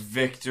like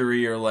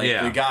Victory or like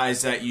the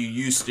guys that you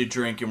used to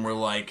drink and were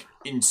like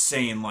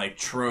insane, like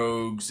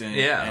Trogs and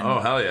oh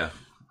hell yeah,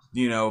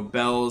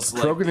 Bell's.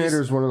 Troganator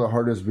is one of the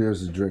hardest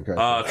beers to drink.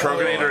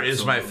 Troganator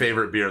is my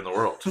favorite beer in the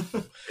world.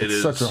 It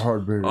is such a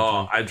hard beer.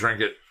 I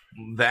drink it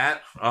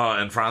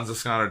and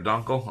Franziskaner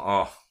Dunkel.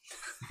 Oh,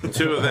 the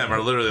two of them are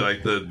literally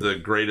like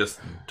the greatest,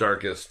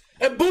 darkest.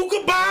 And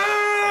Buka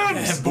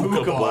Bombs!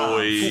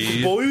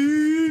 Buka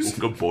Boys!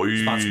 Good boy.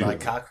 Sponsored by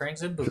Cock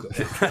Rings and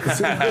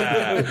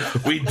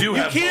Buka. We do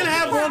have. You can't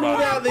have one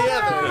without the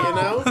other, you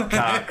know?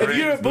 If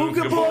you're a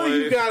Buka boy,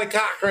 you got a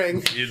cock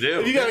ring. You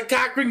do. If you got a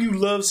cock ring, you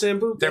love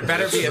Sambuca. There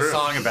better be a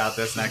song about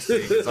this next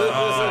week.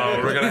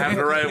 Oh, we're gonna have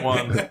to write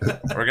one.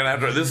 We're gonna have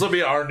to. This will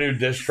be our new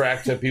diss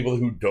track to people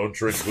who don't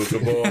drink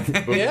Buka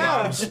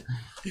bombs.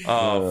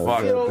 Oh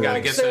fuck! You gotta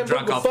get so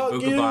drunk off the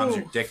Buka bombs,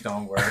 your dick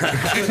don't work.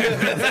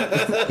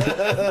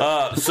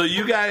 So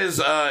you guys,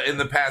 in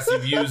the past,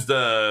 you used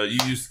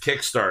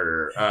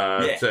Kickstarter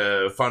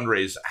to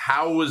fundraise.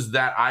 How was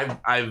that?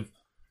 I've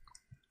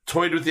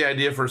toyed with the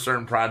idea for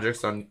certain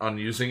projects on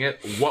using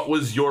it. What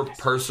was your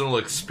personal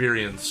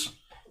experience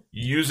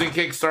using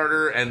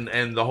Kickstarter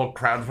and the whole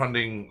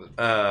crowdfunding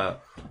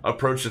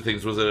approach to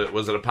things? Was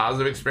it a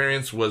positive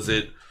experience? Were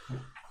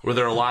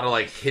there a lot of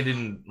like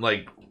hidden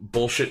like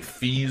bullshit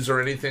fees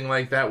or anything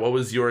like that? What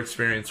was your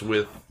experience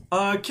with?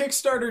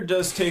 Kickstarter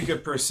does take a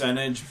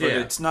percentage, but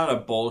it's not a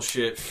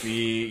bullshit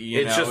fee.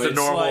 It's just a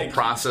normal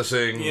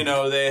processing. You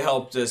know, they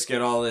helped us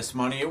get all this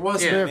money. It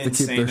wasn't an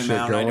insane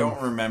amount. I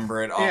don't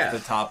remember it off the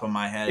top of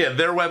my head. Yeah,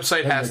 their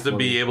website has to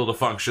be able to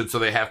function, so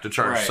they have to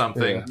charge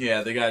something.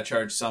 Yeah, they got to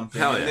charge something.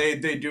 Hell yeah.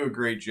 And they do a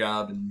great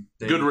job. And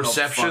good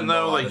reception,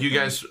 though? Like, you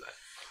guys...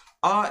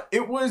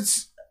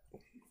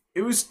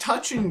 It was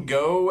touch and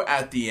go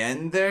at the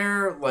end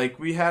there. Like,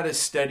 we had a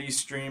steady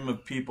stream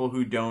of people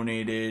who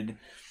donated.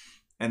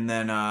 And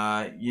then,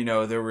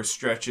 there were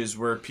stretches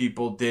where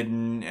people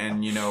didn't.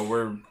 And,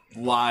 we're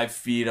live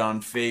feed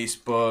on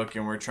Facebook.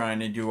 And we're trying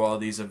to do all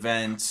these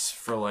events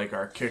for, like,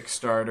 our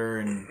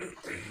Kickstarter and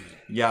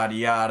yada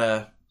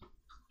yada.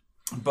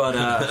 But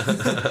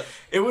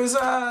it was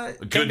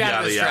good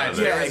yada yada.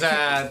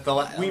 Yeah, it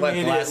was we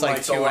made it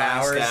like 2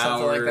 hours,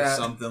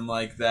 something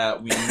like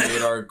that. We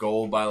made our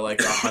goal by like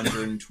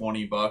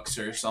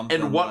 $120 or something.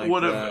 And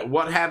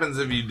what happens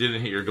if you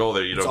didn't hit your goal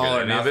there? You don't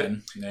get any of it.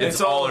 Yeah. It's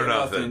all or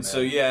nothing. So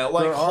yeah, it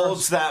like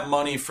holds that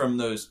money from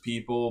those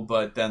people,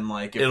 but then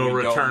like if it'll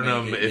return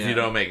them if you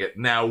don't make it.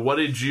 Now, what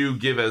did you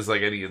give as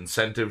like any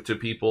incentive to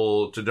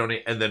people to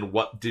donate, and then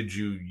what did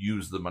you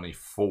use the money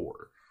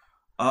for?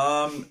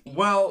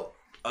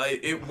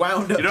 It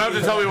wound up... You don't have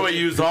to tell me what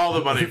you used all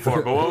the money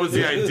for, but what was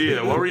the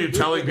idea? What were you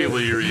telling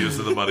people you were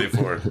using the money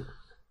for?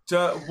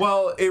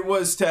 It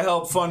was to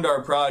help fund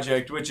our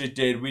project, which it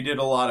did. We did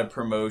a lot of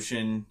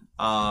promotion.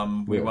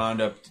 We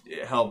wound up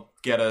help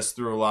get us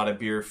through a lot of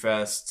beer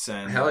fests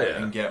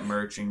and get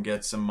merch and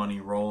get some money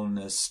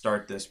rolling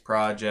start this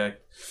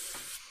project.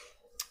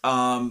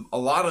 A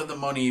lot of the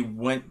money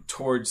went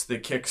towards the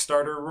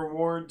Kickstarter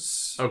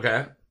rewards.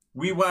 Okay.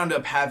 We wound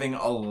up having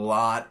a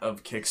lot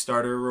of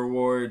Kickstarter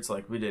rewards.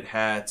 Like, we did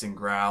hats and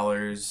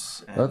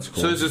growlers. And that's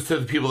cool. So this is to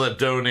the people that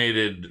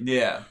donated.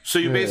 Yeah. So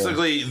you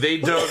basically, they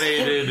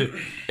donated,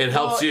 it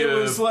helps you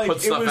put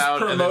stuff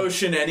out. It was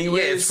promotion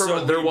anyway.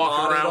 Yeah, they're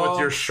walking around with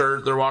your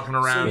shirt. They're walking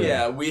around.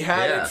 So we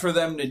had it for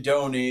them to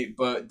donate,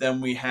 but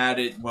then we had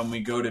it when we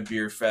go to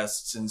beer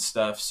fests and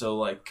stuff. So,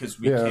 like, because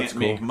we can't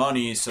make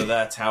money, so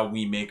that's how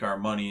we make our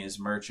money is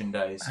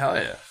merchandise. Hell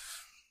yeah.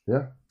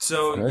 Yeah.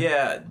 So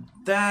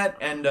that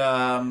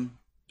and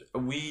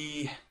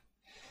we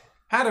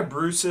had a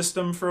brew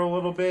system for a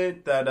little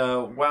bit that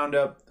wound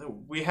up.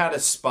 We had a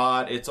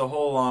spot. It's a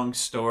whole long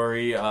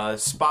story.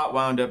 Spot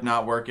wound up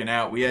not working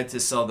out. We had to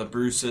sell the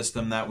brew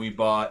system that we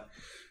bought.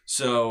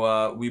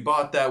 So we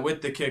bought that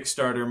with the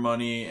Kickstarter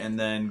money and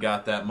then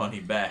got that money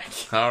back.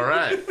 All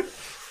right.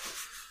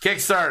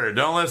 Kickstarter,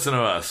 don't listen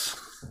to us.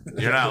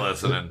 You're not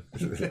listening.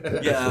 Yeah,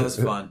 that was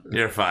fun.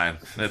 You're fine.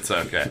 It's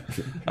okay.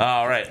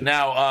 All right.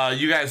 Now,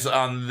 you guys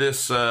on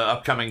this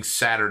upcoming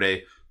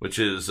Saturday, which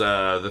is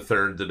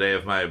the day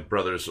of my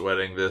brother's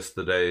wedding,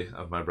 the day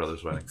of my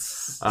brother's wedding. It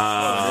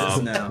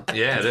is now.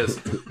 Yeah, it is.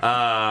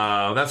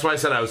 That's why I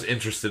said I was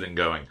interested in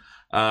going.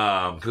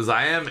 Because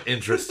I am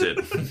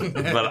interested.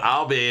 But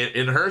I'll be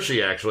in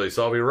Hershey, actually,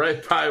 so I'll be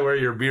right by where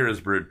your beer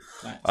is brewed.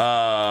 Nice.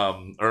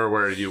 Or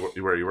where you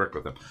work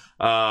with them.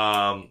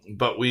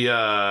 But we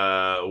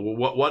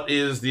what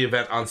is the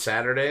event on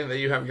Saturday that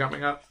you have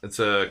coming up? It's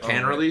a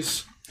can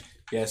release.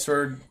 Yeah, so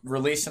we're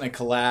releasing a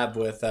collab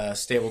with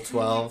Stable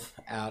 12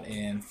 out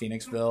in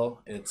Phoenixville.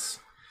 It's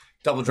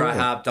double dry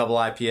hop, double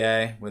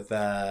IPA with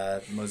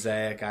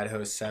Mosaic,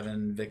 Idaho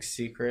 7, Vic's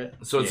Secret.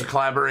 So it's a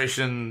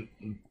collaboration.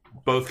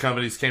 Both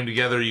companies came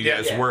together. You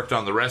guys worked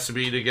on the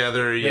recipe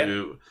together.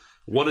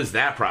 What is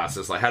that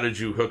process like? How did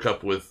you hook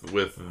up with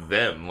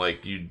them?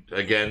 Like, you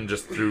again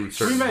just through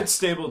certain... We met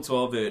Stable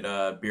 12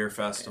 at beer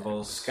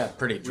festivals. Got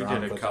pretty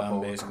drunk. We did a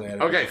couple basically.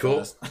 Okay,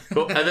 cool.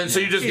 And then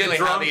so you just get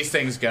drunk. How these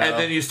things go. And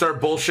then you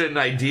start bullshitting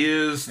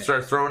ideas.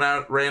 Start throwing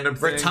out random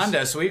things.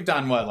 Rotunda. So we've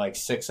done like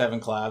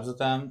 6-7 collabs with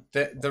them.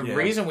 The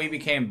reason we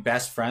became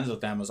best friends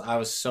with them was I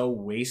was so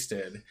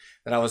wasted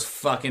that I was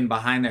fucking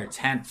behind their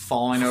tent,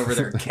 falling over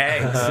their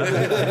kegs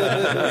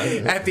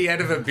at the end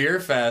of a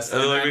beer fest.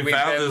 And like, we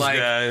found this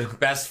guy.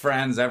 Best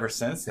friends ever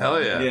since then.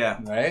 Hell yeah. Yeah.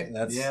 Right?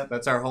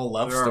 That's our whole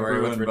love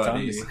story with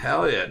Rotundi.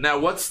 Hell yeah. Now,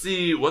 what's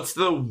the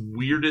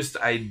weirdest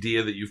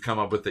idea that you've come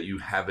up with that you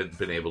haven't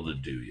been able to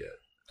do yet?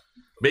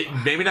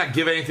 maybe not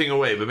give anything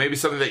away, but maybe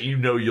something that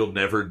you'll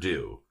never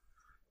do.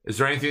 Is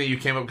there anything that you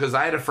came up? Because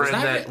I had a friend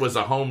that was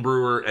a home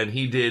brewer, and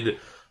he did. He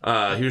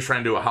was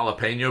trying to do a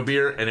jalapeno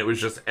beer, and it was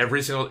just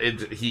every single.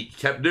 He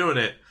kept doing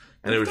it,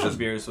 and it was just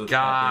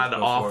god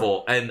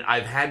awful. And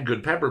I've had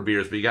good pepper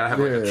beers, but you gotta have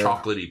like a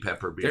chocolatey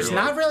pepper beer. There's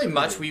not really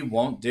much we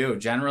won't do.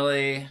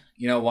 Generally,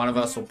 one of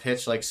us will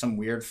pitch like some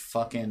weird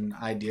fucking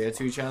idea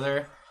to each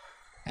other,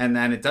 and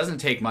then it doesn't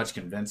take much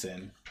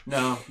convincing.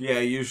 No, yeah,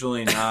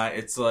 usually not.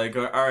 It's like,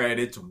 all right,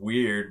 it's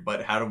weird,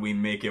 but how do we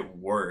make it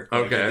work?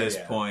 Like, at this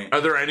point, are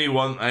there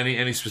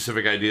any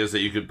specific ideas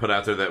that you could put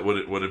out there that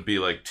wouldn't be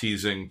like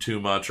teasing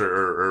too much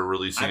or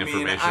releasing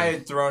information? I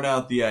had thrown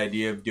out the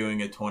idea of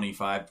doing a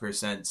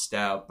 25%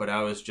 stout, but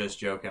I was just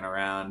joking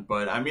around.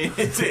 But I mean,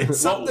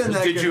 it's something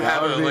that did you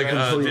have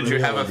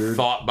a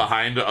thought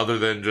behind other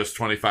than just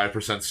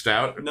 25%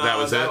 stout? No, that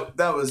was it.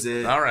 That was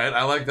it. All right,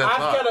 I like that.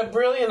 I've got a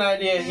brilliant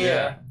idea here.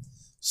 Yeah.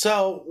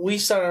 So we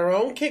start our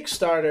own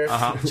Kickstarter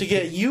to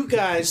get you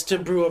guys to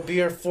brew a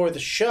beer for the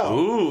show.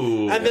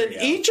 Ooh, and then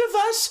each of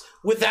us,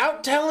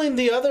 without telling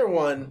the other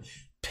one,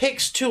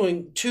 picks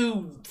two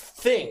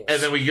things.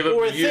 And then we give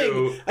it to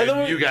you,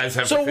 and you guys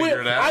have to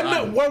figure it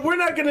out. We're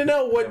not going to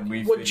know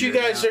what you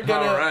guys are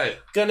gonna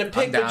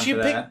pick, but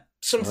you pick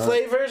some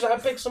flavors. I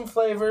pick some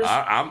flavors.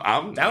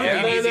 That would be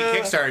an easy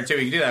Kickstarter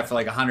too. You can do that for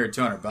like $100,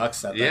 $200. Do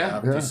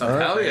something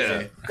hell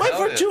Wait,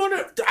 for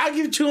 200, I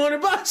give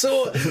 $200.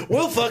 So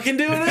we'll fucking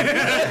do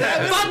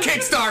it. Fuck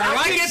Kickstarter.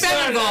 Why get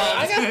that involved?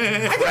 I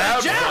got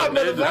a job,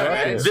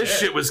 motherfucker. This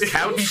shit was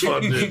couch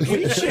funded.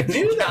 We should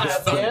do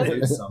that,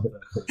 man.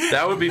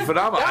 That would be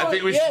phenomenal. I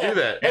think we should do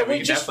that. And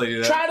we just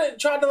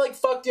try to like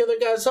fuck the other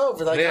guys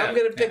over. Like I'm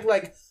gonna pick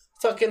like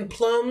fucking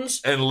plums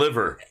and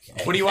liver.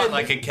 What do you want?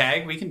 Like a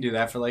keg? We can do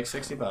that for like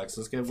 $60.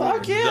 Let's get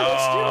fuck yeah.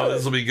 Oh,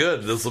 this will be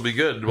good. This will be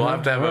good. We'll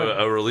have to have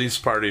a release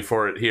party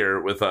for it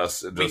here with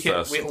us.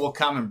 We'll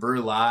come and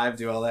brew live,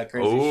 do all that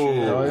crazy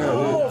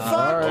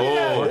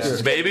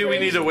shit. Maybe we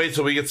need to wait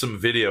till we get some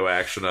video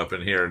action up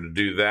in here to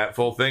do that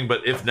full thing.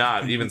 But if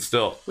not, even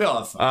still, we'll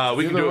have fun.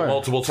 We can do it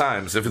multiple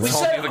times if it's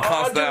only going to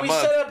cost that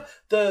much. We set up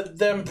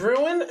them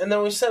brewing, and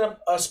then we set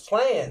up us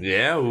playing.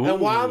 Yeah. Ooh.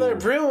 And while they're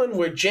brewing,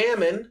 we're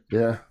jamming.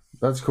 Yeah.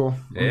 That's cool.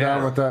 I'm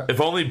down with that.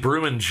 If only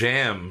brew and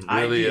jam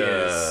really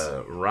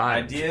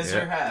rhymed. Ideas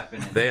are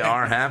happening. They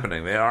are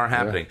happening. They are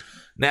happening. Yeah.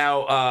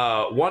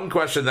 Now, one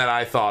question that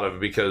I thought of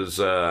because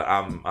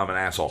I'm an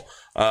asshole.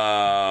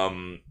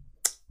 What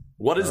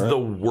is the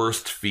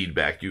worst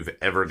feedback you've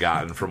ever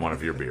gotten from one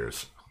of your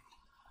beers?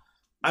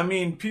 I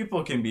mean,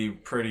 people can be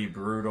pretty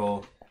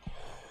brutal,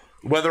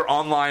 whether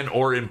online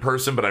or in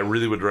person. But I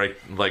really would like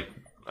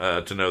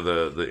to know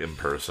the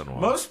in-person one.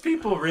 Most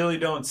people really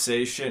don't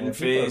say shit in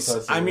face.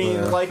 I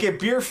mean, like at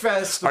beer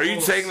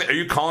festivals. Are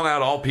you calling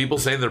out all people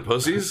saying they're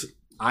pussies?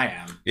 I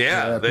am.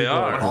 Yeah, they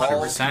are.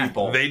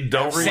 100%. They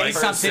don't say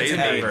something to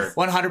me.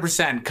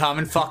 100%. Come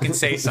and fucking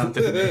say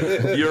something to me.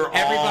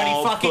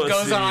 Everybody fucking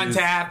goes on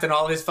Untappd and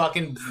all this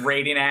fucking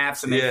rating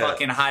apps, and they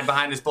fucking hide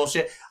behind this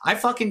bullshit.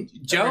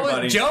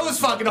 Joe's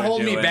fucking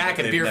holding me back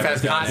at Beer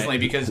Fest constantly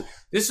because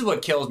this is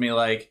what kills me.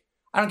 Like,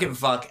 I don't give a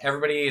fuck.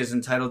 Everybody is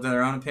entitled to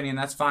their own opinion.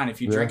 That's fine. If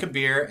you drink a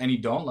beer and you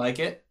don't like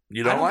it,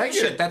 you don't like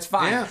it. That's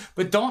fine. Yeah.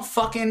 But don't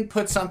fucking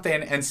put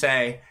something and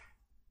say,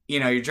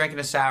 you're drinking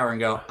a sour and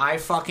go, I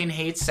fucking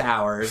hate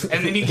sours.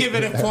 And then you give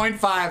it a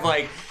 0.5,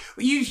 like,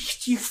 you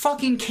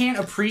fucking can't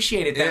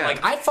appreciate it.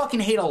 Like, I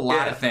fucking hate a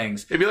lot of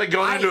things. It'd be like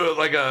going into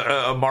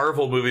a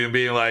Marvel movie and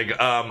being like,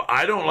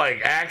 I don't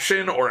like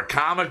action or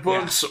comic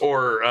books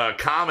or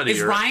comedy.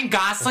 Is Ryan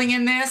Gosling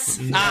in this?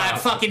 I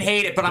fucking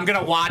hate it, but I'm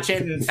gonna watch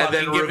it and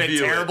fucking give it a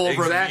terrible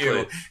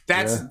review.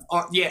 That's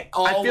always,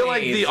 I feel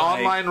like the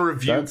online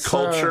review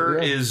culture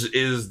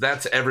is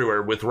that's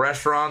everywhere, with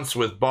restaurants,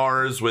 with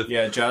bars, with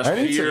Josh.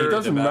 It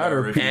doesn't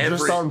matter.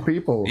 Just on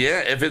people.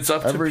 Yeah, if it's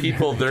up to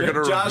people, they're gonna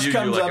review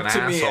you like an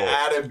asshole.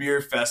 At a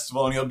beer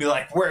festival, and he'll be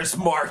like, "Where's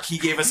Mark? He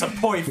gave us a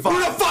 0.5. Who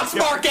the fuck's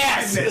Mark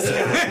ass?" You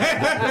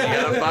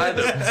gotta find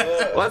him.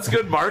 Well, that's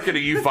good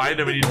marketing. You find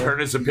him and you turn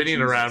his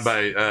opinion around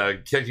by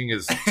kicking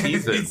his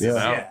teeth in.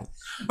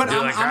 But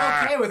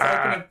I'm okay with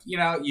opening.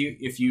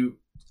 If you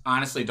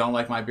honestly don't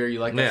like my beer, you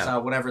like that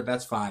style, whatever,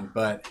 that's fine.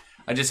 But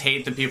I just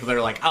hate the people that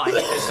are like, I hate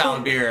this style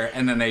of beer,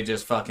 and then they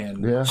just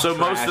fucking So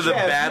most of the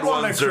bad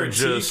ones are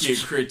just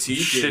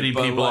shitty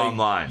people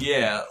online.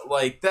 Yeah,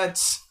 like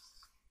that's.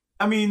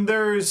 I mean,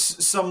 there's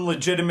some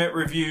legitimate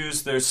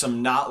reviews. There's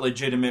some not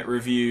legitimate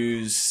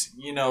reviews.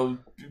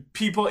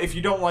 People, if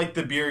you don't like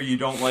the beer, you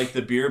don't like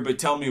the beer. But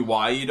tell me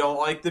why you don't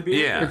like the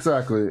beer. Yeah,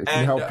 exactly. It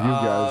can help you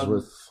guys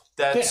with.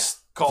 That's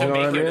called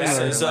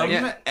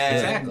criticism,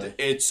 and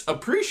it's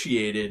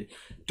appreciated.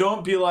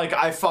 Don't be like,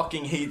 I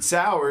fucking hate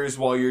sours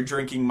while you're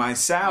drinking my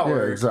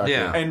sour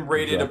and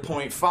rate it a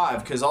 0.5,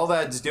 because all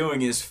that's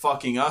doing is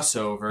fucking us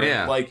over.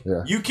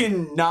 You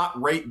can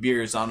not rate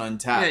beers on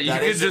Untappd. Yeah, you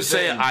can just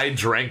say, I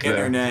drank them.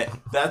 Internet,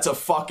 that's a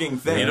fucking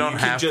thing. You don't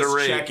have to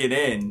rate. Check it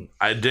in.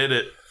 I did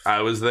it.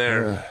 I was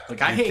there.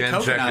 Like, I hate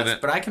coconuts,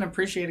 but I can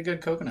appreciate a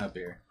good coconut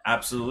beer.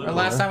 Absolutely. The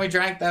last time we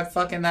drank that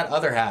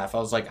other half, I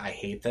was like, I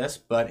hate this,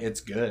 but it's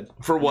good.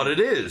 For what it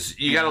is.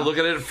 You got to look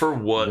at it for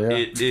what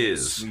it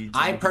is.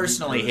 I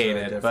personally hate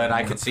it, but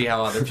I could see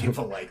how other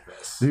people like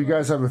this. Do you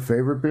guys have a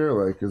favorite beer?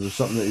 Like, is there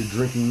something that you're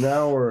drinking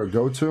now or a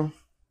go-to?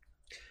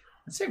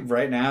 I'd say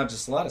right now,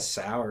 just a lot of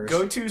sours.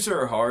 Go-tos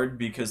are hard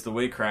because the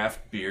way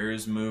craft beer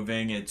is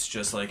moving, it's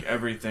just like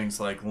everything's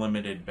like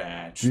limited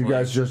batch. Do you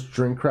guys just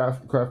drink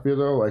craft beer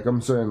though? Like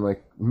I'm saying,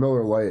 like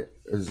Miller Lite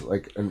is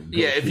like.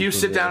 If you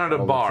sit down at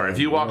a bar, if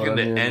you walk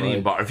into any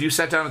bar, if you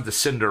sat down at the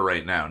Cinder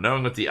right now,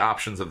 knowing what the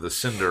options of the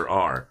Cinder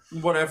are,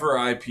 whatever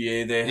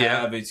IPA they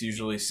have, it's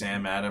usually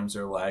Sam Adams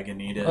or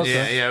Lagunitas.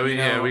 Okay.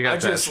 We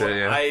got that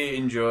shit. I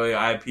enjoy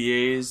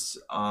IPAs.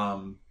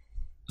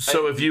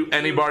 So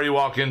any bar you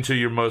walk into,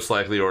 you're most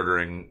likely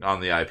ordering on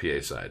the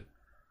IPA side.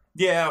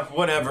 Yeah,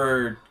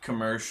 whatever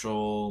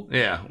commercial.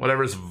 Yeah,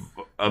 whatever's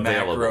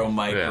available.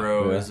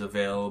 Micro is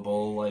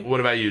available. Like, what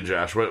about you,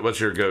 Josh? What's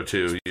your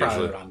go-to?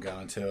 Probably what I'm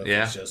going to.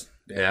 It's just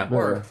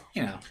or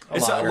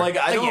it's like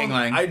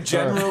I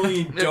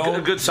generally don't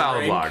a good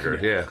solid lager.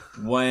 Yeah,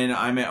 when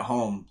I'm at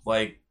home,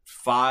 like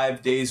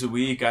 5 days a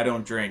week, I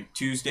don't drink.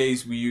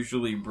 Tuesdays we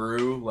usually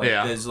brew. Like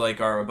there's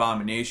like our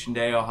Abomination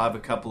Day. I'll have a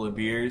couple of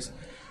beers.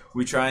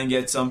 We try and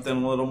get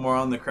something a little more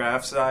on the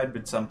craft side,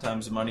 but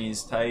sometimes money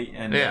is tight,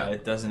 and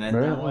it doesn't end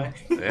that way.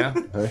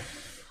 Yeah.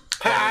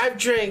 I've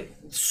drank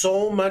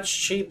so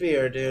much cheap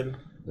beer, dude.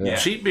 Yeah.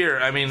 Cheap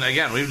beer, I mean,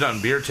 again, we've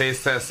done beer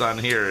taste tests on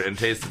here and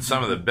tasted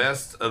some of the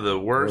best of the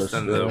worst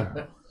and the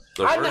worst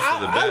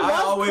of the best.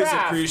 I always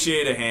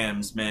appreciate a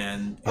Hams,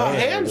 man. Oh,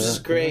 Hams is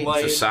great.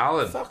 It's a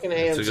solid. Fucking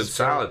Hams. It's a good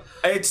solid.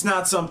 It's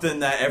not something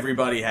that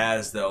everybody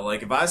has, though.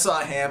 Like, if I saw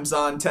Hams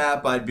on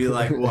tap, I'd be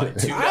like, what,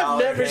 $2 I've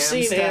never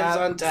seen Hams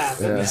on tap.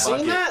 Have you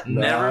seen that?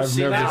 Never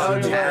seen it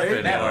on tap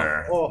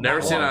anywhere.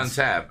 Never seen it on once.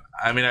 tap.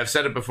 I mean, I've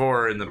said it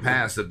before in the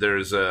past that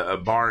there's a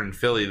bar in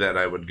Philly that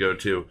I would go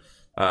to.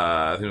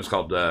 I think it was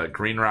called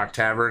Green Rock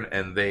Tavern,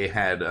 and they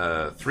had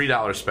a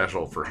 $3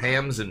 special for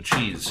hams and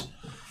cheese.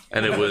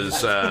 And it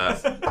was,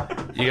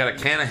 you got a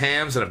can of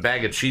hams and a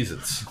bag of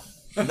Cheez-Its.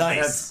 Nice.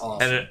 That's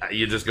awesome. And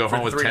you just go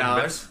home with $3? 10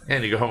 bags.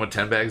 And you go home with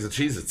 10 bags of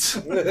Cheez-Its.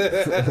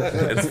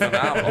 It's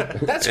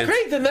phenomenal. That's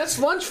great. Then that's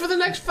lunch for the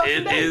next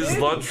fucking day. It is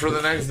lunch for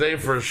the next day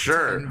for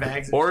sure.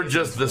 Or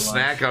just the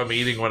snack I'm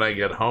eating when I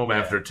get home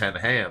after 10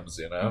 hams,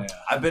 you know? Yeah.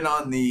 I've been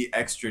on the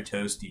extra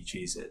toasty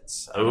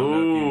Cheez-Its.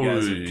 Oh,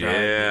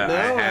 yeah. No,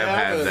 I have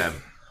had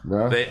them.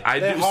 No.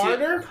 They're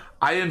harder?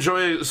 I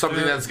enjoy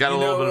something that's got a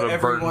little bit of a burn to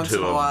them. Every once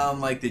in a while,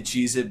 in like the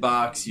Cheez-It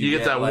box, you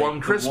get that like, one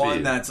crispy.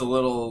 One that's a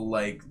little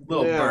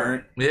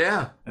burnt.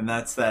 Yeah. And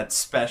that's that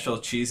special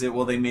Cheez-It.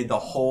 Well, they made the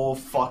whole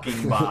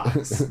fucking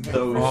box.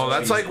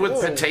 That's like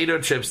with potato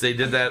chips. They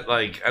did that,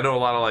 like, I know a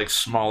lot of like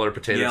smaller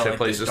potato chip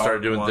places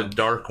started doing the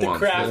dark ones.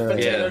 The craft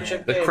potato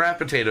chip. The craft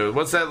potato.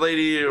 What's that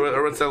lady,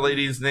 or what's that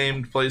lady's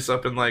named place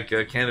up in like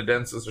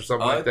Canadensis or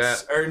something like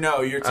that? Or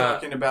no, you're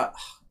talking about...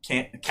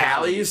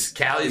 Callie's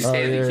Candy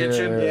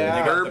Kitchen.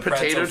 Yeah. Her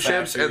potato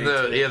chips and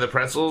the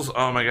pretzels.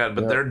 Oh my god!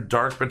 But their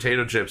dark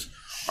potato chips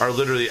are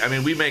literally. I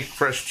mean, we make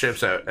fresh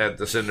chips at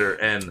the Cinder,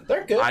 and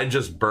they're good. I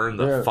just burn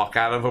the fuck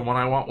out of them when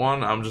I want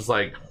one. I'm just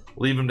like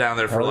leave them down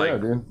there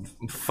for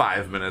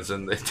 5 minutes,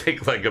 and they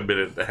take like a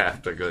minute and a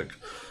half to cook,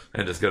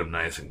 and just get them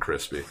nice and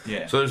crispy.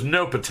 Yeah. So there's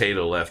no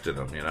potato left in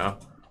them. You know,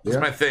 that's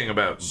my thing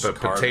about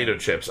potato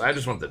chips. I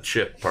just want the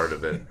chip part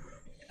of it.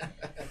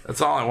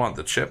 That's all I want,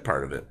 the chip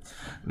part of it.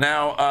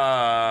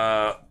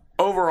 Now,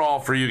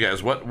 overall for you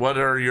guys, what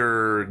are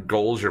your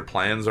goals, your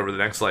plans over the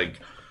next, like,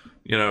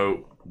 you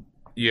know,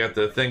 you got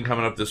the thing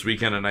coming up this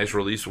weekend, a nice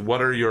release. What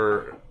are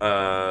your,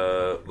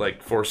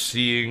 like,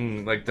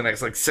 foreseeing, like, the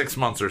next, like, 6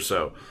 months or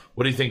so?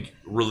 What do you think,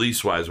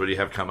 release-wise, what do you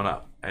have coming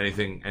up?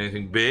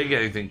 Anything big,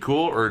 anything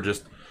cool, or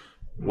just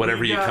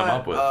whatever you come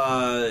up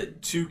with?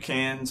 2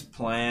 cans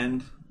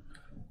planned.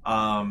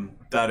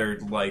 That are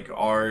like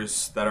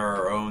ours, that are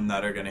our own,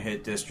 that are going to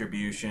hit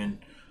distribution.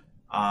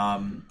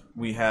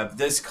 We have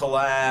this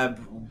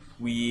collab.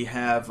 We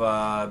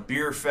have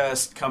Beer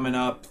Fest coming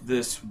up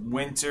this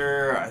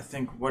winter. I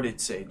think, what did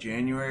it say,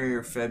 January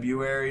or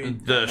February?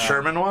 The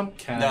Sherman one?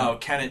 No,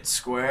 Kennett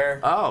Square.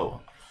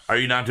 Oh. Are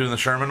you not doing the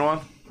Sherman one?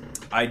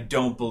 I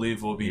don't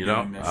believe we'll be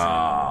doing the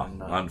Sherman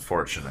one.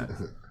 Unfortunate.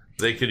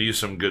 They could use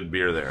some good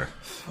beer there.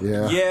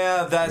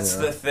 Yeah, that's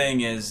the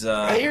thing is...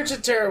 I hear it's a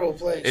terrible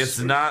place. It's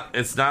not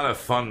a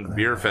fun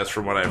beer fest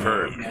from what I've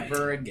heard.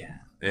 Never again.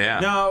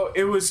 Yeah. No,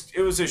 it was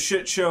a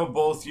shit show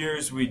both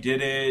years we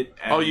did it.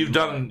 And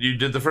you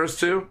did the first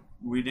 2?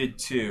 We did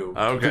 2.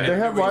 Okay. Did they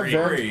have live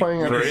bands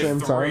playing at the same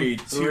time?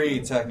 3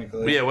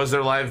 technically. Yeah, was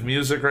there live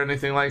music or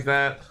anything like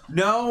that?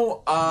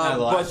 No,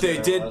 but they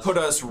did put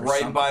us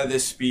right by the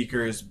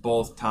speakers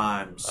both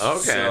times. Okay.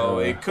 So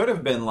it could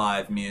have been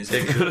live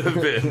music. It could have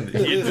been.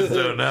 You just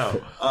don't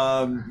know.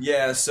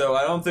 Yeah, so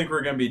I don't think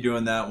we're going to be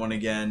doing that one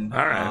again.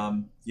 All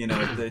right. You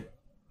know,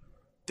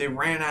 they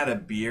ran out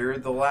of beer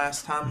the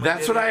last time we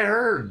That's did what it. I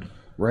heard.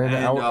 ran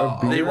out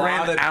of beer. They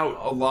ran out.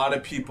 A lot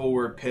of people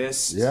were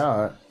pissed.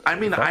 Yeah. I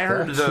mean, I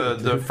heard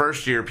the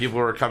first year people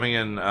were coming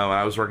in. When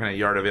I was working at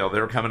Yard of Ale, they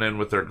were coming in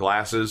with their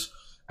glasses,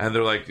 and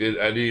they're like,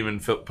 "I didn't even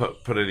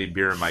put any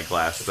beer in my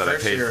glass that I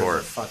paid for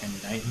it."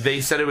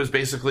 They said it was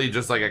basically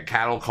just like a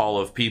cattle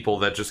call of people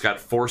that just got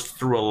forced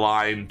through a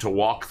line to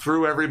walk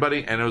through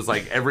everybody, and it was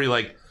like every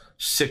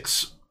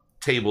 6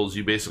 tables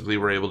you basically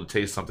were able to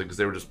taste something because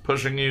they were just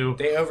pushing you.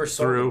 They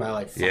oversold by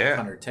like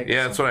 500 tickets.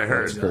 Yeah, that's what I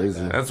heard. That's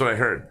crazy. That's what I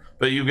heard.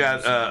 But you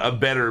got a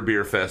better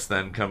beer fest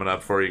then coming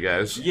up for you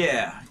guys.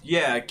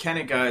 Yeah.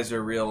 Kennet guys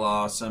are real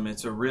awesome.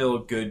 It's a real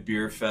good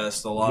beer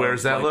fest.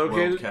 Where's that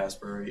located?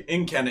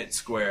 In Kennet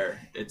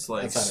Square. It's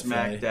like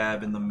smack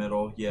dab in the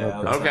middle. Yeah,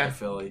 outside of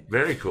Philly.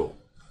 Very cool.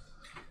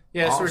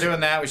 Yeah, awesome. So we're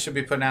doing that. We should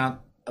be putting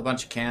out a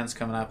bunch of cans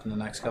coming up in the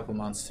next couple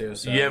months too.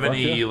 So. You have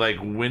any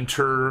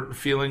winter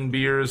feeling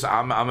beers?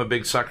 I'm a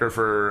big sucker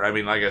for. I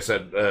mean, like I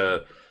said.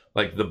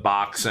 Like the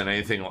box and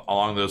anything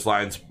along those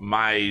lines.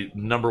 My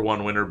number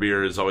one winter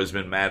beer has always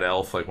been Mad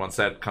Elf. Like once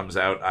that comes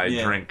out, I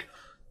drink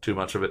too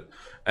much of it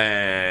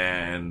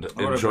and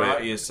I would have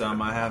brought you some.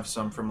 I have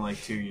some from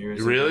like 2 years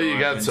ago. Really? You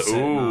got some?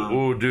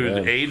 Ooh,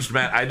 dude! Yeah. Aged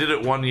Mad. I did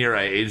it 1 year.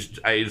 I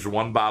aged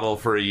one bottle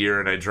for a year,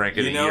 and I drank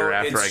it a year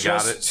after I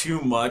got it. It's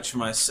too much.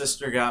 My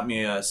sister got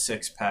me a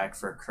 6-pack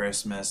for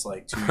Christmas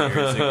like 2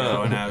 years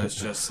ago, and I was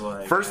just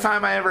like, first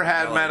time I ever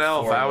had Mad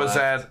Elf. I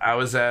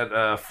was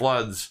at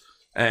Floods.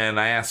 And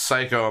I asked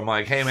Psycho, I'm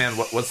like, hey, man,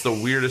 what's the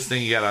weirdest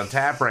thing you got on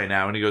tap right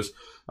now? And he goes,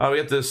 oh, we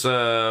got this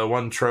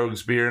one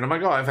Trogs beer. And I'm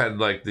like, oh, I've had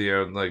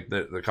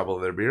the couple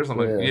of their beers. I'm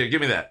like, yeah,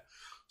 give me that.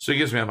 So he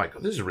gives me, I'm like, oh,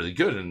 this is really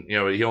good. And,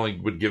 he only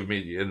would give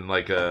me in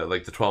like the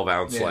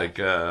 12-ounce,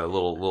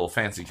 little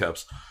fancy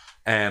cups.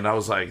 And I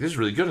was like, this is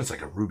really good. It's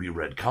like a ruby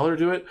red color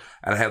to it.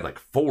 And I had like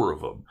 4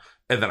 of them.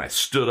 And then I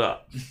stood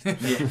up. And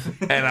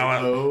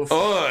I went,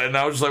 oh, and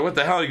I was just like, what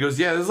the hell? He goes,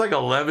 yeah, this is like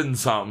 11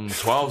 something,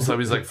 12 something.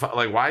 He's like,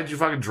 why'd you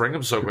fucking drink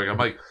them so quick? I'm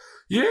like,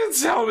 you didn't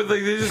tell me.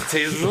 Like, they just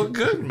taste real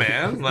good,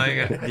 man.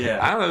 Like,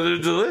 I don't know, they're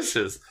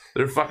delicious.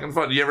 They're fucking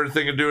fun. You ever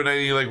think of doing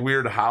any like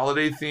weird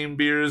holiday themed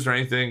beers or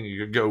anything?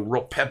 You could go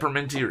real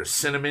pepperminty or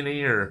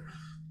cinnamony or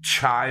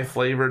chai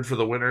flavored for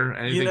the winter.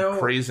 Anything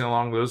crazy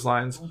along those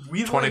lines?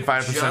 We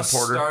 25% just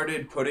porter.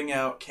 Started putting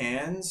out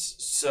cans,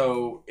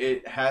 so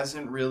it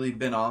hasn't really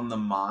been on the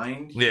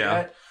mind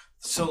yet.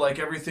 So like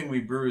everything we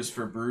brew is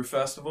for brew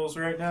festivals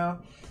right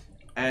now.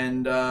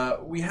 And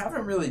we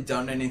haven't really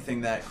done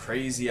anything that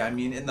crazy. I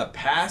mean, in the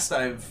past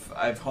I've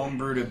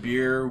homebrewed a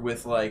beer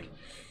with like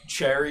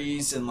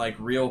cherries and like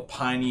real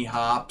piney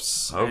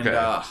hops and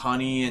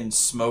honey and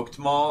smoked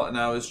malt, and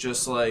I was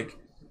just like,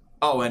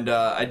 oh, and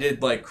I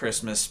did like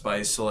Christmas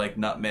spice, so like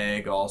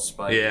nutmeg,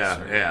 allspice,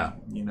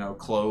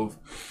 clove.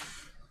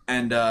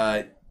 And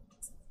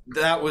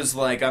that was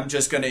like, I'm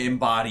just going to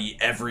embody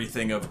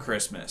everything of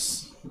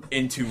Christmas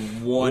into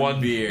one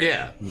beer.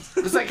 Yeah.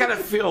 Because I kind of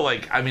feel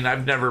like, I mean,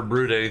 I've never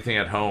brewed anything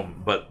at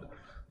home, but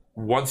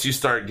once you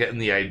start getting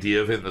the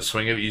idea of it and the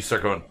swing of it, you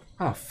start going,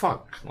 oh,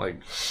 fuck.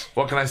 Like,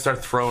 what can I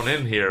start throwing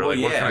in here? What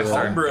can I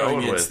start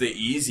going with? It's the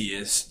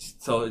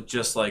easiest to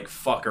just, like,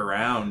 fuck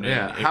around.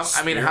 Yeah.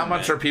 How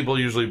much are people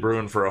usually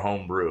brewing for a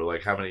home brew?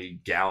 Like, how many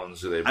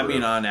gallons do they brew? I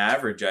mean, on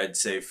average, I'd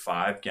say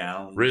 5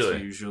 gallons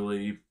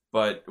usually.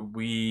 But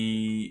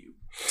we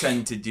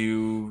tend to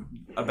do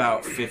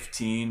about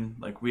 15.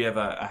 Like, we have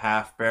a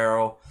half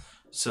barrel.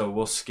 So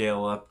we'll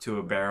scale up to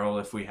a barrel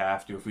if we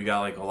have to. If we got,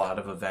 like, a lot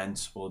of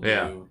events, we'll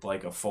do,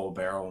 like, a full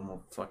barrel and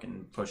we'll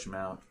fucking push them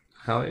out.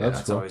 Hell yeah.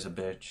 That's always a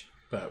bitch.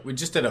 But we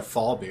just did a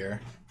fall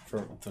beer for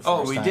the first time.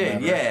 Oh, we did,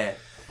 ever.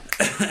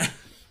 Yeah.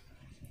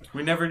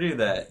 We never do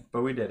that,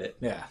 but we did it.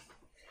 Yeah.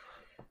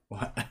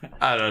 What?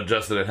 I don't know,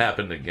 Justin. It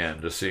happened again.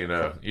 Just so you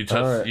know, you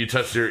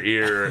touched your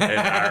ear and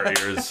our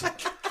ears.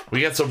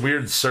 We got some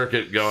weird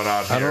circuit going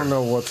on here. I don't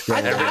know what's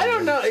going on. I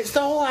don't know. It's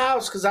the whole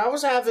house because I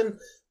was having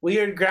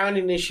weird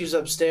grounding issues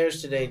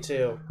upstairs today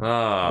too.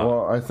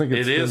 Well, I think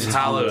it is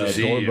Hallows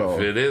Eve.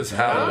 It is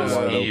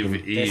Hallows Eve.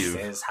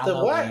 The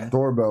what?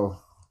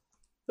 Doorbell.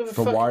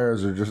 The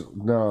wires are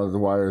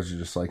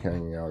just like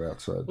hanging out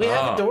outside. We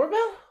have a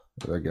doorbell?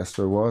 I guess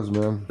there was,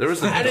 man. There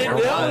was. I didn't know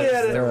we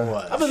had it.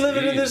 I've been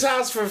living in this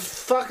house for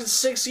fucking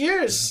 6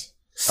 years.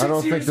 I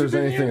don't think there's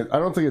anything. I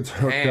don't think it's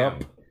hooked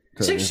up.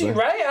 16,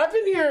 right? I've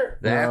been here.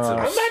 That's absurd.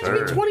 I'm about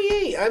to be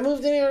 28. I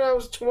moved in here when I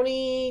was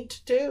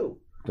 22.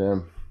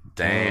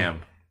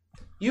 Damn.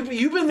 You've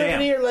been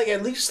living here like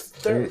at least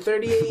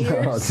 38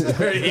 years.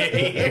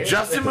 38 years.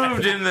 Justin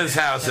moved in this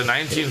house in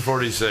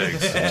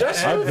 1946.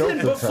 Justin moved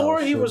in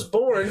before he was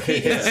born.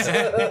 He's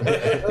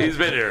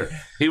been here.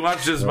 He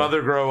watched his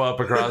mother grow up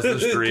across the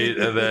street,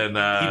 and then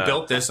he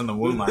built this in the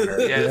womb. I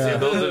heard. Yes, he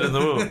built it in the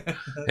womb.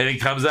 And he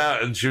comes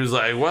out, and she was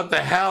like, "What the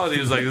hell?" And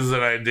he was like, "This is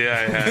an idea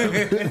I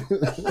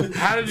have."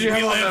 How did you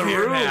have all that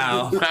room?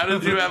 Now. How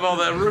did you have all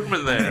that room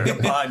in there? Make a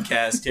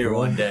podcast here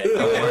one day.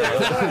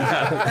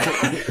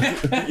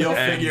 You'll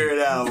figure it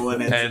out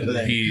when it's. And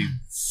he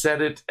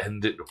said it,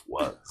 and it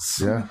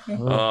was. Yeah.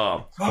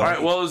 All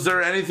right. Well, is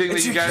there anything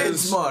that you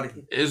guys?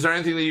 Is there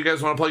anything that you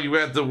guys want to plug? You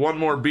got the one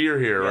more beer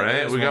here,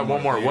 right? We got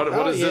one more.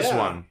 What is this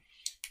one?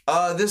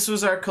 This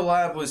was our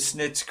collab with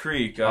Snitz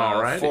Creek.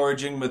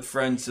 Foraging with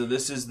Friends. So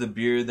this is the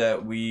beer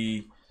that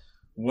we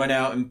went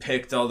out and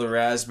picked all the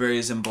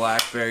raspberries and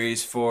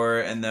blackberries for,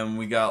 and then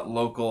we got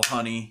local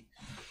honey.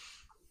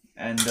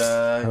 And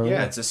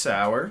it's a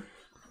sour.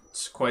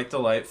 It's quite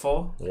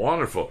delightful.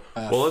 Wonderful.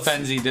 Well,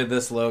 Fenzi did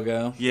this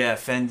logo. Yeah,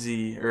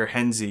 Fenzi or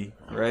Henzi,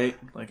 right?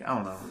 Like, I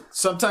don't know.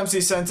 Sometimes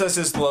he sends us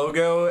his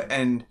logo,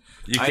 and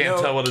you can't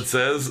tell what it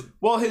says.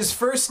 Well, his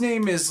first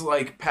name is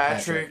like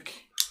Patrick.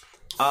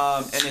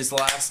 And his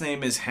last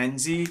name is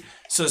Henzi.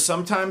 So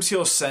sometimes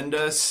he'll send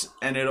us,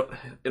 and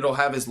it'll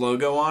have his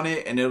logo on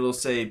it, and it'll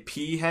say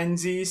P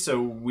Henzi.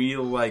 So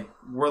we're like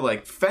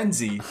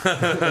Fenzi.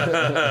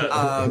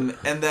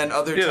 And then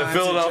other times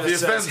Philadelphia it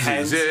just says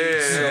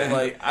Henzi. So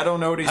like I don't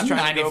know what he's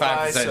trying to go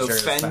by. So sure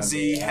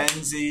Fenzi,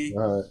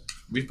 Henzi.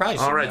 We probably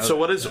all right. So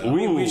what is?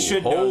 We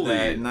should know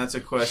that, and that's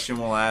a question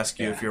we'll ask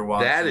you if you're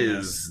watching.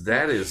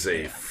 That is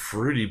a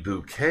fruity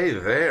bouquet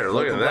there.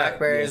 Look at that.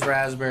 Blackberries,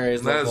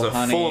 raspberries. That is a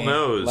honey, full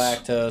nose.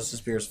 Lactose.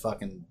 This beer's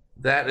fucking.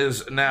 That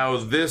is now.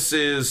 This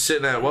is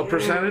sitting at what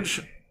percentage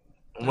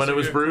when it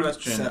was brewed?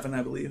 Question. 7,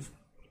 I believe.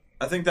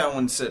 I think that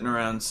one's sitting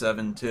around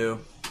 7 too.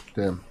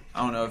 Damn.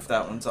 I don't know if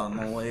that one's on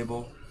the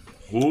label.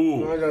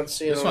 Ooh. I don't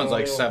see it. This one's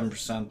like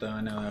 7% though.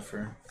 I know that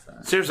for.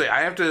 Seriously,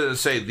 I have to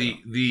say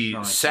the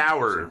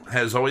sour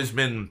has always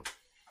been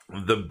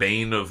the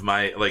bane of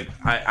my like.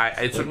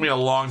 It took me a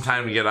long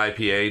time to get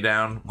IPA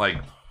down, like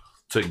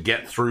to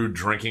get through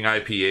drinking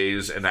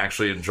IPAs and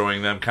actually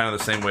enjoying them. Kind of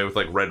the same way with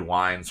like red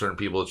wine. Certain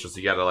people, it's just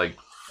you gotta like.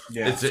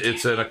 Yeah.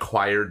 It's an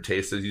acquired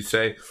taste, as you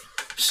say.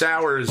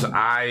 Sours,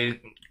 I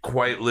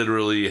quite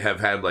literally have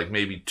had like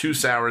maybe 2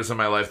 sours in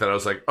my life that I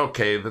was like,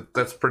 okay,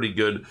 that's pretty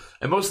good.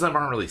 And most of them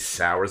aren't really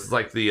sours. It's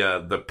like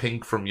the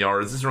pink from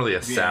Yards. This isn't really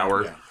a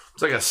sour. Yeah.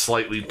 It's like a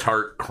slightly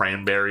tart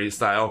cranberry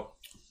style.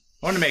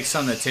 I want to make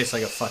something that tastes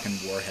like a fucking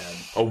warhead.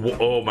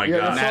 Oh my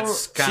god! And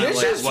that's kind of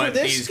like what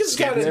these. This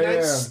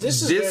has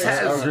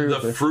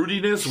the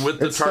fruitiness with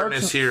the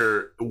tartness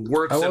here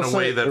works in a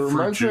way that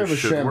fruit juice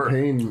should work. It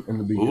reminds me of a champagne in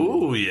the beginning.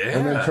 Ooh yeah,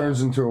 and then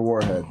turns into a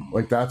warhead.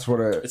 Like that's what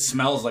it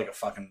smells like a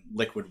fucking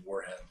liquid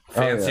warhead.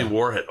 Fancy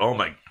warhead. Oh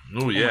my.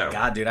 Ooh, yeah. Oh my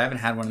god, dude, I haven't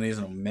had one of these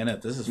in a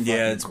minute. This is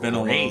it's great. Been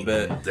a little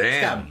bit.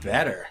 Damn, it's got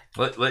better.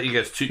 Let you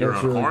guys toot your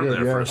own horn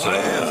there for a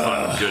second.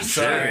 That's good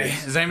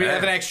shit. Does anybody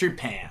have an extra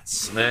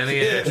pants? Any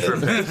extra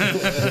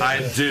pants?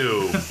 I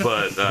do,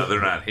 but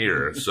they're not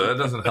here, so that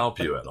doesn't help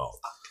you at all.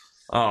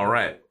 All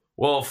right.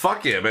 Well,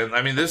 fuck yeah, man.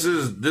 I mean, this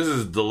is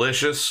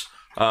delicious.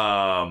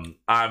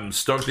 I'm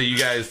stoked that you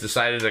guys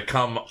decided to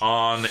come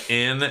on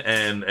in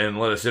and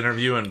let us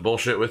interview and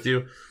bullshit with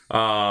you.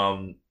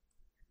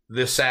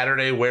 This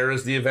Saturday, where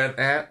is the event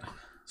at?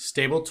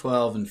 Stable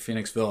 12 in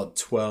Phoenixville at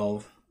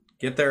 12.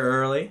 Get there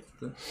early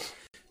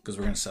because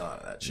we're going to sell out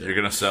of that shit. You're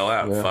going to sell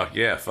out.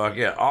 Yeah. Fuck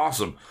yeah.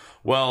 Awesome.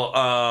 Well,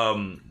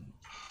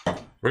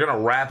 we're going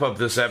to wrap up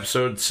this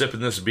episode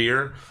sipping this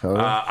beer.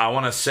 I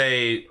want to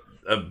say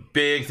a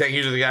big thank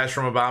you to the guys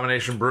from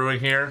Abomination Brewing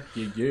here.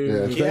 Thank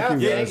you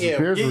guys.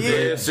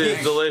 This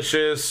is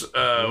delicious.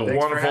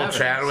 Wonderful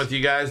chatting with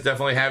you guys.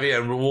 Definitely have you,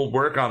 and we'll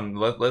work on.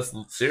 Let's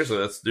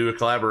do a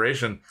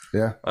collaboration.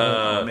 Yeah.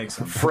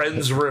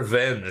 Friends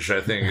Revenge,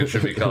 I think it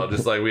should be called.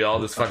 Just like we all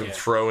just fucking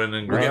throw in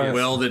ingredients. Get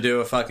Will to do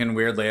a fucking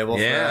weird label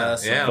for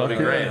us. Yeah, it'll be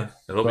great.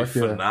 It'll be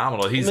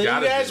phenomenal. He's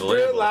got it. You guys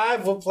brew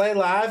live. We'll play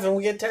live, and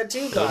we get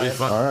tattooed. It'll be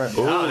fun. All right.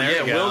 Oh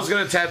yeah, Will's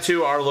gonna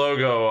tattoo our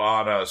logo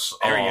on us.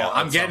 There we go.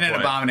 I'm getting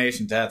an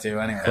Abomination tattoo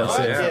anyway.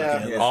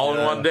 All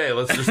in one day.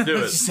 Let's just do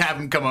it. Just have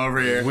him come over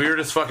here.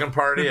 Weirdest fucking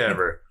party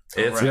ever.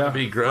 It's gonna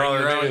be great.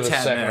 Maybe the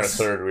second or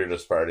third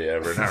weirdest party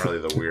ever. Not really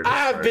the weirdest.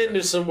 I've been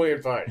to some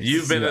weird parties.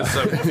 You've been to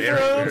some.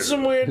 Thrown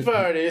some weird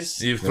parties.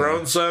 You've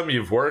thrown some.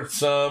 You've worked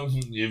some.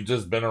 You've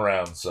just been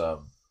around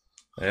some.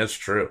 It's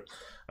true.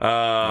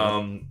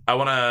 I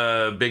want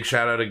a big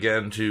shout out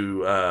again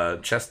to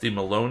Chesty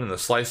Malone and the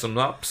Slice 'em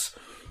Ups.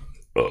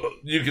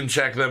 You can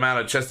check them out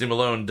at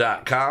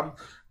chestymalone.com,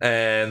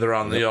 and they're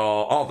on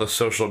all the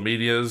social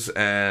medias,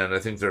 and I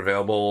think they're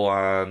available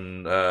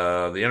on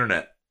the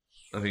internet.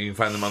 I think you can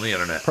find them on the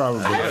internet.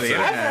 Probably. I've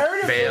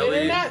heard of the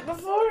internet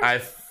before. I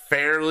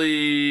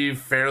fairly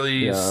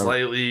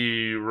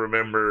slightly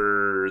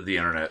remember the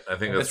internet. I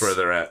think that's where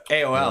they're at.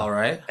 AOL,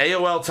 right?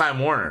 AOL Time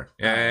Warner.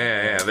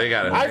 Yeah. They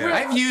got it.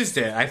 I've used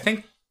it. I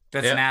think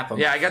that's an app.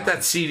 I got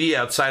that CD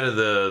outside of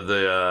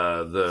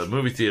the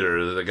movie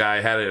theater. The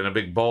guy had it in a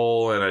big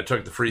bowl, and I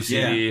took the free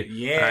CD.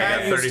 Yeah.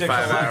 I got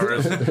 35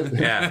 hours.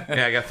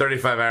 I got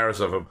 35 hours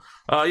of them.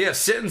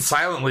 Sitting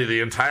silently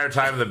the entire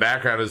time in the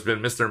background has been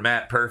Mr.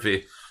 Matt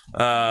Murphy.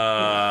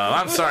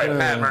 I'm sorry,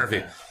 Pat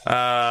Murphy.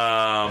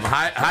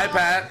 Hi,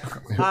 Pat.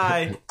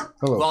 Hi.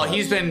 Hello. Well,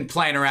 he's been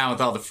playing around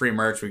with all the free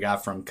merch we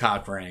got from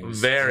Cock Rings.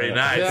 Very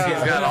nice.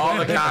 He's got all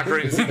the cock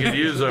rings he could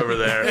use over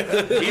there.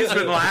 He's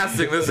been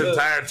lasting this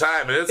entire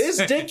time.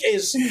 His dick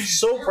is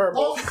so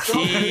purple.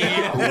 He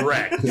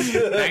wrecked.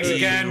 Thanks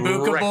again,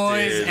 Buka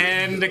Boys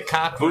and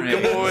Cock Rings.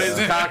 Buka Boys,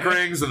 cock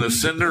rings, and the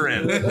Cinder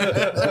Inn.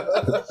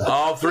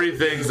 All three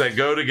things that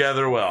go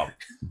together well.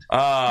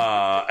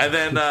 And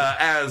then,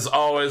 as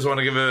always, I want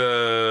to give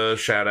a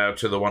shout out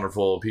to the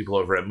wonderful people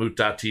over at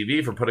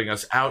Moot.tv for putting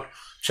us out.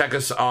 Check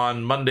us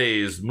on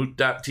Mondays,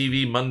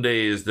 Moot.tv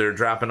Mondays. They're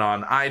dropping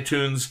on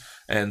iTunes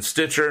and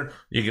Stitcher.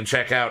 You can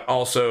check out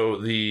also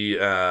the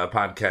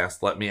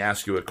podcast, Let Me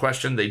Ask You a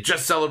Question. They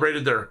just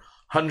celebrated their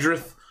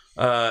 100th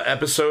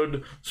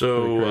episode.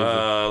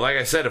 So, like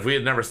I said, if we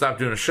had never stopped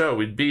doing a show,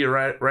 we'd be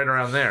right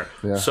around there.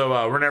 Yeah. So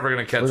we're never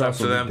going to catch up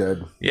to them.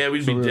 Dead. Yeah,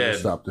 we'd be dead.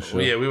 Stopped the show.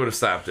 Yeah, we would have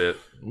stopped it.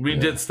 We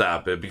did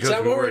stop it because is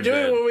that what we're doing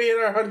dead. when we hit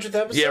our 100th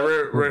episode? Yeah,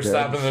 we're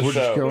stopping the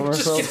show.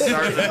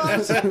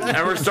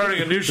 And we're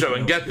starting a new show.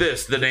 And get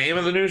this, the name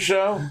of the new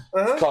show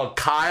is called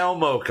Kyle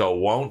Mocha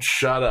Won't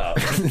Shut Up.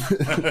 All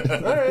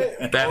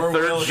right. That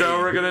third show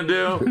we're gonna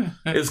do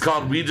is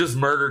called We Just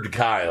Murdered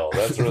Kyle.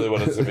 That's really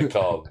what it's gonna be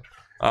called.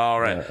 All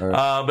right.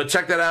 But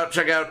check that out.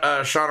 Check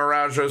out Sean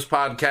Araujo's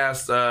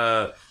podcast.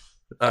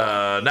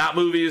 Not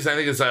movies. I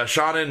think it's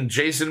Sean and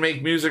Jason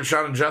make music.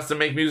 Sean and Justin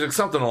make music.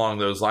 Something along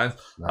those lines.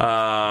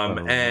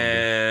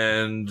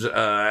 And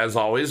as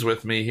always,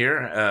 with me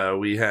here,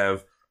 we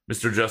have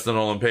Mr. Justin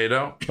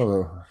Olimpedo.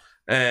 Hello.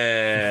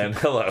 And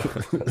hello.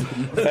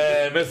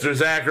 And Mr.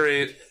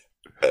 Zachary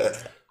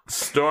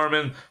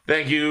Storman.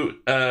 Thank you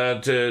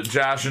to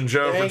Josh and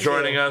Joe for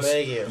joining us.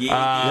 Thank you.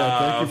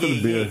 Thank you for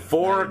the beer.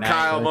 For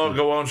Kyle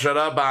Mocha Won't Shut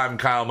Up, I'm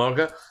Kyle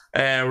Mocha.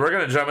 And we're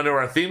gonna jump into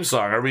our theme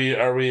song. Are we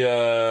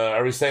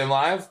staying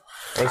live?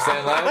 Are we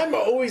staying live? I'm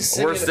always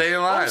singing. We're staying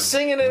live. I'm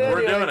singing it. We're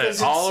anyway, doing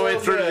it all the way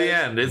through to the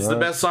end. It's the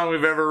best song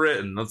we've ever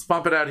written. Let's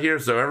pump it out here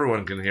so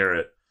everyone can hear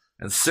it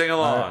and sing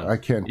along. I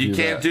can't. You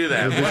can't do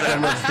that. There's so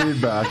much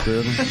feedback,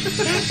 dude.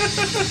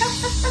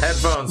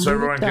 Headphones so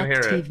everyone can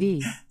hear it.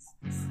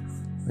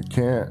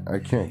 I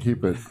can't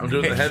keep it. I'm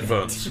doing the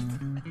headphones.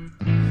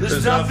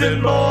 There's nothing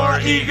more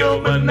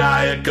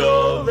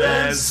egomaniacal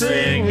than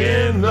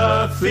singing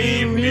the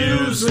theme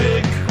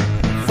music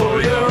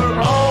for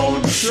your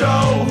own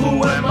show.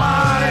 Who am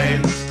I?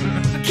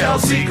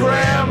 Kelsey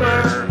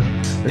Grammer.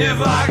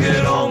 If I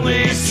could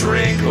only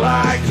drink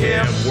like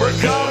him, we're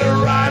gonna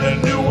write a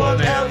new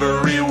one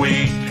every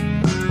week.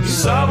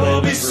 Some will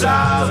be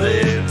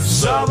solid,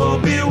 some will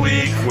be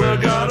weak. We're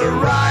gonna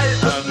write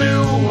a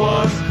new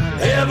one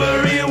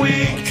every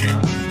week.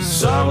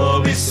 Some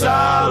will be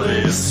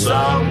solid,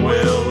 some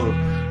will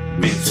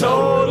be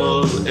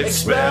total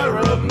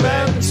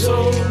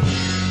experimental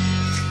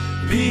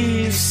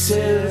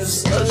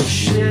pieces of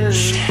shit.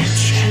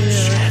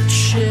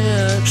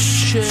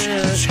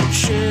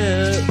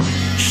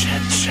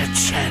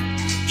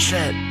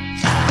 Shit.